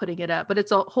some of it, putting it up, but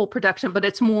it's a whole production, but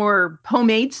it's more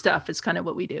homemade stuff is kind of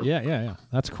what we do. Yeah.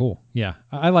 That's cool. Yeah.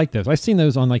 I like those. I've seen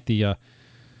those on the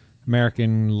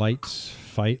American Lights,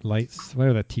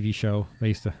 whatever that TV show they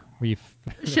used to,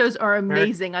 shows are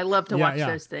amazing. I love to watch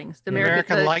those things. The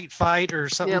American Light Fight or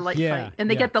something. Yeah, Light Fight. And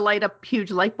they get the light up huge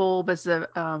light bulb as the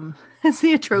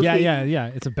trophy.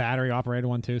 Yeah. It's a battery operated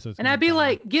one too. So I'd be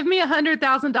like, give me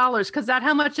 $100,000, because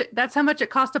that's how much it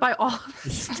costs to buy all of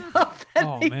the stuff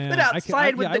that they put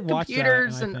outside with the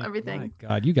computers and everything. My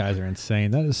God, you guys are insane.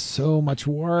 That is so much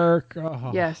work. Oh.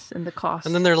 Yes, and the cost.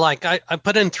 And then they're like, I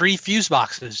put in 3 fuse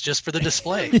boxes just for the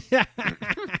display. Yeah.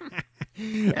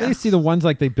 You see the ones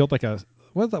they built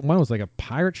one was like a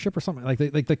pirate ship or something,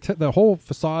 the whole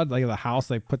facade of the house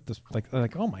they put this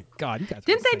oh my God, you guys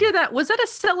didn't they do that? Was that a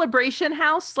Celebration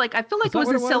house? I feel like it was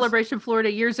in Celebration, Florida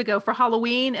years ago for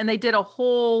Halloween, and they did a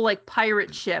whole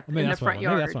pirate ship in the front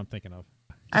yard. Maybe that's what I'm thinking of.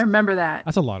 I remember that.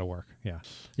 That's a lot of work.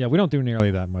 Yeah, we don't do nearly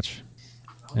that much,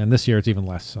 and this year it's even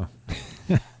less, so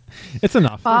it's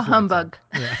enough. Bah humbug.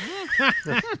 Yeah.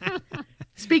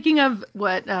 Speaking of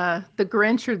what, the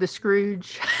Grinch or the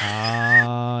Scrooge?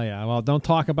 Yeah. Well, don't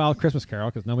talk about Christmas Carol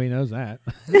because nobody knows that.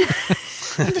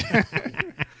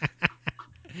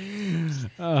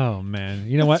 Oh man,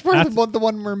 you know That's what? where the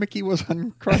one where Mickey was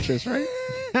on crutches, right?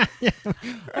 Yeah.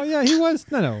 Oh yeah, he was.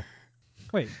 No.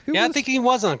 Wait. Who Yeah, was? I think he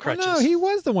was on Oh, crutches. no, he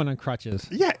was the one on crutches.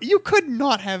 Yeah, you could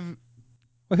not have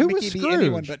Well, who Mickey was be Scrooge?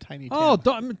 anyone but Tiny Tim.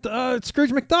 Oh,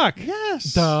 Scrooge McDuck.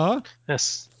 Yes. Duh.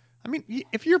 Yes. I mean,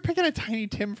 if you're picking a Tiny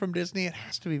Tim from Disney, it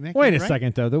has to be Mickey. Wait a right?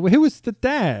 second though. Who was the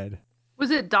dad?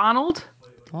 Was it Donald?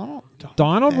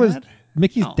 Donald was Dad?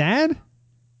 Mickey's Oh. dad.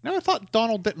 No, I thought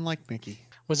Donald didn't like Mickey.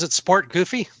 Was it Sport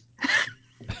Goofy?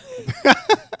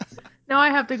 No, I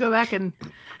have to go back and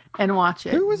watch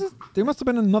it. Who was it? There must have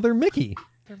been another Mickey.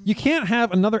 You can't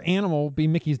have another animal be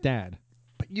Mickey's dad.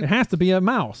 But you It has to be a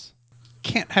mouse.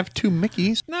 can't have two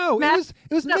Mickeys. No, Matt,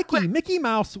 it was no, Mickey. quick. Mickey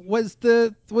Mouse was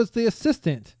the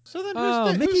assistant. So then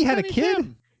Oh, Mickey who's had a Tiny kid?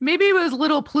 Tim? Maybe it was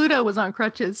little Pluto was on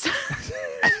crutches.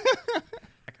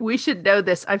 We should know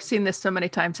this. I've seen this so many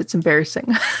times. It's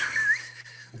embarrassing.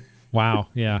 Wow.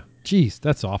 Yeah. Jeez,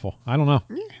 that's awful. I don't know.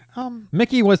 Yeah,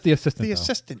 Mickey was the assistant. the though.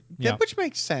 assistant, Yeah. which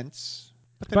makes sense.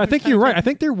 then But I who's think Tiny you're right. Tim? I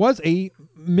think there was a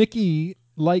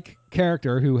Mickey-like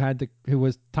character who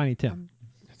was Tiny Tim.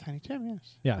 Tiny Tim,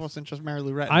 yes. Yes. It wasn't just Mary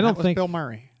Lou Retton. I don't that was think- Bill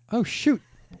Murray. Oh shoot!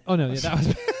 Oh no, yeah,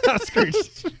 that was Scrooge.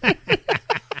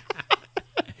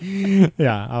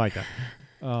 Yeah, I like that.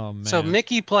 Oh man. So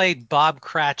Mickey played Bob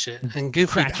Cratchit and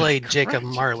Goofy Cratchit. played Jacob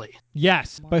Cratchit. Marley.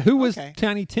 Yes, but who was Okay.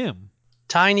 Tiny Tim?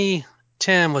 Tiny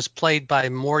Tim was played by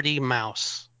Morty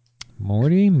Mouse.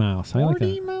 Morty Mouse. I like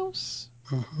Morty that. Mouse.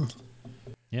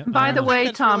 Yep, By I the know. way,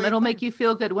 That's Tom, really it'll fun. make you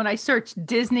feel good. When I search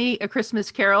Disney A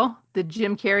Christmas Carol, the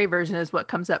Jim Carrey version is what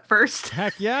comes up first.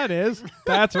 Heck yeah, it is.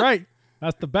 That's right.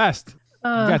 That's the best. You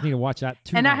guys need to watch that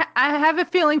too. And I have a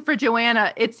feeling for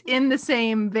Joanna, it's in the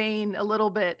same vein a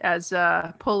little bit as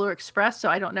Polar Express, so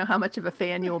I don't know how much of a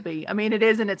fan you'll be. I mean, it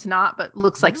is and it's not, but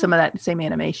looks like some of that same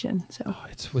animation. So Oh,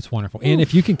 it's wonderful. And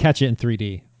if you can catch it in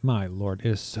 3D, my lord, it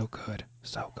is so good.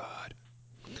 So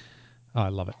good. Oh, I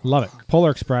love it. Love it.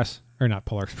 Polar Express. Or not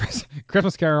Polar Express.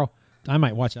 Christmas Carol. I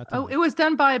might watch that. Oh, tonight. it was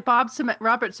done by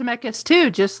Robert Zemeckis too,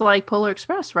 just like Polar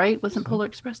Express, right? Wasn't Polar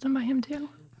Express done by him too?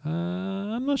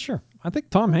 I'm not sure. I think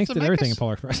Tom Hanks did everything in Zemeckis?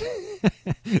 Polar Express.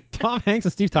 Tom Hanks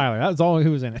and Steve Tyler. That was all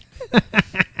who was in it.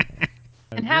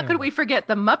 And how could we forget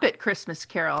the Muppet Christmas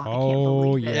Carol? I can't Oh,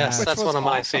 believe it. yeah. Yes, Which that's was one of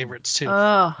my awesome. favorites too.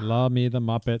 Oh, Love me the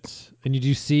Muppets. And did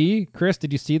you see, Chris?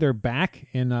 Did you see they're back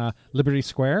in Liberty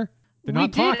Square? They're we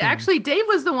not did. talking. Actually, Dave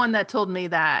was the one that told me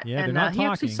that. Yeah, they're and not he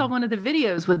actually talking. saw one of the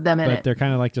videos with them in but it. they're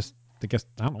kind of like just. I guess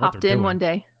I don't know what Popped they're in doing. one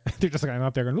day. They're just kind of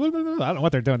up there going. I don't know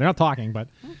what they're doing. They're not talking, but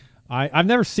I've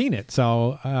never seen it,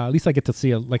 so at least I get to see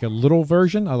a little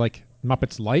version of like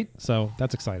Muppets Light. So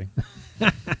that's exciting.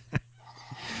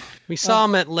 We saw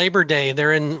them at Labor Day.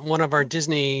 They're in one of our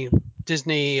Disney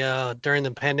during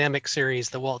the pandemic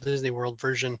series, the Walt Disney World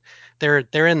version. They're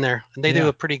in there. And they do Yeah.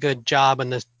 a pretty good job,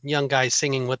 and the young guy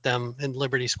singing with them in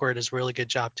Liberty Square does a really good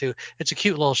job too. It's a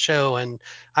cute little show, and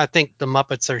I think the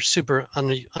Muppets are super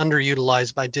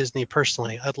underutilized by Disney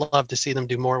personally. I'd love to see them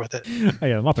do more with it. Oh,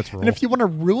 yeah, the Muppets rule. And if you want to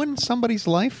ruin somebody's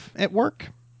life at work,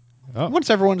 Oh. once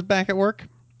everyone's back at work,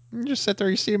 you just sit there,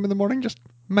 you see them in the morning, just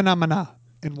mana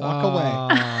and walk away.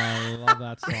 I love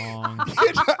that song.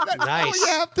 That's all Nice. you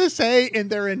have to say, and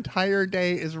their entire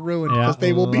day is ruined Yeah, because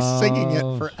they will be singing it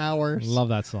love- for hours. Love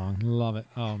that song. Love it.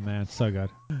 Oh man, so good.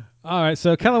 All right,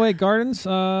 so Callaway Gardens.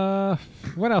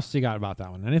 What else you got about that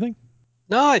one? Anything?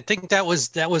 No, I think that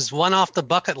was one off the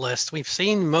bucket list. We've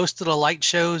seen most of the light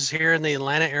shows here in the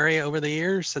Atlanta area over the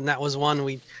years, and that was one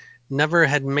we never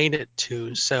had made it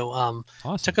to. So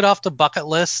Awesome. took it off the bucket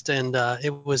list, and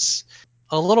it was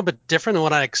a little bit different than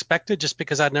what I expected, just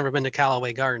because I'd never been to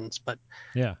Callaway Gardens. But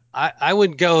Yeah. I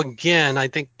would go again. I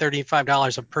think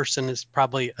 $35 a person is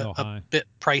probably Oh, a high. bit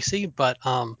pricey, but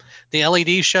the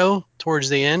LED show towards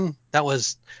the end, that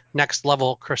was next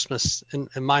level Christmas in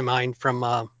my mind from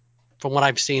what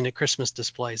I've seen at Christmas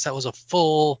displays. That was a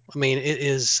full. I mean, it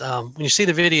is when you see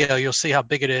the video, you'll see how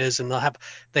big it is, and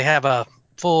they have a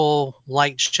full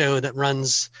light show that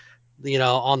runs,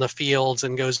 on the fields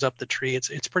and goes up the tree.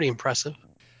 It's pretty impressive.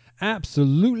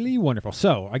 Absolutely wonderful.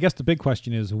 So I guess the big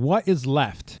question is, what is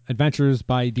left, Adventures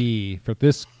by D, for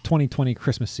this 2020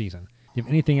 Christmas season? Do you have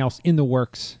anything else in the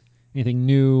works? Anything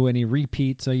new? Any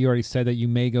repeats? You already said that you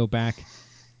may go back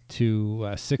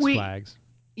to Six Flags.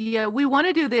 Yeah, we want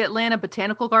to do the Atlanta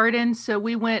Botanical Gardens. So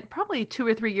we went probably 2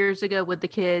 or 3 years ago with the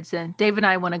kids, and Dave and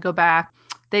I want to go back.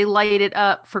 they light it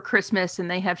up for Christmas and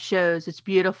they have shows. It's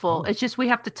beautiful. Oh. It's just we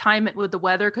have to time it with the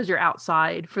weather because you're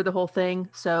outside for the whole thing.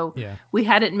 So Yeah. we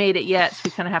hadn't made it yet, so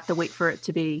we kind of have to wait for it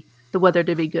to be the weather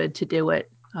to be good to do it.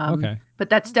 Okay. But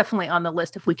that's definitely on the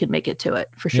list if we could make it to it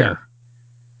for sure. Yeah.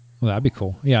 Well, that'd be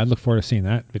cool. Yeah, I'd look forward to seeing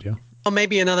that video. Well,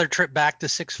 maybe another trip back to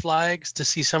Six Flags to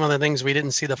see some of the things we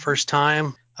didn't see the first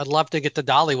time. I'd love to get to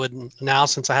Dollywood now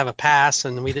since I have a pass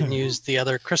and we didn't use the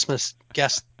other Christmas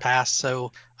guest pass.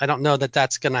 So I don't know that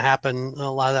that's going to happen.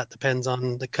 A lot of that depends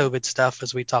on the COVID stuff,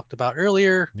 as we talked about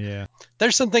earlier. Yeah.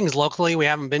 There's some things locally we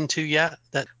haven't been to yet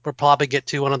that we'll probably get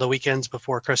to one of the weekends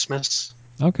before Christmas.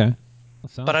 Okay.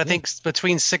 But I think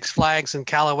between Six Flags and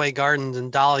Callaway Gardens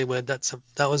and Dollywood,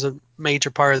 that was a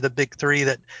major part of the big three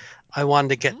that I wanted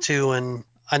to get to. And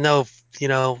I know,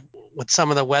 with some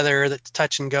of the weather that's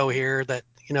touch and go here, that,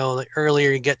 the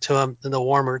earlier you get to them, the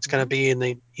warmer it's going to be and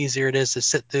the easier it is to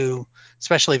sit through,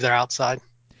 especially if they're outside.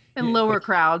 And lower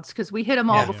crowds, because we hit them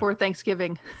all before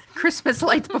Thanksgiving. Christmas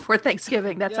lights before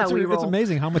Thanksgiving. That's how we roll. It's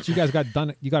amazing how much you guys got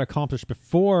done. You got accomplished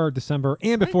before December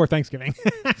and before Thanksgiving.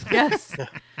 Yes.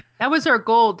 That was our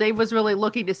goal. Dave was really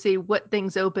looking to see what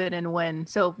things open and when.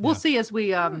 So we'll see as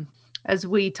we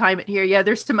time it here. Yeah,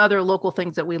 there's some other local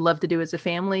things that we love to do as a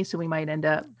family. So we might end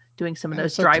up doing some of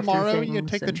those drive-through tomorrow things. You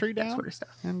take the tree down, that sort of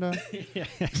stuff. And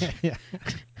yeah.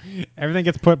 Everything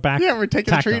gets put back. Yeah, we're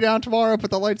taking the tree down tomorrow.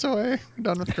 Put the lights away. We're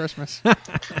done with Christmas.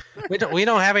 We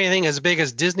don't have anything as big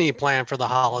as Disney planned for the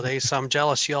holidays, so I'm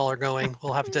jealous y'all are going.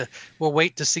 We'll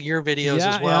wait to see your videos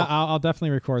as well. Yeah, I'll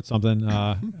definitely record something.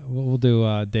 We'll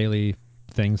do daily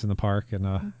things in the park,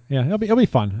 and it'll be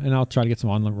fun. And I'll try to get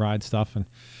some on ride stuff, and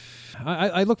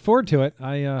I look forward to it.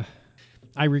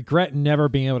 I regret never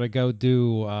being able to go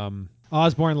do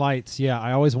Osborne Lights. Yeah,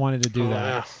 I always wanted to do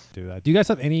that. Yeah. Do that. Do you guys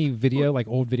have any video, like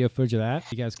old video footage of that?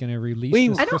 You guys gonna release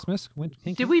this Christmas?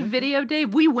 Did we video,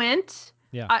 Dave? We went.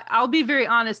 Yeah. I'll be very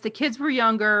honest. The kids were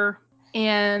younger,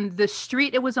 and the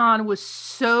street it was on was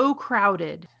so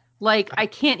crowded. Like, I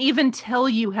can't even tell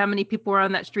you how many people were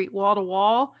on that street wall to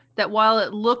wall, that while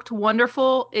it looked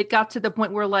wonderful, it got to the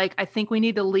point where, like, I think we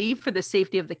need to leave for the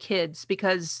safety of the kids,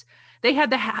 because they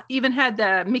had even had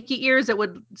the Mickey ears that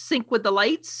would sync with the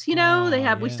lights.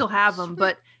 We still have them,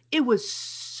 but it was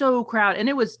so crowded, and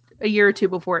it was a year or two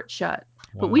before it shut.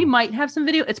 Wow. But we might have some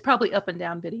video. It's probably up and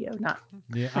down video, not.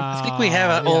 Yeah, I think we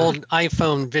have an old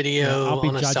iPhone video I'll be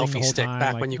on a judging the selfie whole stick time,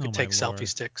 back like, when you oh could my take Lord. selfie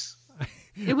sticks.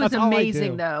 It was That's all I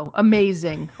amazing, do. though.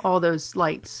 Amazing. All those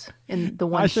lights in the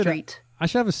one street. I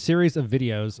should have a series of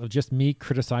videos of just me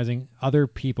criticizing other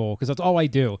people, because that's all I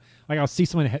do. Like, I'll see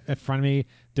someone in front of me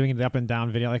doing the up and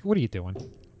down video, like, what are you doing?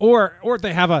 Or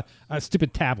they have a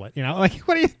stupid tablet, like,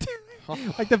 what are you doing?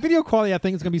 Like, the video quality of that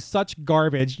thing is going to be such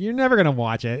garbage. You're never going to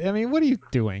watch it. I mean, what are you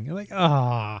doing? Like,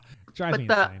 drives me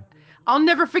insane. I'll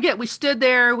never forget. We stood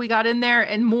there, we got in there,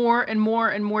 and more and more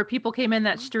and more people came in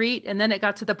that street. And then it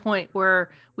got to the point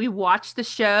where we watched the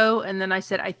show. And then I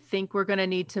said, I think we're going to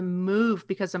need to move,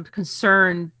 because I'm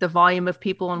concerned the volume of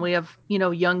people, and we have,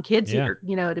 young kids here,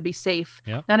 to be safe.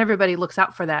 Yep. Not everybody looks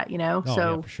out for that, Oh,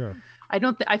 so yeah, for sure.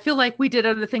 I feel like we did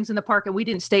other things in the park, and we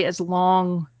didn't stay as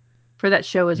long for that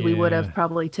show as we would have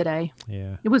probably today.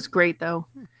 Yeah. It was great, though.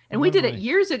 And we did it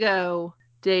years ago,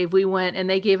 Dave. We went, and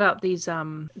they gave out these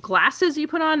glasses you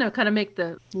put on to kind of make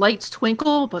the lights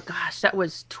twinkle. But gosh, that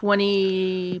was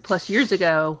 20 plus years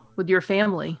ago with your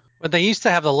family. But they used to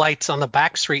have the lights on the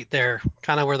back street there,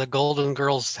 kind of where the Golden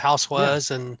Girls house was.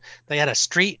 Yeah. And they had a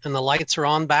street, and the lights are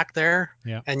on back there.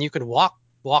 Yeah. And you could walk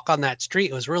on that street.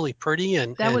 It was really pretty.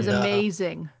 And that was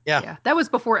amazing. Yeah. That was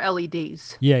before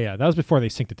LEDs. Yeah. That was before they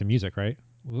synced it to music, right?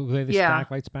 Were they the static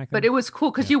lights back then? But it was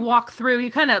cool because you walk through,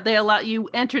 you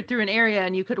entered through an area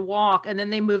and you could walk, and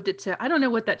then they moved it to, I don't know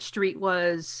what that street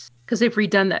was, because they've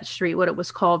redone that street, what it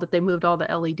was called, that they moved all the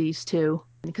LEDs to,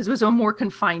 because it was a more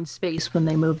confined space when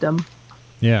they moved them.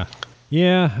 Yeah.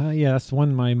 That's one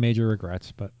of my major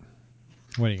regrets, but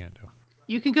what are you going to do?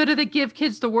 You can go to the Give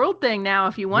Kids the World thing now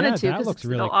if you wanted to. That looks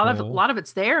really cool. A lot of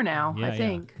it's there now, I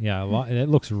think. Yeah, it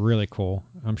looks really cool.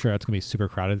 I'm sure that's going to be super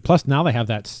crowded. Plus, now they have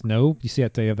that snow. You see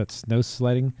that they have that snow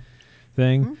sledding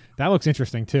thing? Mm-hmm. That looks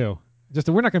interesting, too. Just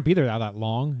we're not going to be there that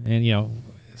long. And,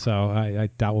 so I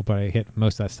doubt we'll probably hit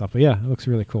most of that stuff. But, yeah, it looks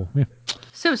really cool. Yeah.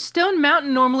 So Stone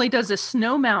Mountain normally does a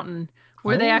snow mountain,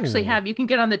 where they actually you can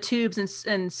get on the tubes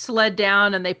and sled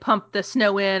down, and they pump the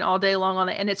snow in all day long on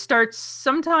it. And it starts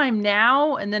sometime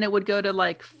now, and then it would go to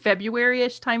like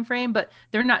February-ish time frame, but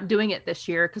they're not doing it this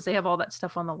year because they have all that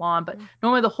stuff on the lawn. But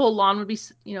normally the whole lawn would be,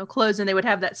 closed, and they would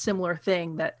have that similar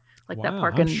thing that that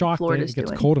park in Florida is doing. It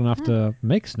gets cold enough to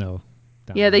make snow.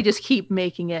 Yeah, they just keep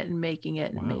making it and making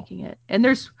it and making it. And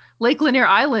there's Lake Lanier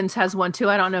Islands has one too.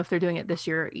 I don't know if they're doing it this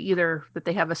year either, but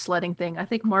they have a sledding thing. I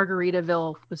think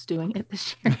Margaritaville was doing it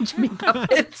this year. Jimmy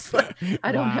Buffett's.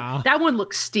 I don't know. That one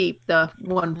looks steep. The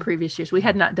one previous years we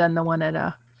had not done the one at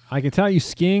I can tell you,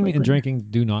 skiing and drinking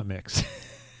do not mix.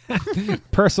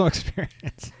 Personal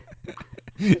experience.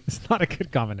 It's not a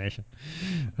good combination.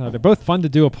 They're both fun to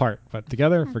do apart, but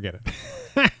together, forget it.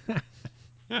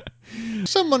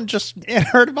 Someone just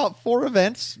heard about 4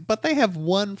 events, but they have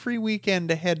one free weekend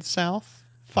to head south,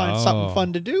 find something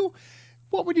fun to do.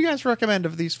 What would you guys recommend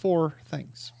of these 4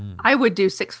 things? I would do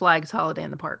Six Flags Holiday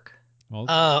in the Park. Well,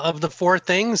 of the 4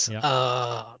 things,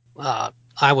 I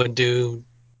would do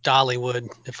Dollywood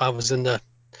if I was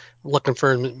looking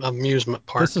for an amusement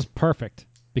park. This is perfect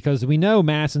because we know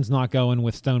Madison's not going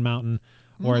with Stone Mountain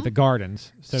or the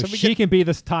Gardens, so she can be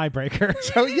this tiebreaker.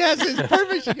 So yes, it's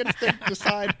perfect. She gets to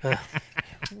decide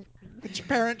which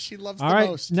parent she loves the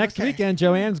most. Next weekend,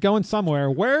 Joanne's going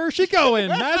somewhere. Where is she going,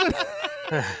 Madison?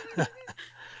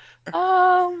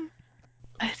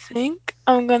 I think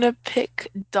I'm gonna pick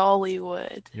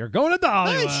Dollywood. You're going to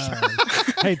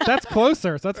Dollywood. Hey, that's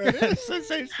closer, so that's good. It is. It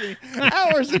saves me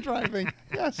hours of driving.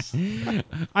 Yes.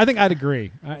 I think I'd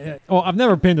agree. I've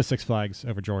never been to Six Flags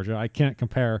over Georgia. I can't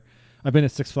compare. I've been to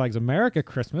Six Flags America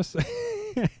Christmas.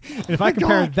 And if I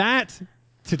compare that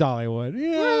to Dollywood,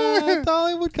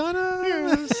 Dollywood kind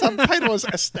of. Subtitle is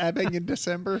A Stabbing in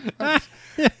December.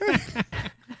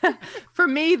 For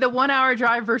me, the 1 hour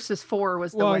drive versus 4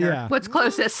 was the winner. Yeah. What's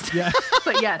closest? Yeah.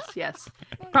 But yes.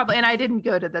 Probably. And I didn't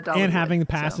go to the Dollywood. And having the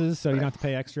passes, so you don't have to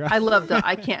pay extra. I love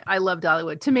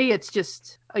Dollywood. To me, it's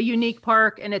just a unique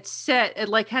park, and it's set. It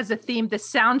has a theme. The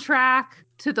soundtrack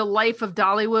to the life of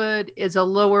Dollywood is a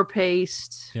lower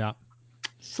paced,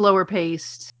 slower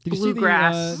paced, Did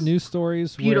bluegrass. You see the news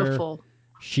stories? Beautiful. Where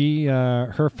she,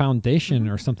 her foundation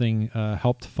or something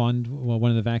helped fund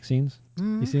one of the vaccines.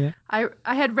 You see that?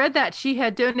 I had read that she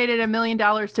had donated $1 million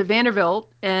to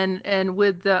Vanderbilt and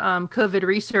with the COVID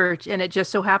research, and it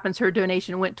just so happens her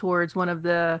donation went towards one of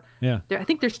the. I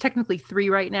think there's technically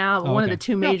 3 right now, but one of the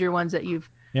 2 major ones that you've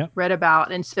read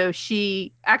about. And so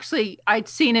I'd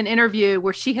seen an interview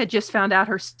where she had just found out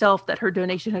herself that her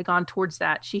donation had gone towards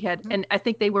that. She had, and I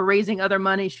think they were raising other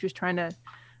money. She was trying to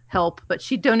help, but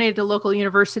she donated to a local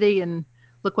university, and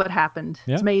look what happened.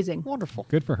 It's amazing. Wonderful.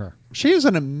 Good for her. She is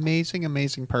an amazing,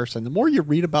 amazing person. The more you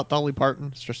read about Dolly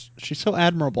Parton, she's so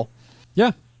admirable.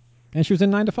 Yeah. And she was in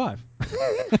 9 to 5.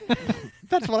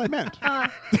 That's what I meant.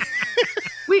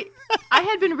 I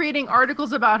had been reading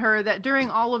articles about her that during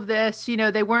all of this,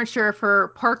 they weren't sure if her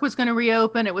park was going to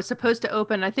reopen. It was supposed to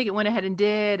open. I think it went ahead and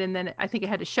did. And then I think it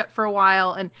had to shut for a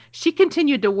while. And she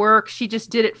continued to work. She just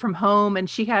did it from home. And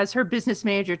she has her business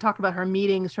manager talk about her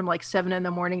meetings from 7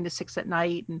 a.m. to 6 p.m.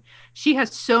 And she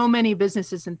has so many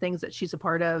businesses and things that she's a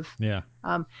part of. Yeah.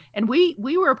 And we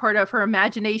were a part of her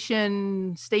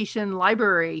Imagination Station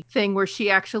library thing where she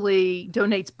actually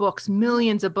donates books,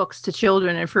 millions of books to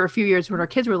children. And for a few years when our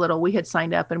kids were little, we had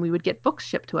signed up and we would get books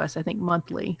shipped to us, I think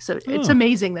monthly. So it's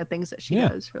amazing the things that she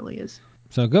does, really is.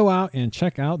 So go out and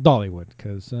check out Dollywood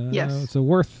because it's a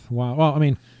worthwhile. Well, I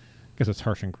mean, I guess it's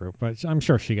Hershon Group, but I'm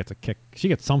sure she gets a kick. She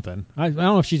gets something. I don't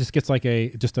know if she just gets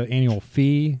just an annual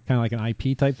fee, kind of like an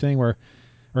IP type thing or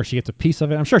she gets a piece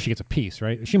of it. I'm sure she gets a piece,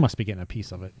 right? She must be getting a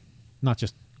piece of it, not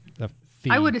just a fee.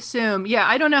 I would assume. Yeah,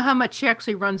 I don't know how much she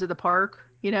actually runs at the park,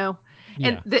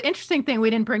 And the interesting thing we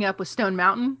didn't bring up with Stone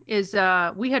Mountain is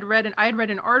I had read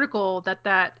an article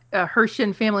that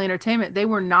Hershon Family Entertainment, they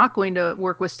were not going to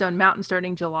work with Stone Mountain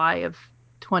starting July of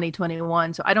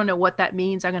 2021. So I don't know what that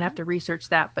means. I'm going to have to research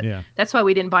that. But that's why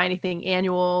we didn't buy anything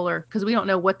annual because we don't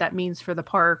know what that means for the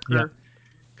park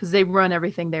because they run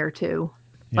everything there too.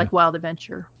 Like Wild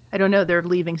Adventure. I don't know. They're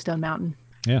leaving Stone Mountain.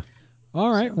 Yeah.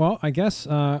 All right. Well, I guess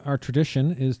our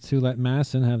tradition is to let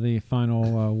Madison have the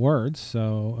final words.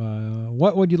 So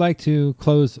what would you like to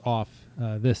close off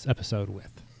this episode with?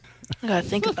 I got to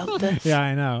think about this. Yeah,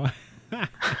 I know.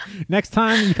 Next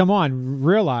time you come on,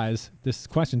 realize this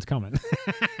question's coming.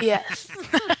 Yes.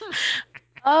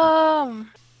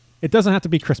 It doesn't have to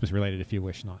be Christmas related if you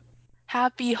wish not.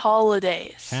 Happy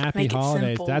holidays. Happy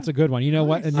holidays. That's a good one. You know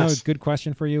what? Another good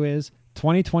question for you is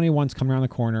 2021's coming around the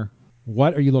corner.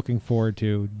 What are you looking forward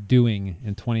to doing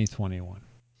in 2021?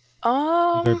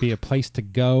 Will there be a place to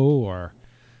go or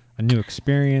a new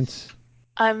experience?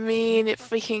 I mean, if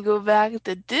we can go back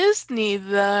to Disney,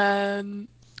 then.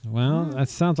 Well, that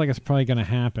sounds like it's probably going to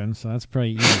happen, so that's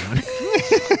pretty easy one.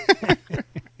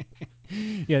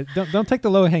 Yeah, don't take the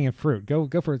low hanging fruit.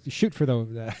 Shoot for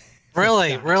the.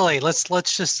 Really.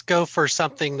 Let's just go for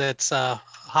something that's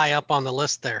high up on the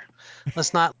list there.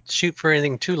 let's not shoot for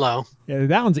anything too low. Yeah,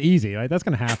 that one's easy. Right? That's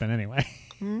gonna happen anyway.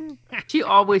 She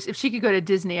always, if she could go to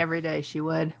Disney every day, she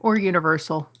would, or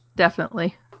Universal,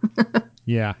 definitely.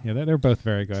 Yeah, they're both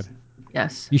very good.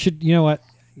 Yes. You should, you know what,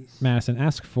 Madison,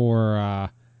 ask for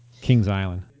Kings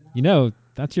Island. You know,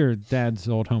 that's your dad's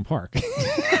old home park.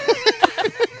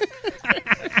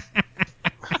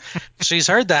 She's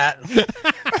heard that.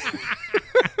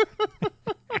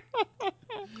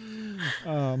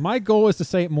 My goal is to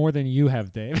say it more than you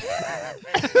have, Dave.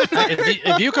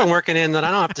 If you can work it in, then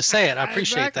I don't have to say it. I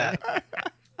appreciate that.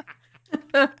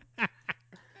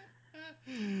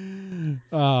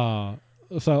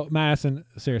 So Madison,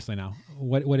 seriously now,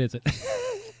 what is it?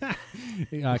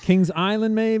 Kings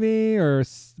Island maybe, or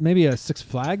maybe a Six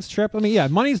Flags trip? I mean, yeah,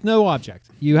 money's no object.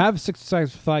 You have Six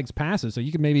Flags passes, so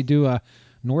you could maybe do a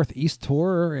Northeast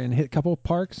tour and hit a couple of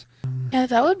parks. Yeah,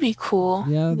 that would be cool.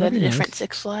 Yeah, Go that'd to be different nice.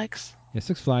 Six Flags. Yeah,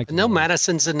 Six Flags. I know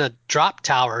Madison's in the drop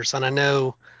towers, and I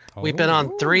know we've been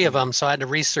on 3 of them, so I had to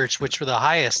research which were the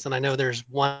highest. And I know there's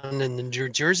one in New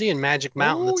Jersey and Magic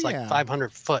Mountain that's like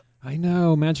 500 foot. I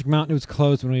know Magic Mountain was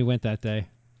closed when we went that day.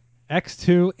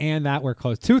 X2 and that were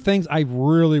closed. 2 things I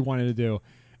really wanted to do,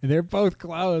 and they're both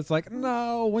closed. Like,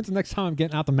 no, when's the next time I'm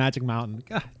getting out the Magic Mountain?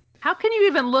 God. How can you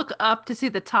even look up to see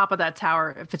the top of that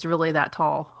tower if it's really that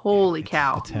tall? Holy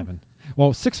cow. It's heaven.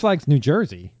 Well, Six Flags New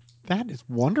Jersey. That is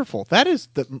wonderful. That is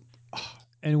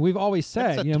And we've always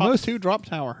said, that's you a know, top most 2 drop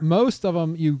tower. most of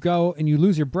them you go and you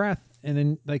lose your breath, and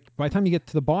then like by the time you get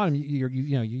to the bottom,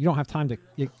 you don't have time to.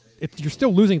 You're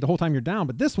still losing it the whole time you're down.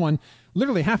 But this one,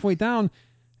 literally halfway down,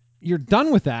 you're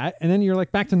done with that, and then you're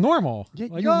like back to normal. Yeah,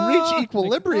 Like, you reach like,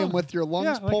 equilibrium oh. with your lungs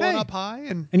Yeah, like, pulling hey. up high,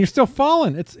 and And you're still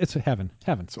falling. It's heaven.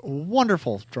 it's a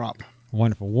wonderful drop.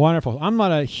 Wonderful, wonderful. I'm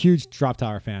not a huge drop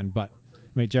tower fan, but I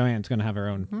mean Joanne's going to have her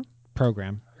own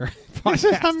program. Or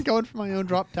podcast. I'm going for my own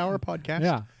drop tower podcast.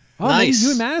 Yeah. Oh, Nice. maybe you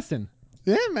and Madison.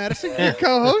 Yeah, Madison, your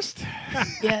co-host.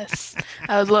 Yes,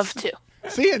 I would love to.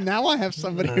 See, and now I have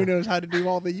somebody who knows how to do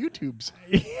all the YouTubes.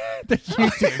 The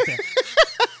YouTube.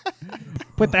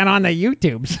 Put that on the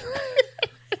YouTubes.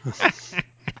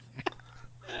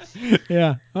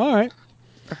 Yeah. All right.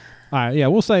 All right. Yeah,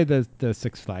 we'll say the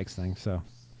Six Flags thing. So,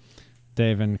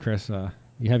 Dave and Chris,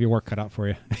 you have your work cut out for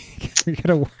you. You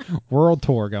got a world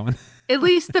tour going. At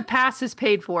least the pass is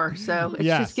paid for, so it's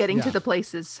Yes, just getting yeah. to the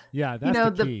places. Yeah,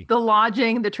 that's the key. the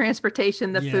lodging, the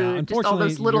transportation, the Yeah, food, just all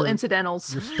those unfortunately, little your-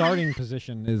 incidentals. Your starting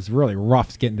position is really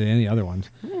rough getting to any other ones.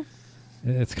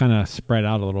 It's kind of spread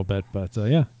out a little bit, but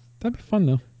yeah, that'd be fun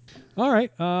though. All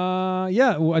right.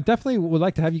 Yeah, well, I definitely would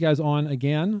like to have you guys on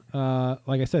again.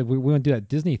 Like I said, we want to do that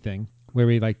Disney thing where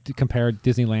we like to compare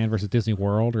Disneyland versus Disney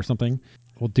World or something.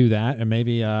 We'll do that, and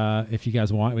maybe if you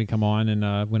guys want, we can come on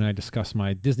and when I discuss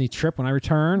my Disney trip when I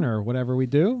return or whatever we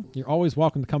do. You're always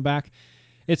welcome to come back.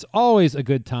 It's always a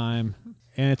good time,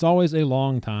 and it's always a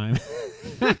long time.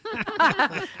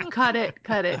 Cut it.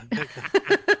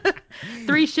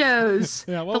 3 shows.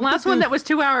 Yeah, well, the we last could one do- that was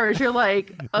 2 hours, you're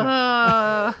like,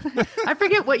 I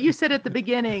forget what you said at the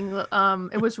beginning.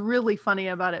 It was really funny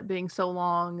about it being so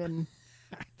long. And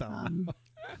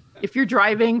if you're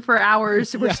driving for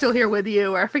hours, we're still here with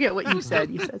you. Or I forget what you said.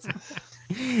 You said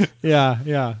something.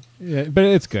 Yeah. But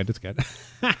it's good. It's good.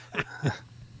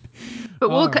 But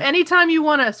All right. anytime you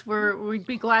want us, we'd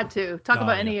be glad to talk Oh,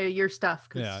 about yeah. any of your stuff.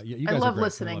 'Cause Yeah, you I guys are love great.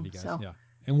 listening. I love you guys. So Yeah.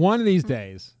 And one of these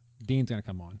days, Dean's gonna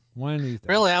come on. One of these days.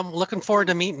 Really, I'm looking forward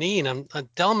to meeting Ian. I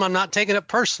tell him I'm not taking it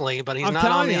personally, but he's I'm not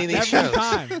on telling any of you, these every shows.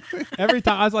 time. Every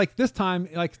time. I was like, this time,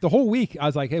 like the whole week, I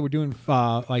was like, hey, we're doing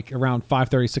like around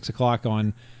 5:30, 6 o'clock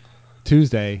on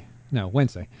Wednesday.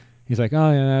 He's like,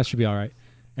 oh yeah, that should be all right.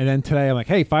 And then today, I'm like,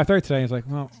 hey, 5:30 today. He's like,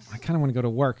 well, I kind of want to go to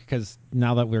work because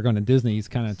now that we're going to Disney, he's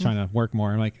kind of trying to work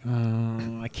more. I'm like,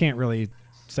 I can't really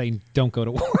say don't go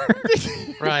to work.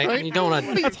 Right. You don't want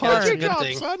to. That's That's a your good job,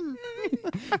 thing. son.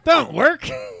 Don't work.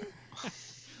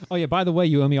 Oh yeah, by the way,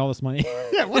 you owe me all this money.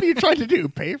 Yeah, what are you trying to do?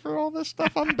 Pay for all this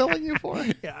stuff I'm billing you for?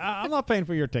 Yeah, I'm not paying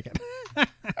for your ticket.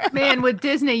 man, with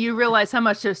Disney, you realize how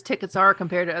much those tickets are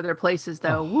compared to other places,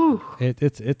 though. Woo.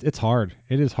 It's hard.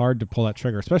 It is hard to pull that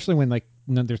trigger, especially when like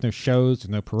there's no shows, there's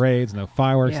no parades, no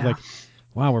fireworks. Yeah. Like,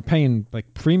 wow, we're paying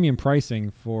like premium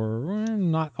pricing for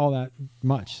not all that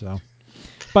much. So,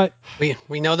 but We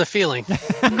know the feeling.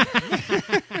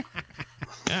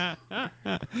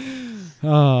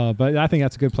 but I think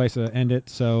that's a good place to end it.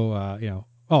 So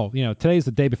today's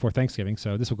the day before Thanksgiving,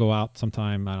 so this will go out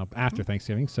sometime after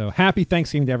Thanksgiving. So happy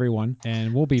Thanksgiving to everyone,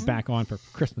 and we'll be back on for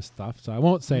Christmas stuff. So I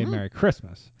won't say Merry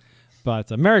Christmas, but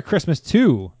Merry Christmas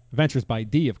to Adventures by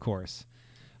D, of course.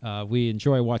 We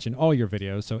enjoy watching all your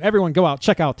videos, so everyone go out,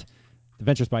 check out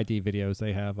Adventures by D videos.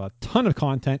 They have a ton of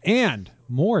content and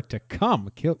more to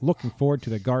come. Looking forward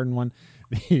to the garden one.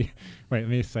 Wait, let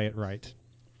me say it right.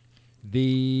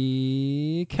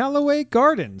 The Callaway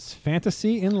Gardens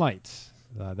Fantasy in Lights.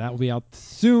 That will be out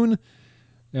soon.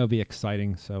 It'll be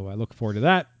exciting, so I look forward to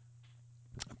that.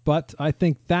 But I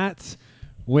think that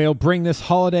will bring this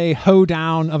holiday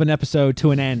hoedown of an episode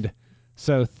to an end.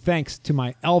 So thanks to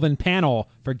my elven panel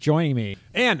for joining me.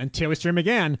 And until we stream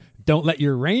again, don't let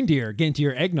your reindeer get into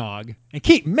your eggnog and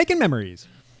keep making memories.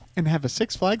 And have a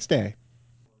Six Flags day.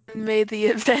 May the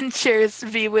adventures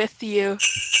be with you.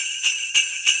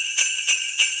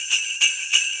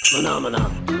 Phenomena.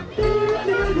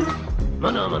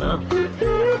 Phenomena.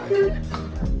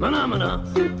 Phenomena.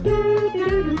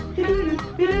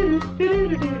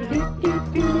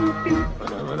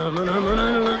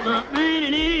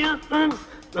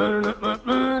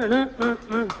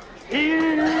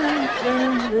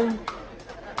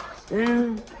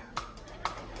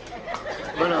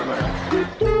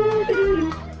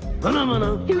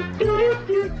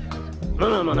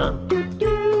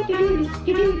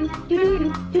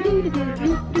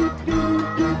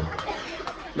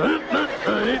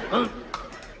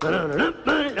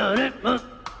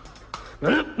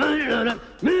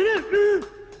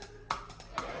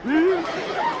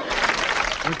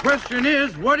 The question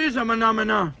is, what is a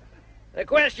phenomena? The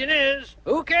question is,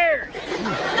 who cares?